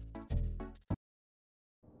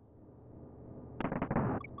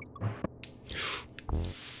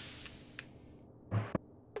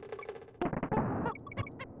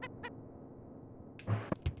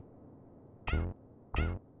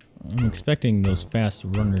 I'm expecting those fast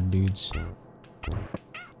runner dudes.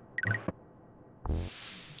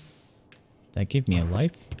 That gave me a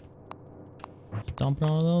life? Stomping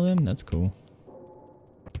on all of them? That's cool.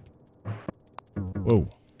 Whoa.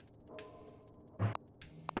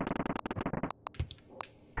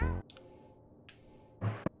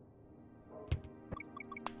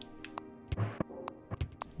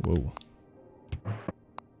 Whoa.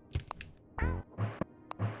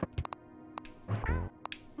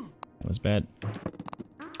 That was bad.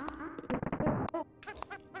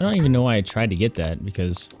 I don't even know why I tried to get that,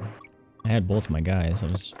 because I had both my guys.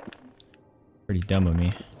 That was pretty dumb of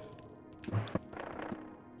me.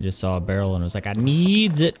 I just saw a barrel and I was like, I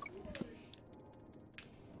needs it.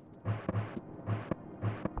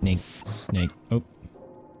 Snake, snake. Oh.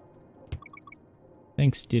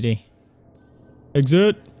 Thanks, Diddy.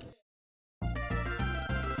 Exit.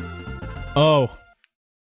 Oh.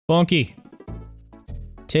 Funky.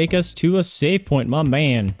 Take us to a save point, my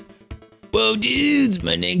man. Whoa, dudes,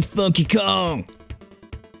 my name's Funky Kong.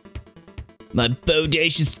 My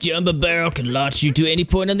bodacious jumbo barrel can launch you to any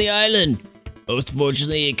point on the island. Most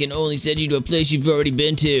fortunately, it can only send you to a place you've already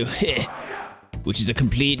been to. Which is a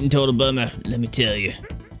complete and total bummer, let me tell you.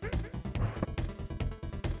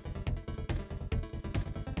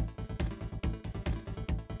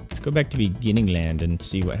 Let's go back to beginning land and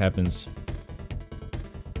see what happens.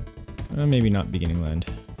 Maybe not beginning land.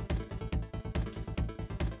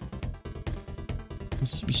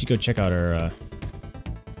 We should go check out our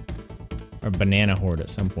banana horde at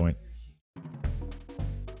some point.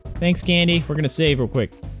 Thanks, Candy. We're gonna save real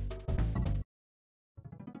quick.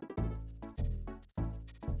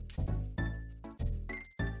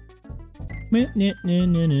 Let's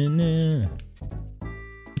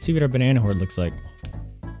see what our banana horde looks like.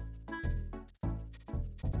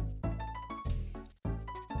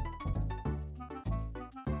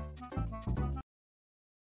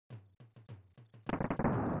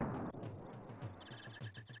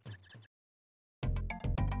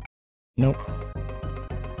 Nope.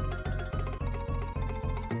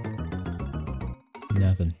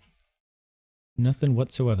 Nothing. Nothing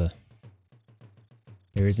whatsoever.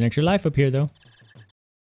 There is an extra life up here, though.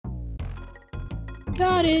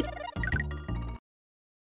 Got it!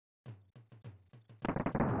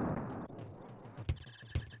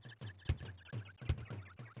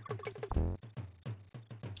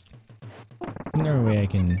 Isn't there a way I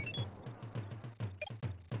can...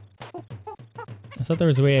 I thought there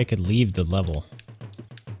was a way I could leave the level.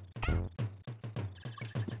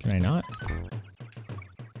 Can I not?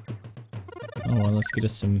 Oh well, let's get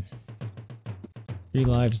us some 3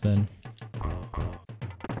 lives then.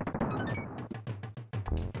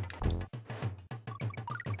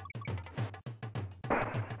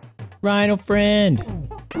 Rhino friend!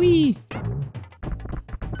 Whee!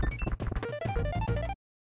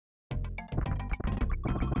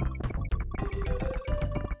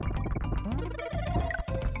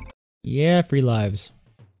 Yeah, free lives.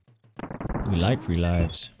 We like free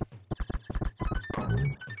lives.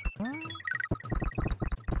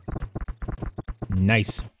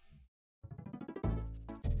 Nice.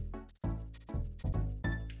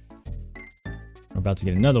 We're about to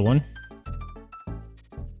get another one.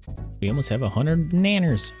 We almost have 100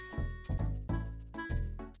 nanners.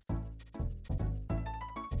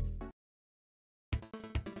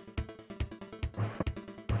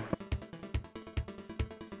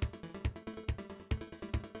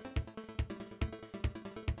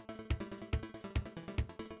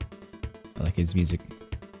 I like his music.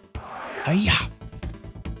 Hiya!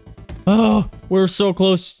 Oh, we're so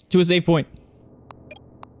close to a save point.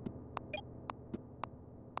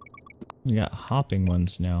 We got hopping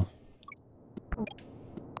ones now.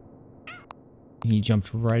 He jumped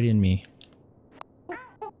right in me.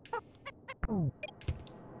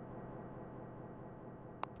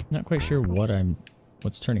 Not quite sure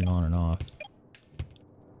what's turning on and off.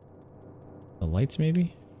 The lights,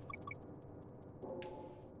 maybe?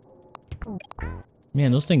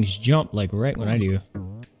 Man, those things jump like right when I do.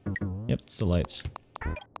 Yep, it's the lights.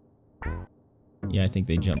 Yeah, I think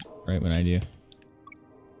they jump right when I do.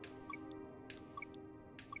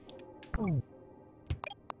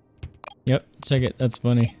 Yep, check it. That's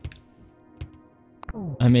funny.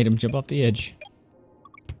 I made him jump off the edge.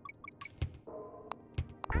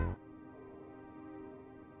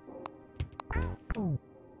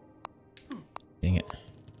 Dang it.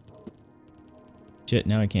 Shit,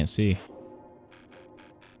 now I can't see.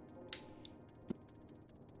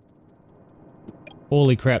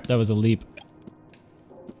 Holy crap, that was a leap.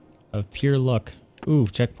 Of pure luck. Ooh,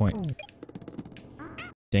 checkpoint.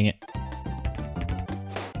 Dang it.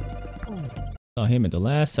 Saw him at the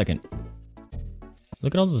last second.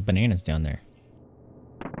 Look at all those bananas down there.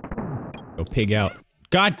 Go pig out.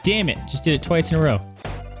 God damn it! Just did it twice in a row.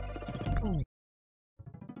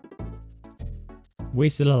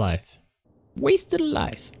 Wasted a life. Wasted a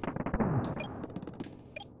life.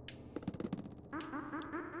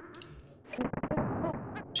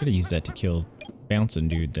 Should have used that to kill bouncing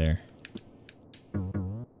dude there.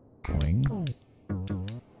 Boing.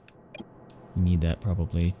 You need that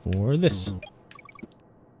probably for this.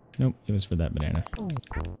 Nope, it was for that banana.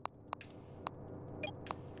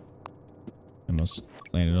 Almost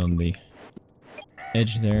landed on the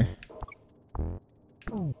edge there.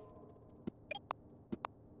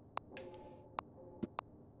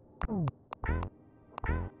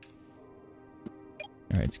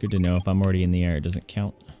 Alright, it's good to know if I'm already in the air, it doesn't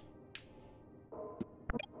count.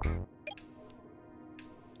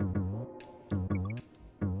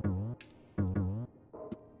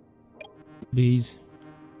 Bees.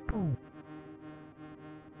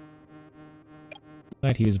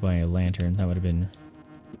 Glad he was by a lantern. That would have been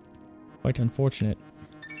quite unfortunate.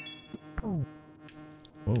 Whoa.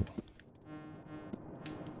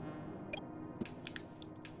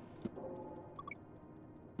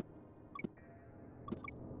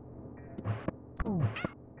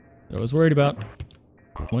 What I was worried about.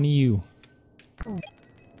 One of you.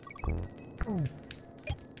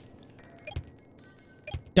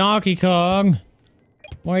 Donkey Kong!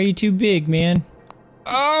 Why are you too big, man?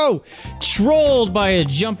 Oh! Trolled by a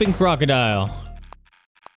jumping crocodile.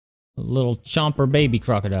 A little chomper baby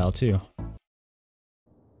crocodile, too.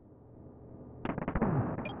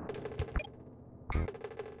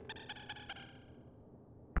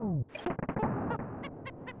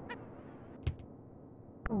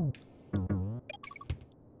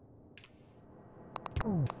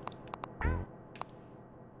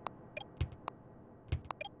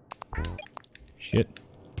 Shit.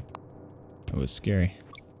 That was scary.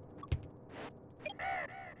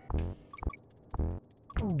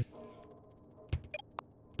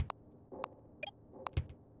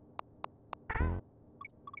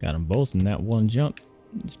 Got them both in that one jump.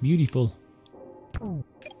 It's beautiful.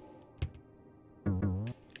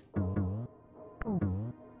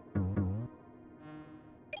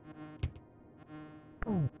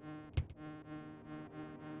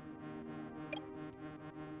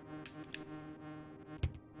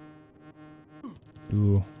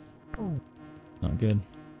 Ooh. Not good.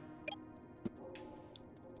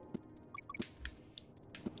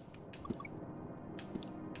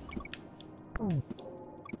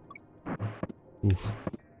 Oof.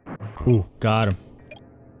 Ooh, got him.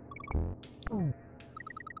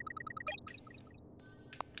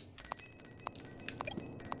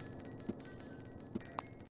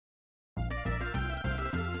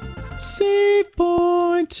 Save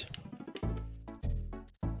point!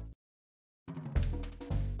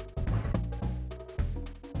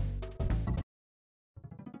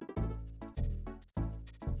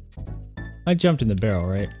 I jumped in the barrel,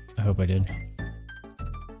 right? I hope I did.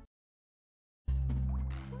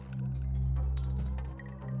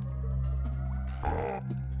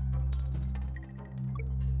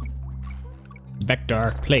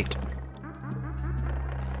 Vector plate.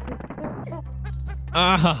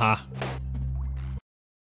 Ah ha ha.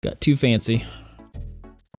 Got too fancy.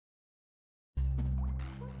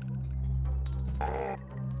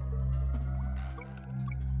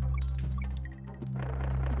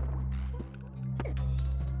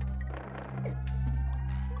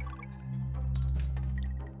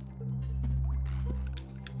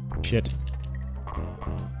 Shit.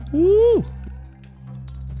 Woo!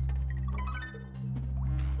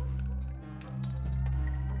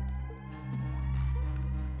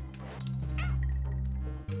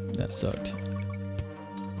 That sucked.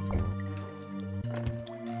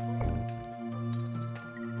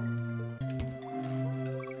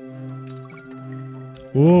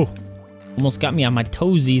 Whoa! Almost got me on my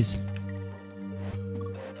toesies.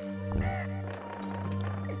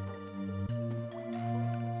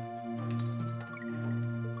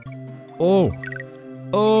 Oh!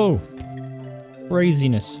 Oh!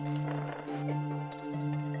 Craziness.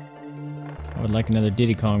 I would like another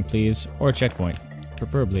Diddy Kong, please. Or a checkpoint.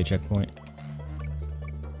 Preferably a checkpoint.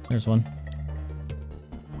 There's one.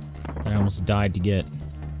 That I almost died to get.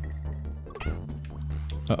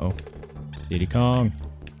 Uh-oh. Diddy Kong.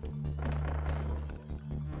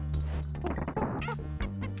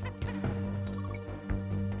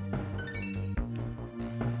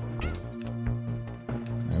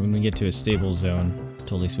 When we get to a stable zone,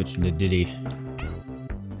 totally switching to Diddy.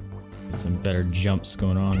 Some better jumps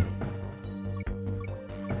going on.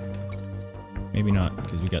 Maybe not,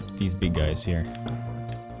 because we got these big guys here.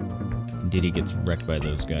 And Diddy gets wrecked by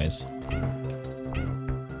those guys.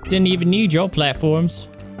 Didn't even need your platforms.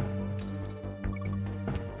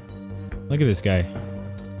 Look at this guy.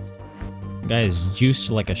 The guy is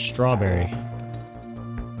juiced like a strawberry.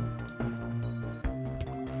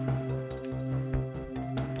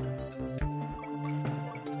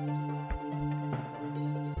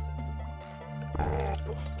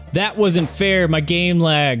 That wasn't fair. My game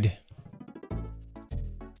lagged.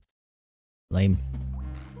 Lame.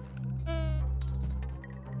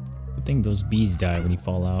 Good thing those bees die when you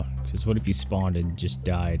fall out. Because what if you spawned and just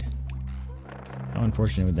died? How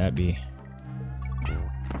unfortunate would that be?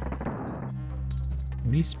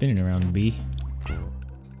 What are you spinning around, bee?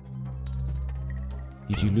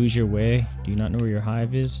 Did you lose your way? Do you not know where your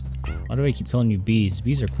hive is? Why do I keep calling you bees?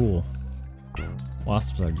 Bees are cool.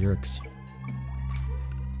 Wasps are jerks.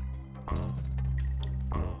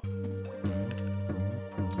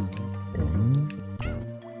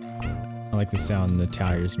 I like the sound the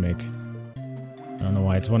tires make. I don't know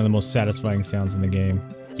why. It's one of the most satisfying sounds in the game.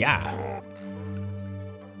 Yeah!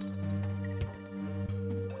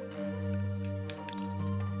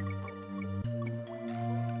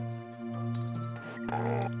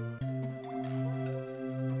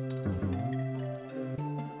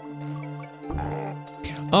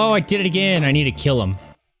 Oh, I did it again! I need to kill him.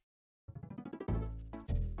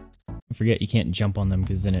 I forget you can't jump on them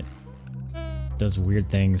because then it does weird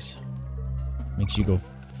things. Makes you go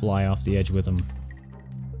fly off the edge with them.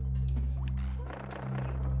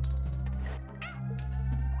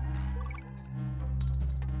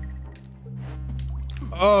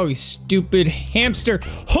 Oh, you stupid hamster!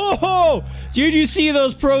 Ho ho! Did you see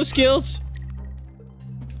those pro skills?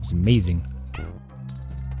 It's amazing.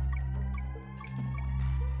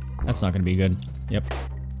 That's not gonna be good. Yep.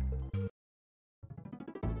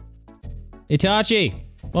 Itachi!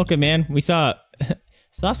 Welcome, man. We saw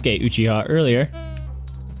Sasuke Uchiha earlier.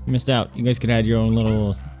 You missed out. You guys could have your own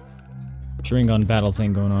little Sharingan battle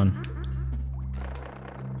thing going on.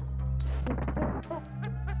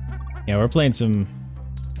 Yeah, we're playing some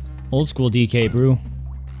old school DK, brew.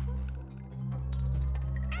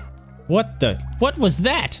 What the? What was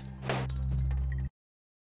that?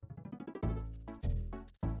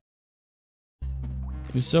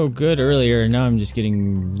 It was so good earlier, and now I'm just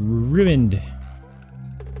getting ruined.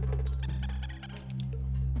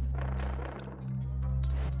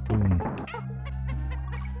 Boom.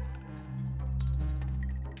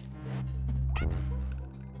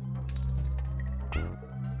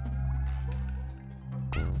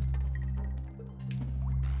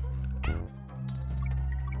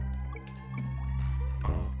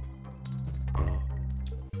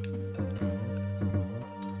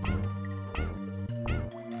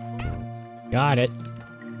 Got it.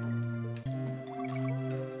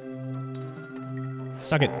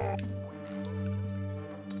 Suck it.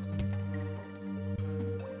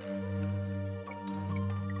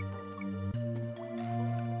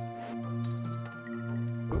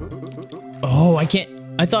 Oh, I can't.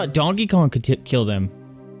 I thought Donkey Kong could kill them.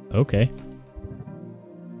 Okay.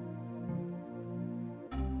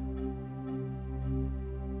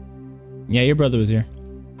 Yeah, your brother was here.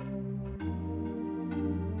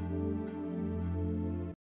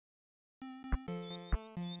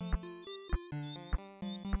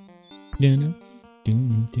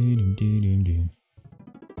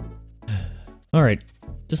 Alright.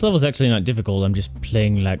 This level's actually not difficult. I'm just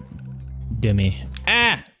playing like dummy.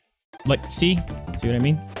 Ah! Like, see? See what I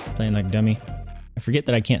mean? Playing like dummy. I forget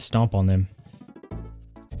that I can't stomp on them.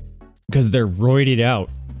 Because they're roided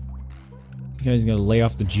out. You guys gotta lay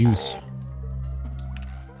off the juice.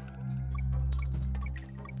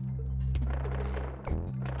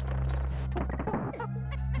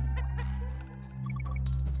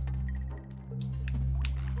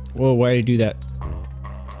 Whoa, why did I do that?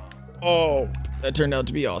 Oh, that turned out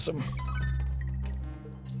to be awesome.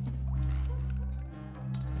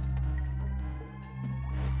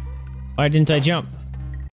 Why didn't I jump?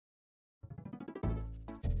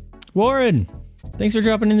 Warren! Thanks for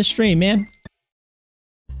dropping in the stream, man.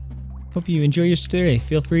 Hope you enjoy your stay.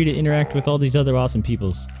 Feel free to interact with all these other awesome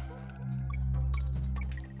peoples.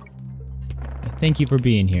 Thank you for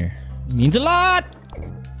being here. It means a lot!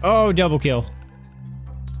 Oh, double kill.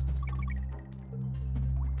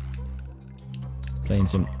 Playing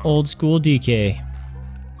some old school DK.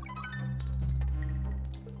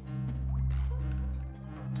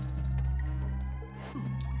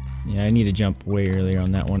 Yeah, I need to jump way earlier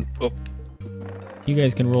on that one. Oh. You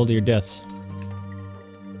guys can roll to your deaths.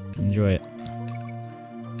 Enjoy it.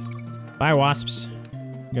 Bye, wasps.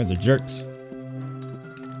 You guys are jerks.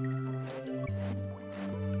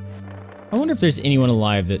 I wonder if there's anyone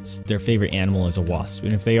alive that's their favorite animal is a wasp.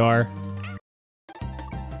 And if they are,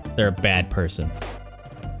 they're a bad person.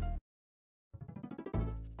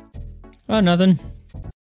 Oh, nothing.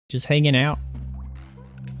 Just hanging out.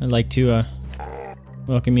 I'd like to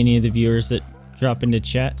welcome any of the viewers that drop into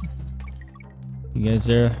chat. You guys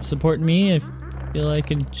are supporting me. I feel I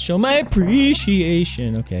can show my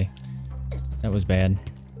appreciation. Okay. That was bad.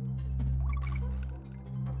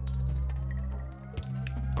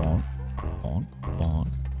 Bonk, bonk, bonk.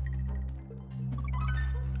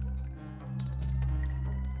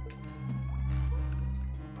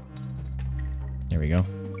 There we go.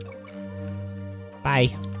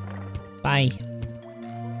 Bye. Bye.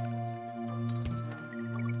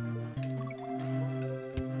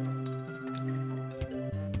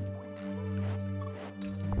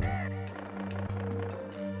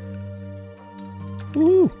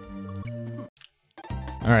 Woo!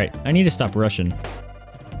 Alright, I need to stop rushing.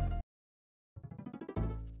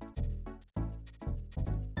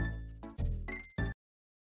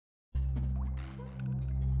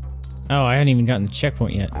 Oh, I haven't even gotten the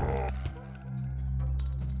checkpoint yet.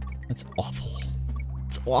 That's awful.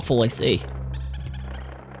 It's awful, I say.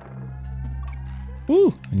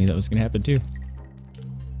 Woo! I knew that was gonna happen too.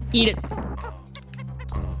 Eat it!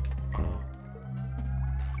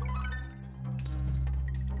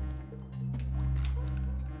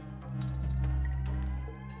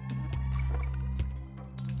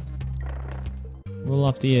 Roll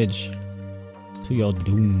off the edge to your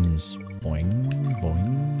dooms. Boing,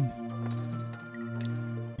 boing.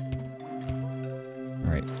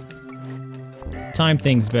 Alright. Time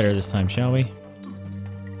things better this time, shall we?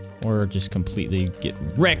 Or just completely get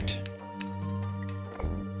wrecked.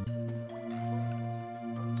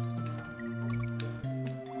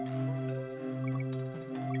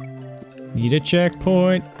 Need a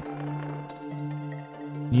checkpoint.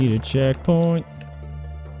 Need a checkpoint.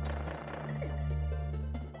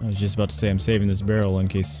 I was just about to say I'm saving this barrel in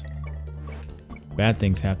case bad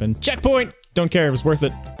things happen. Checkpoint! Don't care, it was worth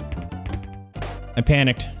it. I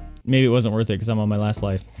panicked. Maybe it wasn't worth it because I'm on my last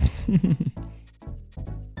life.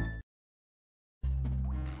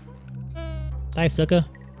 Die, sucker.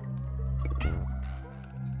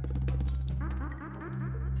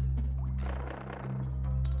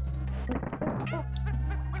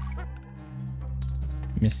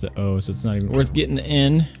 Missed the O, so it's not even worth getting the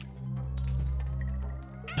N.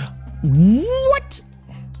 What?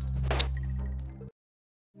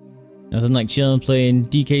 Nothing like chilling playing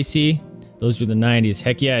DKC. Those were the 90s.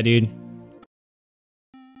 Heck yeah, dude.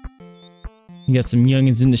 You got some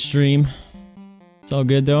youngins in the stream. It's all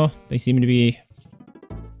good though. They seem to be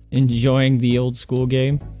enjoying the old school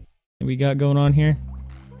game that we got going on here.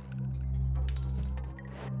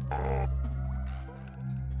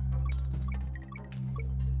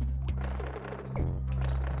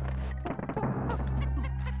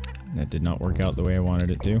 That did not work out the way I wanted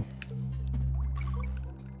it to.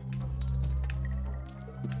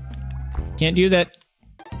 Can't do that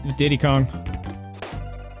with Diddy Kong.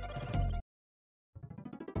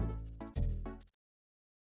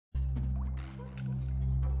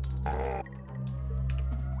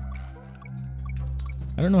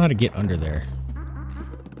 I don't know how to get under there.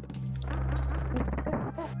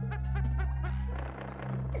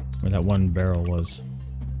 Where that one barrel was.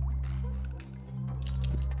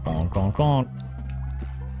 Bonk, bonk, bonk.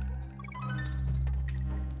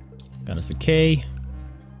 Got us a K.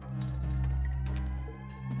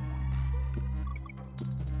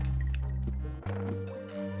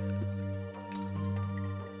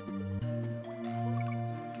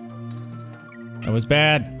 That was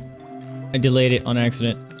bad. I delayed it on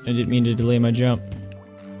accident. I didn't mean to delay my jump.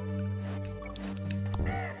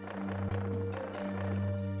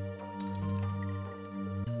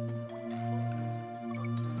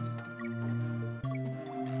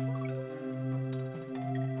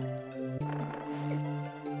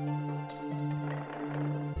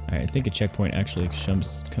 Alright, I think a checkpoint actually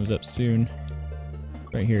comes up soon.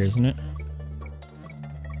 Right here, isn't it?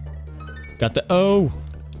 Got the O!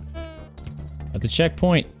 At the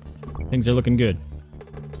checkpoint. Things are looking good.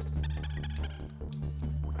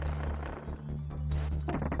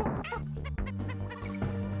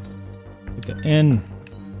 At the end.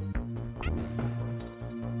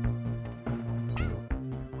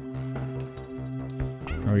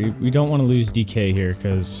 Or we don't want to lose DK here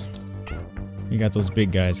because we got those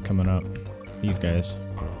big guys coming up. These guys.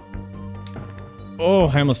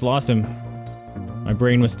 Oh, I almost lost him. My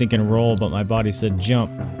brain was thinking roll, but my body said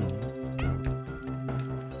jump.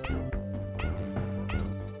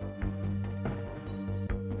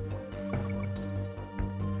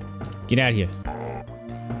 Get out of here.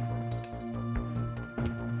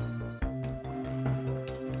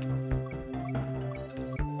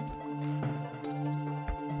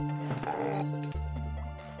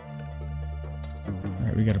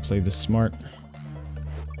 Alright, we gotta play this smart.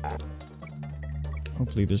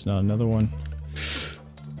 Hopefully there's not another one.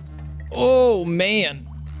 Oh, man!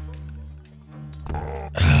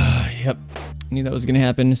 Yep. Knew that was gonna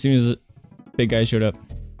happen as soon as the big guy showed up.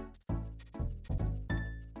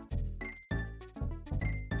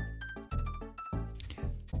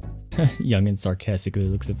 Youngin sarcastically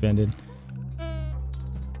looks offended.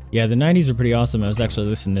 Yeah, the 90s were pretty awesome. I was actually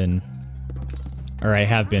listening, or I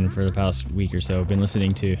have been for the past week or so, been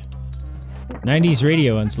listening to 90s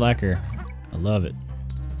radio on Slacker. I love it.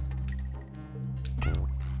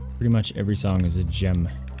 Pretty much every song is a gem.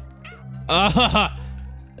 Ah!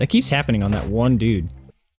 That keeps happening on that one dude.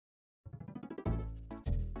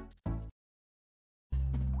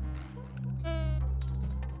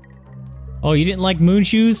 Oh, you didn't like moon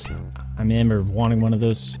shoes? I remember wanting one of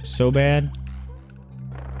those so bad.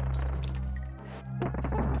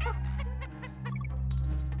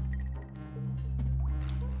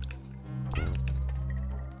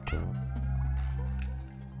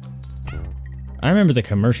 I remember the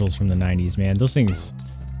commercials from the 90s, man. Those things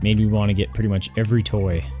made me want to get pretty much every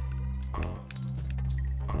toy.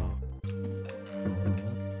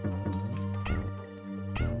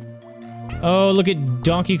 Oh, look at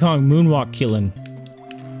Donkey Kong moonwalk killing.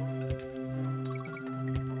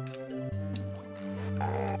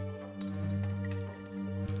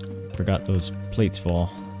 Forgot those plates fall.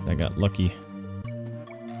 I got lucky.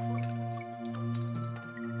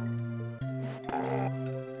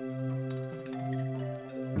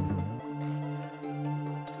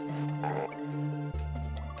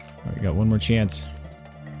 Alright, we got one more chance.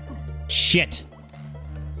 Shit!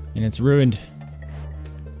 And it's ruined.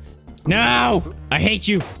 No! I hate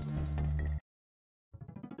you!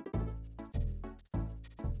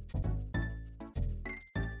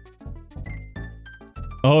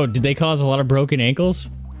 Oh, did they cause a lot of broken ankles?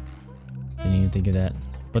 Didn't even think of that.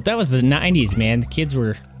 But that was the 90s, man. The kids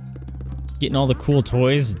were getting all the cool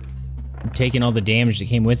toys and taking all the damage that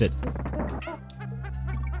came with it.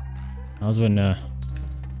 That was when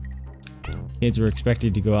kids were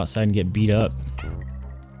expected to go outside and get beat up.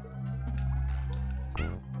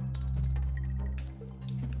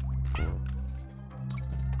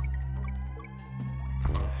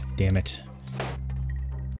 Damn it.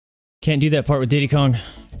 Can't do that part with Diddy Kong.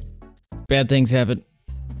 Bad things happen.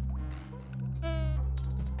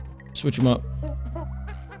 Switch them up.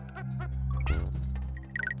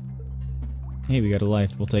 Hey, we got a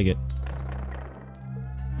life. We'll take it.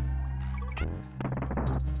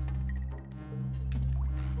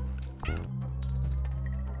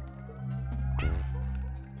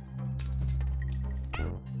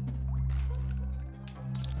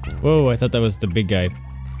 Whoa, I thought that was the big guy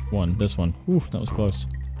one. This one. Ooh, that was close.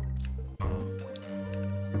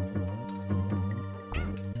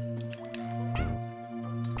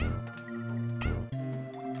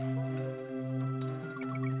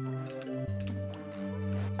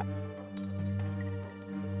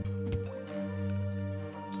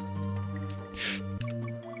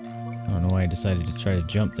 I don't know why I decided to try to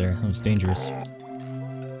jump there. That was dangerous.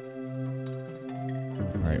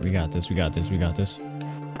 Alright, we got this, we got this, we got this.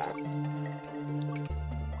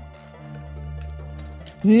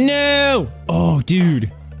 No! Oh,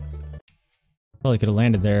 dude. Probably could have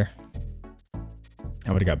landed there.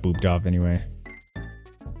 I would have got booped off anyway.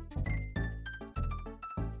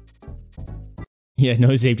 Yeah,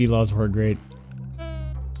 no safety laws were great.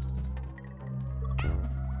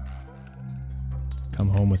 Come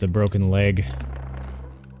home with a broken leg.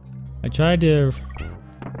 I tried to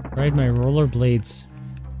ride my rollerblades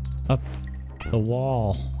up the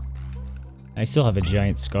wall. I still have a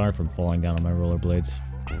giant scar from falling down on my rollerblades.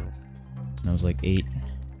 And I was like 8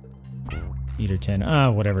 or 10. Ah,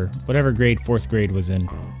 whatever. Whatever grade 4th grade was in.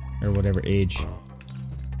 Or whatever age.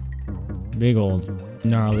 Big old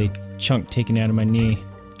gnarly chunk taken out of my knee.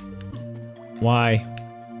 Why?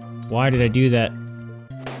 Why did I do that?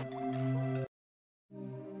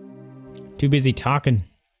 Too busy talking.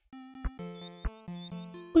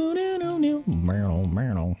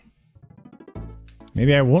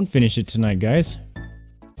 Maybe I won't finish it tonight, guys.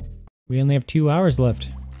 We only have 2 hours left.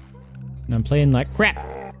 And I'm playing like crap.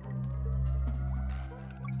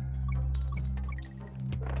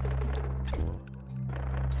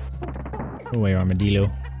 Go away,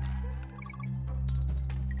 armadillo.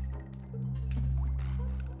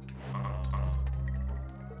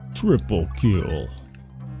 Triple kill.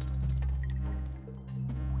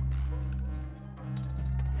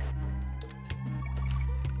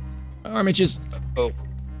 Arm itches. Oh.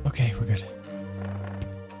 Okay, we're good.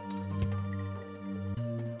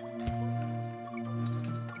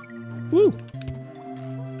 Woo!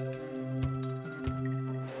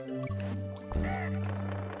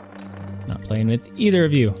 Not playing with either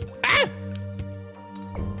of you. Ah!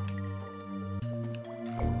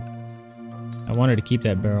 I wanted to keep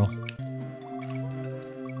that barrel.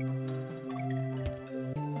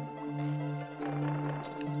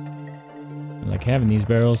 I like having these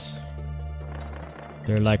barrels.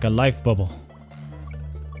 They're like a life bubble.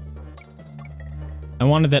 I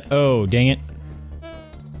wanted that. Oh, dang it.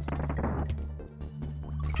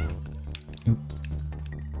 Oop.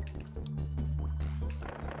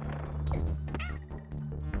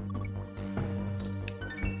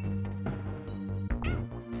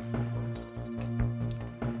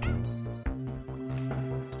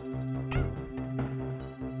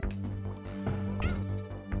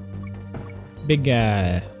 Big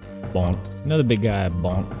guy. Bonk. Another big guy.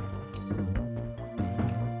 Bonk.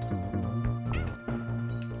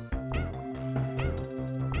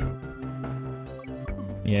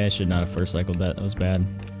 Yeah, I should not have first cycled that. That was bad.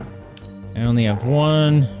 I only have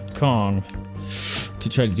one Kong to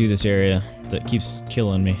try to do this area that keeps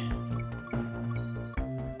killing me.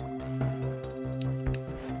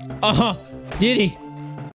 Uh-huh! Did he?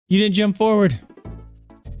 You didn't jump forward.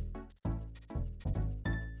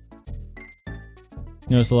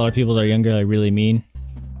 Notice a lot of people that are younger are really mean.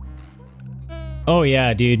 Oh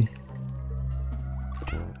yeah, dude.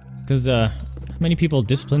 Because, how many people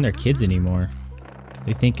discipline their kids anymore?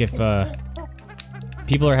 They think if,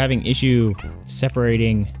 people are having issue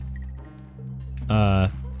separating,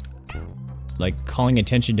 like, calling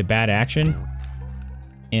attention to bad action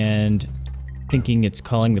and thinking it's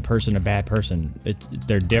calling the person a bad person.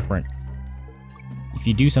 They're different. If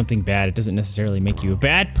you do something bad, it doesn't necessarily make you a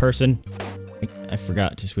bad person. I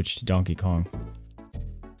forgot to switch to Donkey Kong.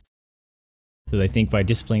 So they think by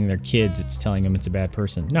disciplining their kids, it's telling them it's a bad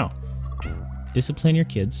person. No. Discipline your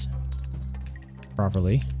kids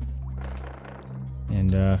properly.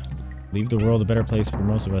 And, leave the world a better place for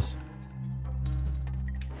most of us.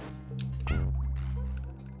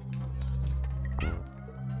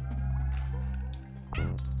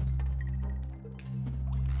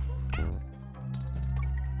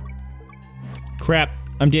 Crap!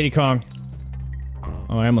 I'm Diddy Kong.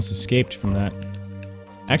 Oh, I almost escaped from that.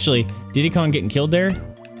 Actually, Diddy Kong getting killed there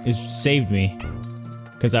is saved me.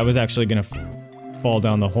 Because I was actually gonna fall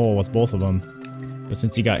down the hole with both of them. But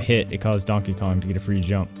since he got hit, it caused Donkey Kong to get a free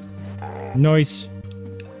jump. Nice.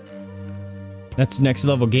 That's next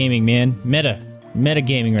level gaming, man. Meta. Meta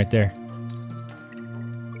gaming right there.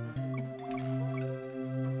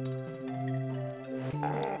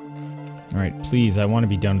 Alright, please, I want to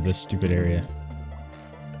be done with this stupid area.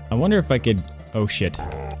 I wonder if I could... Oh, shit.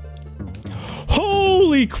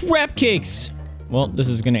 Holy crap cakes! Well, this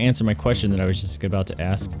is going to answer my question that I was just about to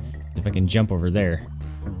ask. If I can jump over there.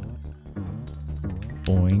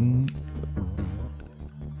 Boing.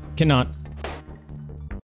 Cannot.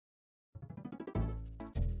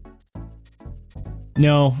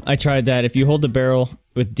 No, I tried that. If you hold the barrel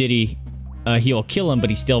with Diddy, he'll kill him, but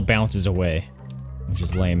he still bounces away. Which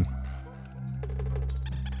is lame.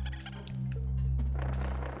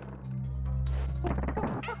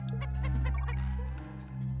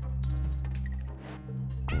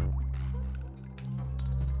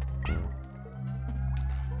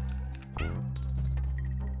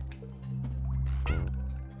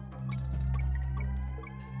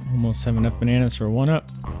 Almost have enough bananas for one up.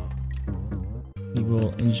 We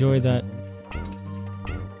will enjoy that.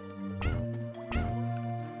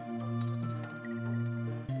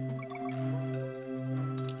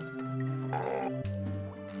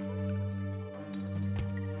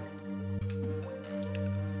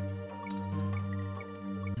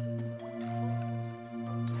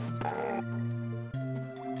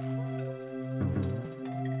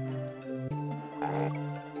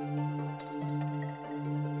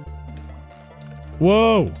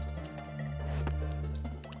 Whoa!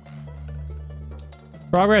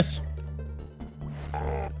 Progress!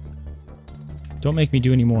 Don't make me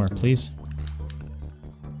do any more, please.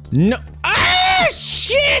 No. Ah,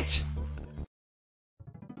 shit!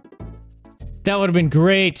 That would have been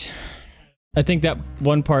great. I think that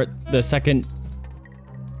one part, the second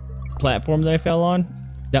platform that I fell on,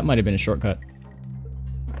 that might have been a shortcut.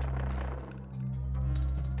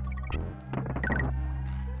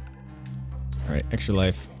 Alright, extra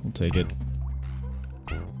life. We'll take it.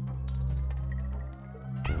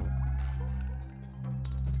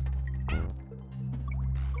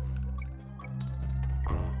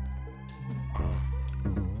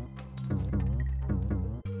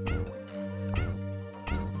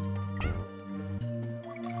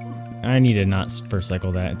 I need to not first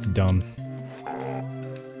cycle that. It's dumb.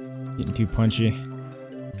 Getting too punchy.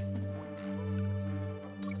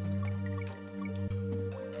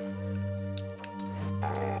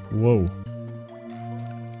 Whoa.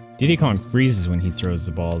 Diddy Kong freezes when he throws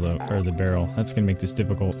the ball, though, or the barrel. That's gonna make this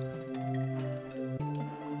difficult.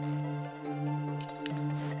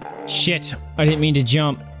 Shit! I didn't mean to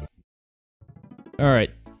jump.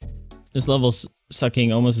 Alright. This level's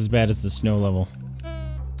sucking almost as bad as the snow level.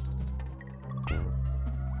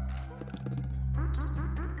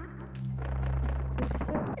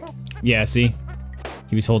 Yeah, see?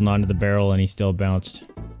 He was holding on to the barrel and he still bounced.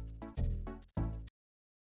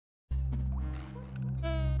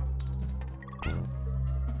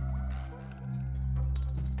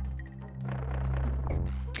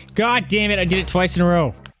 God damn it, I did it twice in a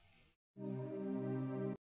row.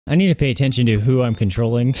 I need to pay attention to who I'm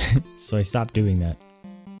controlling, so I stopped doing that.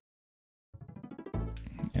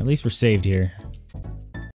 At least we're saved here.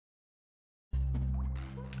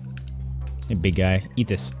 Hey, big guy, eat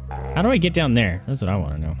this. How do I get down there? That's what I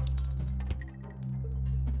want to know.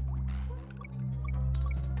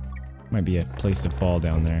 Might be a place to fall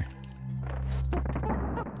down there.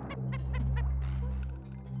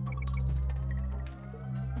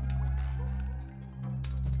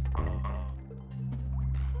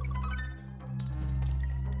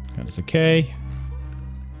 That is okay.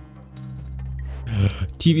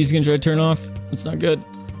 TV's gonna try to turn off. That's not good.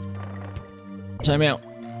 Time out.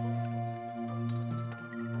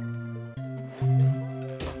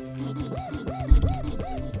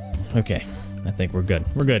 Okay, I think we're good.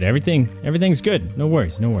 We're good. Everything's good. No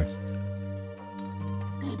worries, no worries.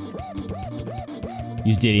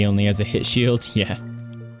 Use Diddy only as a hit shield. Yeah.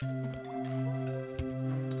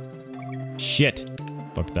 Shit.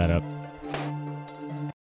 Fucked that up.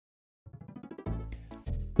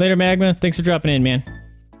 Later, Magma. Thanks for dropping in, man.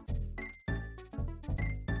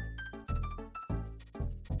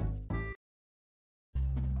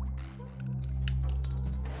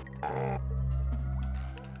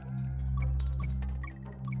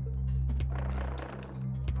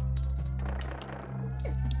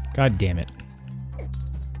 God damn it.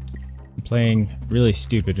 I'm playing really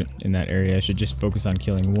stupid in that area. I should just focus on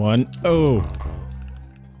killing one. Oh!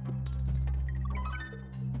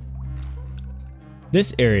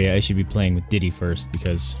 This area I should be playing with Diddy first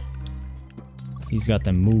because he's got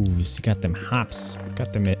them moves, got them hops,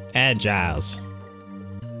 got them agiles.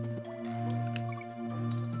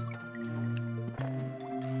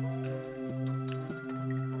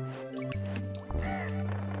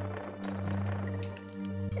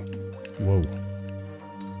 Whoa.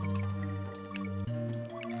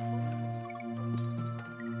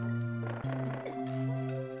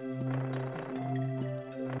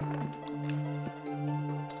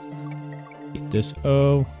 Get this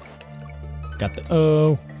O. Got the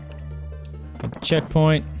O. Got the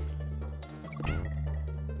checkpoint.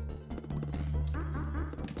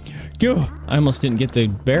 Go! I almost didn't get the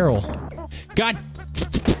barrel. God!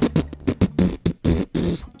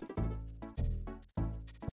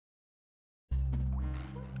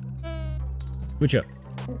 Switch up.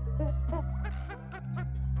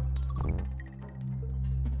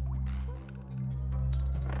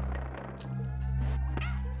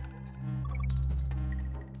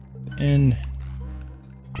 And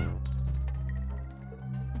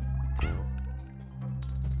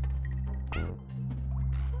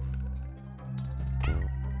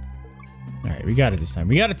all right, we got it this time.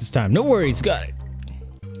 We got it this time. No worries, got it.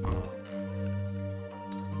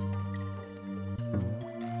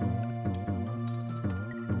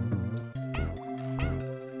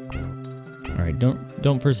 All right,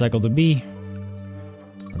 don't first cycle to B.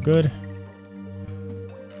 We're good.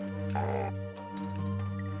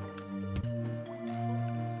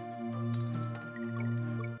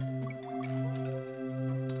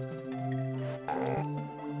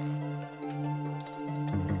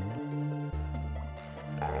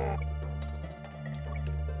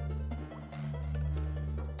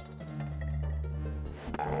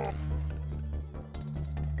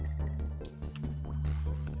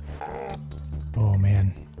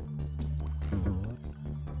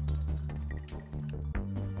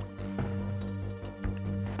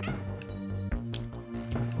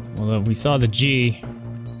 Although we saw the G.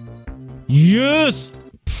 Yes!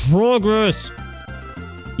 Progress!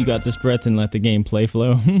 You got this, breath, and let the game play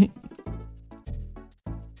flow.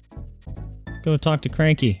 Go talk to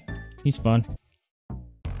Cranky. He's fun.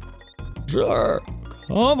 Sure.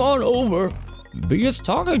 Come on over. Just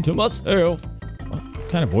talking to myself. What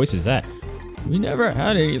kind of voice is that? We never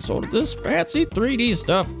had any sort of this fancy 3D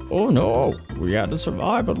stuff. Oh no. We had to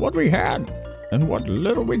survive on what we had. And what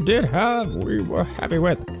little we did have, we were happy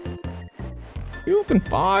with. You can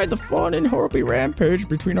find the fun in Horby Rampage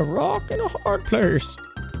between a rock and a hard place.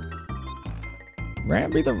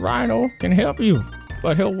 Ramby the Rhino can help you,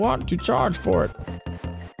 but he'll want to charge for it.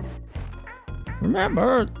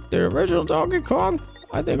 Remember the original Donkey Kong?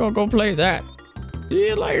 I think I'll go play that. See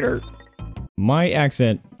you later. My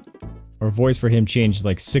accent or voice for him changed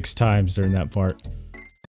like 6 times during that part.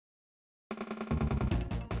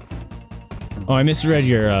 Oh, I misread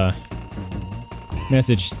your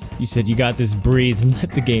message. You said you got this, breathe and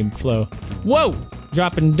let the game flow. Whoa!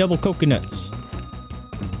 Dropping double coconuts.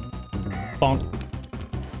 Bonk.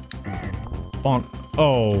 Bonk.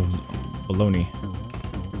 Oh, baloney.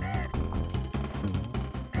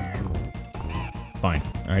 Fine.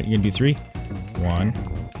 Alright, you gonna do 3?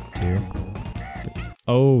 1, 2, 3.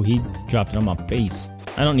 Oh, he dropped it on my face.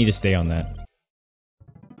 I don't need to stay on that.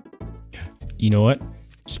 You know what?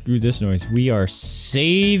 Screw this noise. We are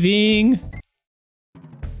saving.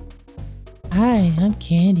 Hi, I'm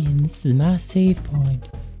Candy, and this is my save point.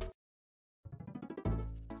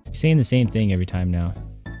 You're saying the same thing every time now.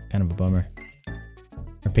 Kind of a bummer.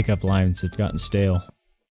 Our pickup lines have gotten stale.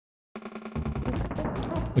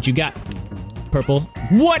 What you got? Purple.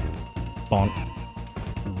 What? Bonk.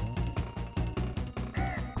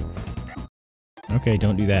 Okay,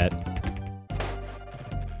 don't do that.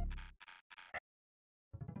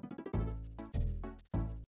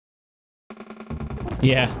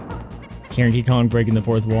 Yeah. Cranky Kong breaking the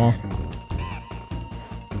 4th wall.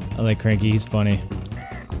 I like Cranky, he's funny.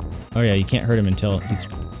 Oh yeah, you can't hurt him until he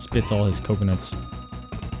spits all his coconuts.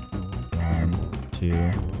 1,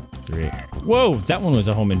 2, 3. Whoa! That one was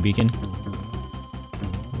a homing beacon.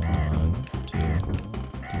 1, 2,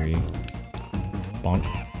 3. Bonk.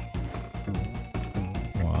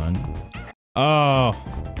 1. Oh! I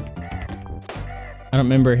don't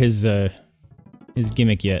remember his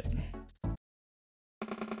gimmick yet.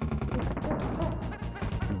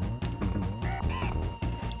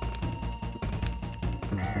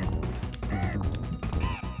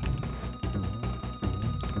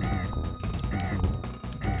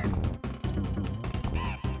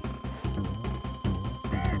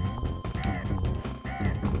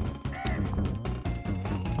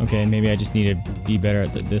 Okay, maybe I just need to be better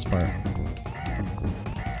at this part.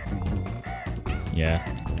 Yeah.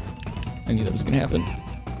 I knew that was gonna happen.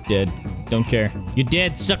 Dead. Don't care. You're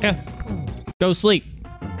dead, sucker! Go sleep.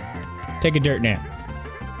 Take a dirt nap.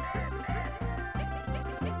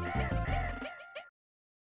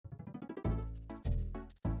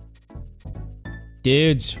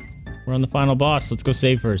 Dudes, we're on the final boss. Let's go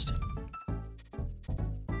save first.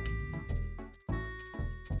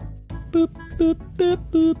 Boop, boop,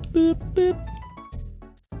 boop, boop, boop, boop.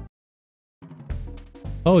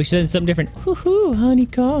 Oh, he said something different. Hoo-hoo, Honey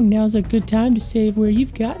Kong, now's a good time to save where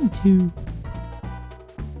you've gotten to.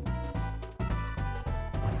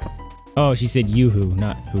 Oh, she said yoo-hoo,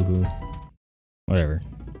 not hoo-hoo. Whatever.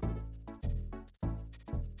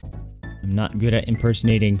 I'm not good at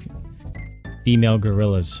impersonating female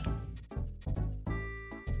gorillas.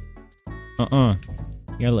 You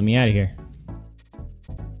gotta let me out of here.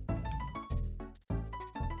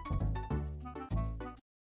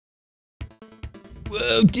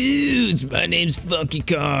 Whoa, dudes! My name's Funky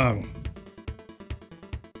Kong.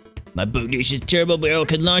 My bodacious turbo barrel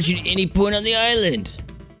can launch you to any point on the island.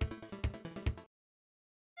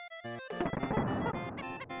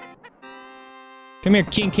 Come here,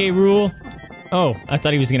 King K. Rool. Oh, I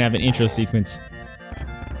thought he was gonna have an intro sequence.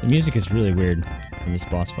 The music is really weird in this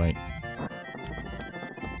boss fight.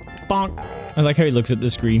 Bonk! I like how he looks at the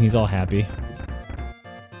screen, he's all happy.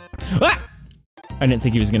 Ah! I didn't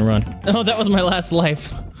think he was gonna run. Oh, that was my last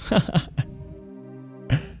life.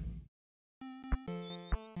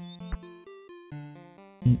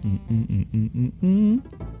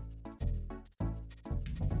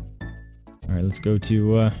 Alright, let's go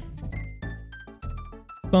to,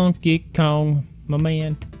 Funky Kong, my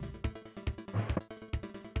man.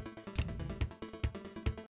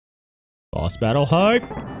 Boss battle hype!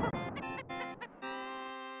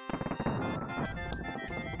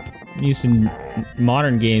 I'm used to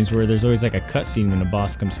modern games where there's always like a cutscene when a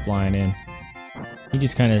boss comes flying in. He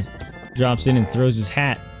just kind of drops in and throws his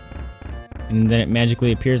hat And then it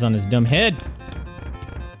magically appears on his dumb head.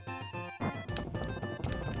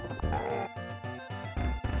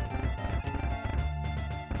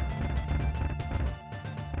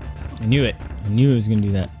 I knew it. I knew it was gonna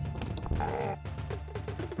do that.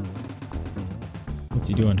 What's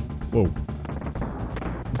he doing? Whoa.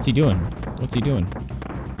 What's he doing? What's he doing?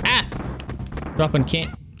 Ah! Dropping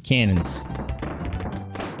cannons.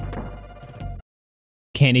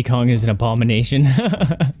 Candy Kong is an abomination.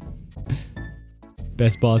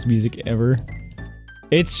 Best boss music ever.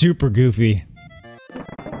 It's super goofy.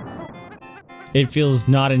 It feels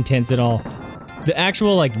not intense at all. The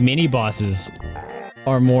actual, like, mini bosses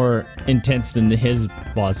are more intense than his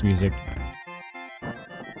boss music.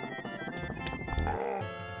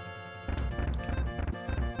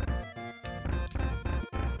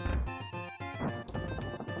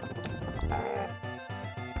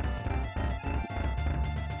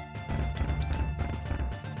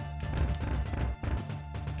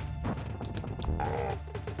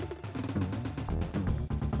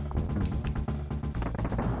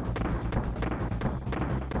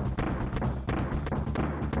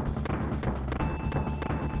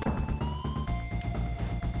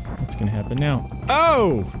 What's gonna happen now?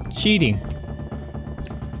 Oh! Cheating.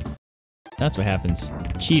 That's what happens.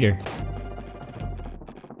 Cheater.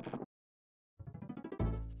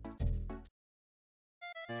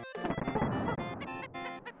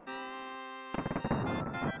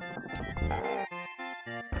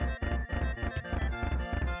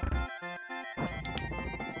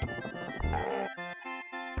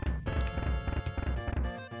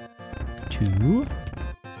 Two.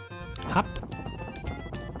 Hop.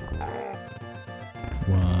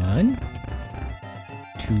 1,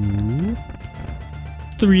 2,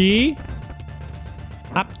 3.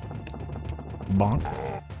 Hop. Bonk.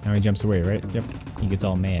 Now he jumps away, right? Yep. He gets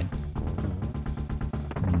all mad.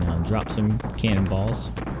 And now drop some cannonballs.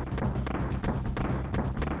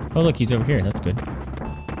 Oh, look, he's over here. That's good.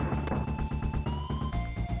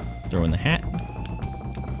 Throw in the hat.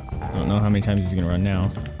 I don't know how many times he's gonna run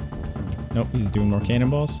now. Nope, he's doing more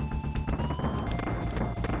cannonballs.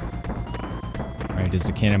 Alright, does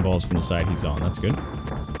the cannonballs from the side he's on. That's good.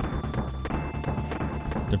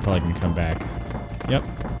 They're probably gonna come back. Yep.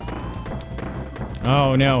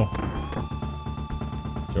 Oh, no.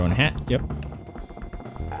 Throw in a hat. Yep.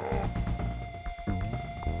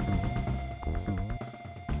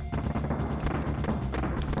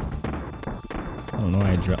 I don't know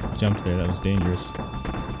why I jumped there. That was dangerous.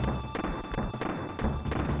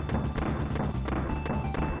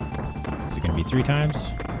 Is it gonna be 3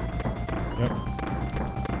 times? Yep.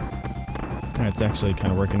 It's actually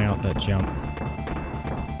kind of working out, that jump.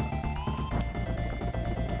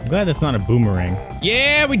 I'm glad that's not a boomerang.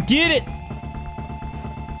 Yeah, we did it!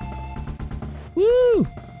 Woo!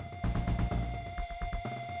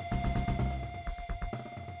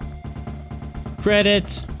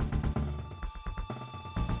 Credits!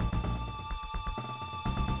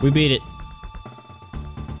 We beat it.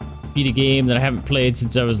 Beat a game that I haven't played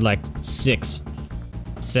since I was like 6,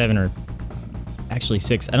 7, or actually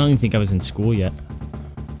 6. I don't even think I was in school yet.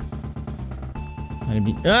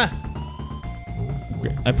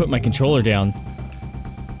 I put my controller down.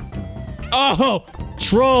 Oh!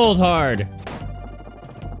 Trolled hard!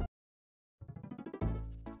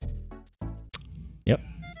 Yep.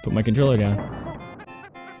 Put my controller down.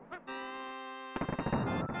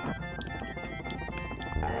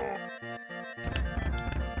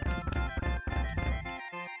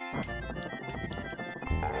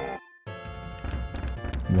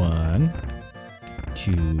 One,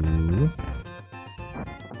 2.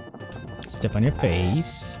 Step on your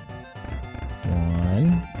face.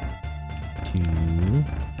 1, 2,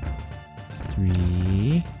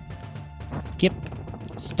 3. Skip.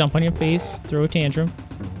 Stomp on your face. Throw a tantrum.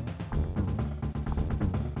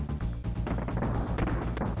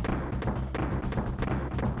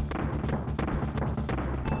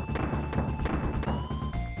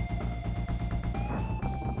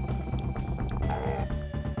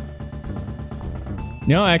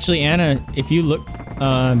 No, actually, Anna, if you look,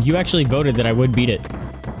 you actually voted that I would beat it.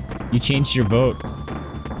 You changed your vote.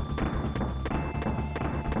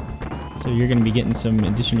 So you're gonna be getting some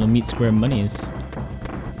additional Meat Square monies.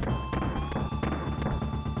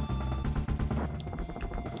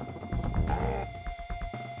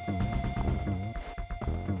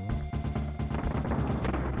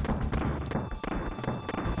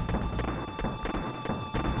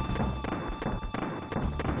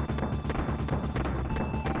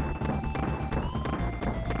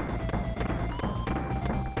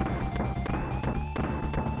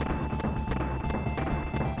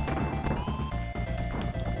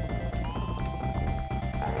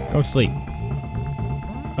 Go sleep.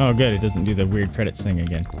 Oh, good. It doesn't do the weird credits thing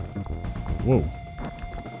again. Whoa.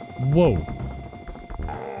 Whoa.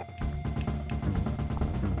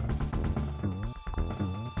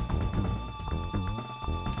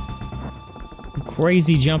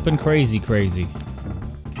 Crazy jumping, crazy, crazy.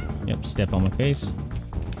 Yep, step on my face.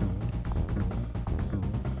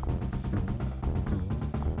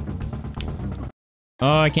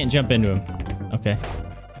 Oh, I can't jump into him. Okay.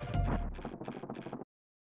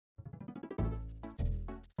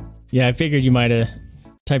 Yeah, I figured you might have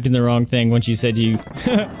typed in the wrong thing once you said you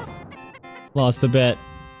lost the bet.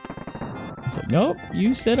 I was like, nope,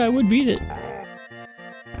 you said I would beat it.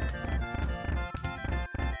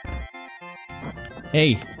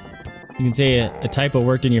 Hey, you can say a typo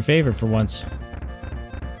worked in your favor for once.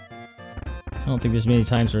 I don't think there's many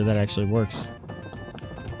times where that actually works.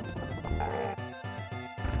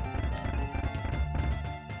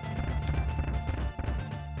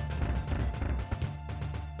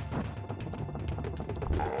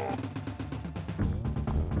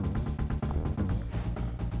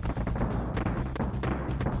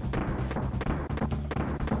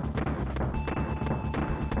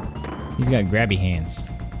 He's got grabby hands.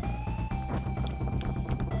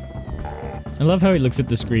 I love how he looks at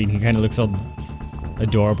the screen. He kind of looks all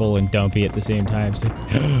adorable and dumpy at the same time. It's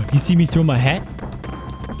like, you see me throw my hat?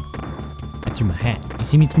 I threw my hat. You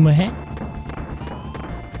see me throw my hat?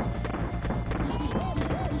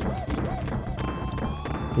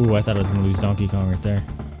 Ooh, I thought I was gonna lose Donkey Kong right there.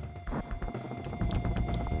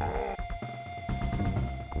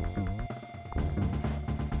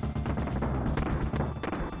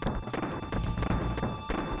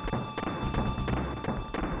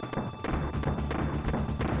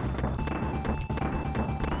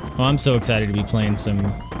 Oh, I'm so excited to be playing some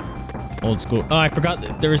old school. Oh, I forgot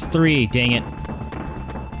that there was 3. Dang it.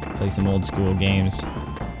 Play some old school games.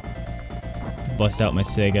 Bust out my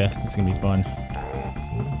Sega. It's gonna be fun.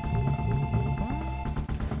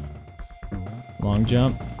 Long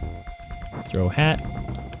jump. Throw hat.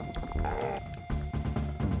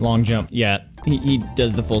 Long jump. Yeah, he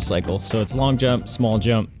does the full cycle. So it's long jump, small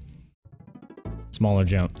jump, smaller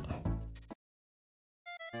jump.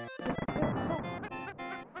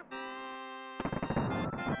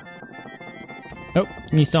 Oh,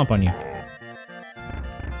 knee stomp on you.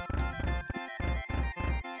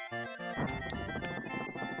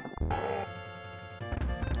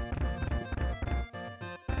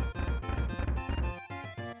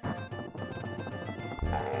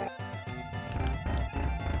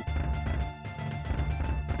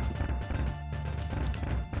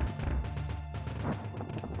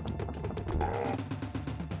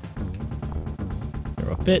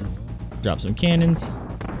 Throw a fit. Drop some cannons.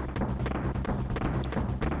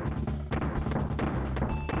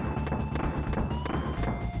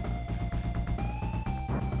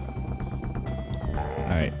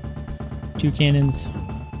 Alright. 2 cannons.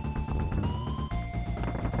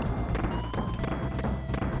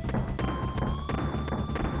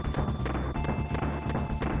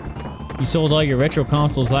 You sold all your retro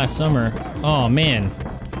consoles last summer. Oh man.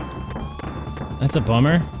 That's a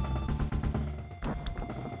bummer.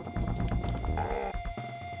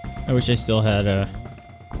 I wish I still had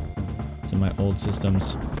some of my old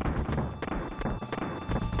systems.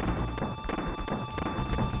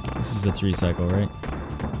 This is a 3 cycle, right?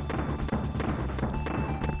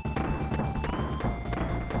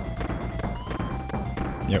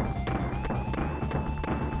 Yep.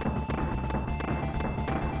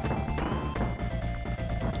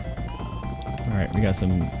 Alright, we got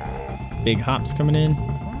some big hops coming in.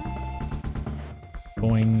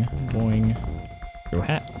 Boing, boing. Throw a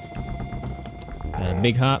hat. Got a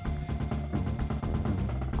big hop.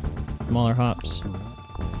 Smaller hops.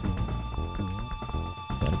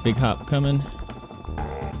 Got a big hop coming.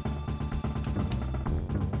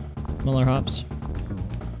 Smaller hops.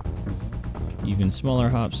 Even smaller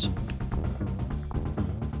hops.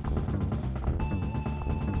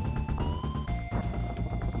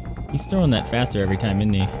 He's throwing that faster every time,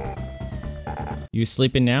 isn't he? You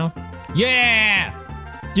sleeping now? Yeah!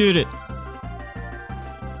 Dude it!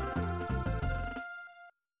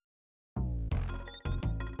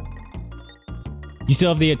 You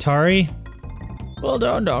still have the Atari? Well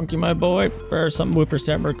done, Donkey, my boy. Or some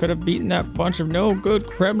whippersnapper could have beaten that bunch of no-good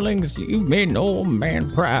Kremlings. You've made an old man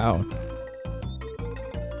proud.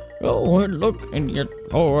 Go and look in your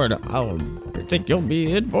board. I think you'll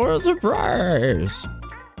be in for a surprise.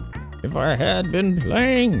 If I had been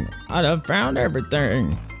playing, I'd have found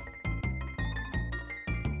everything.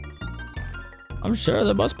 I'm sure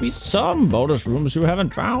there must be some bonus rooms you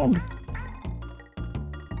haven't found.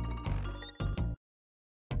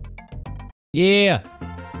 Yeah.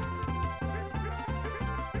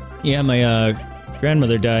 Yeah, my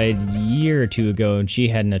grandmother died a year or two ago, and she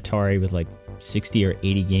had an Atari with like 60 or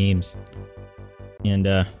 80 games. And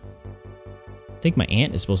I think my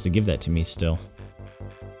aunt is supposed to give that to me still.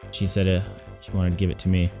 She said she wanted to give it to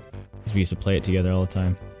me because we used to play it together all the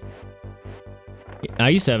time. I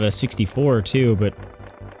used to have a 64 too, but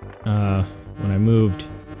when I moved,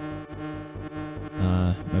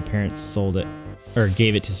 my parents sold it, or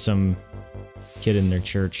gave it to some kid in their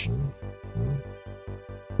church.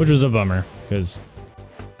 Which was a bummer, because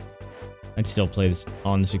I'd still play this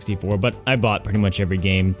on the 64, but I bought pretty much every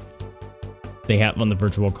game they have on the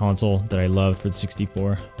Virtual Console that I loved for the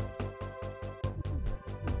 64.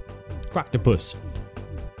 Croctopus.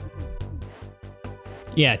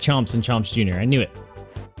 Yeah, Chomps and Chomps Jr. I knew it.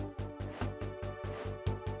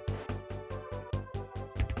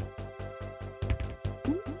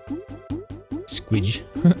 Squidge.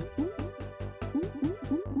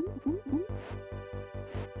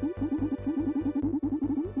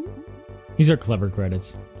 These are clever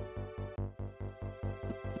credits.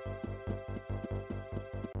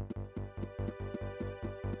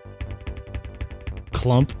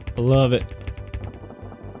 Clump. I love it.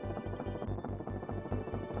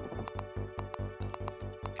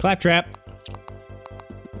 Claptrap.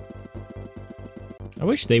 I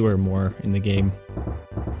wish they were more in the game.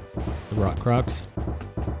 The Rock Crocs.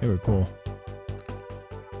 They were cool.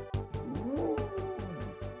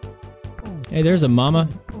 Hey, there's a mama.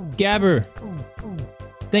 Gabber.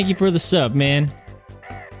 Thank you for the sub, man.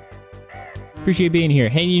 Appreciate being here.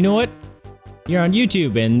 Hey, you know what? You're on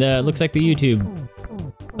YouTube, and looks like the YouTube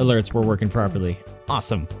alerts were working properly.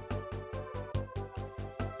 Awesome.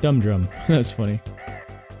 Dumb drum. That's funny.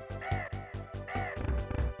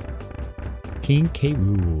 King K.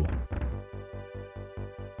 Rool.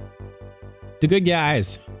 The good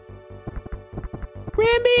guys.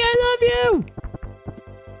 Ramby, I love you!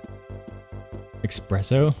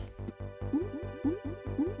 Espresso.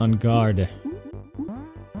 On guard.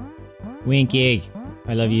 Winky.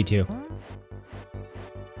 I love you too.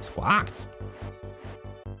 Squawks.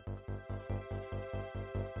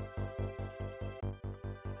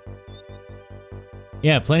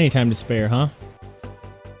 Yeah, plenty of time to spare, huh?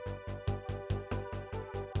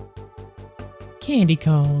 Candy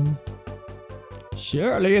Kong.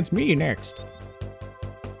 Surely it's me next.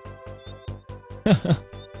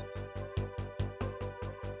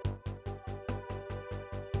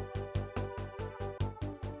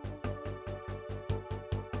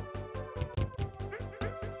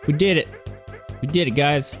 We did it. We did it,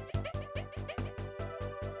 guys.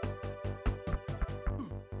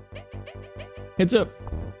 Heads up.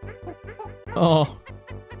 Oh.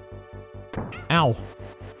 Ow.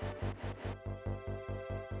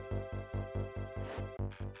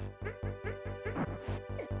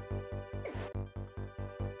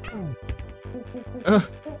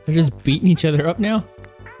 They're just beating each other up now?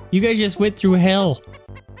 You guys just went through hell.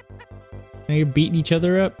 Now you're beating each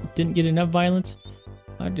other up? Didn't get enough violence?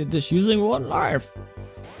 I did this using one life.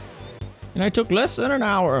 And I took less than an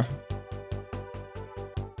hour.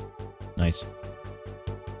 Nice.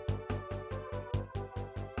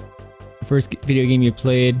 First video game you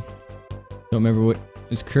played? Don't remember what. It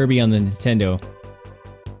was Kirby on the Nintendo.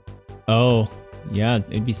 Oh, yeah,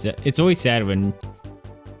 it'd be sad. It's always sad when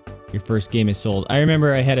your first game is sold. I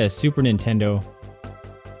remember I had a Super Nintendo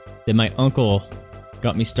that my uncle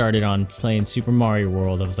got me started on playing Super Mario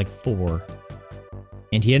World. I was like 4.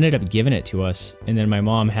 And he ended up giving it to us. And then my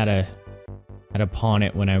mom had to pawn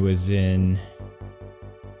it when I was in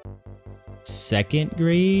second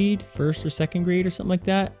grade, first or second grade or something like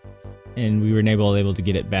that. And we were able to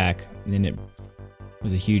get it back. And then it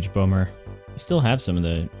was a huge bummer. I still have some of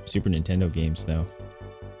the Super Nintendo games though.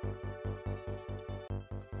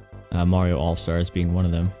 Mario All-Stars being one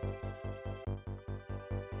of them.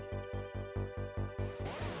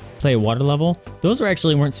 Play a water level? Those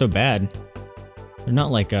weren't so bad. They're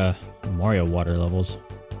not like Mario water levels.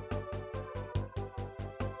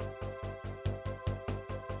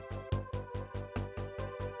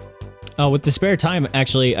 Oh, with the spare time,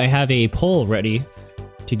 actually, I have a poll ready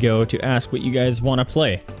to go to ask what you guys want to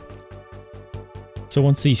play. So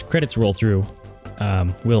once these credits roll through,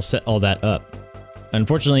 we'll set all that up.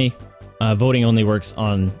 Unfortunately, voting only works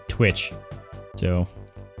on Twitch. So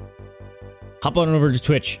hop on over to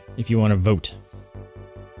Twitch if you want to vote.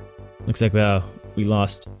 Looks like we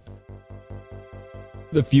lost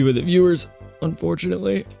a few of the viewers,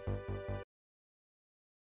 unfortunately.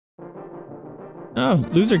 Oh,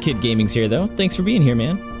 Loser Kid Gaming's here, though. Thanks for being here,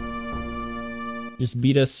 man. Just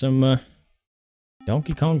beat us some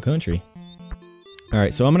Donkey Kong Country.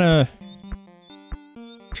 Alright, so I'm gonna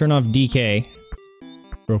turn off DK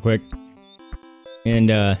real quick. And,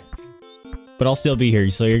 but I'll still be here,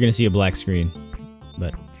 so you're gonna see a black screen.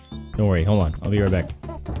 But don't worry, hold on. I'll be right back.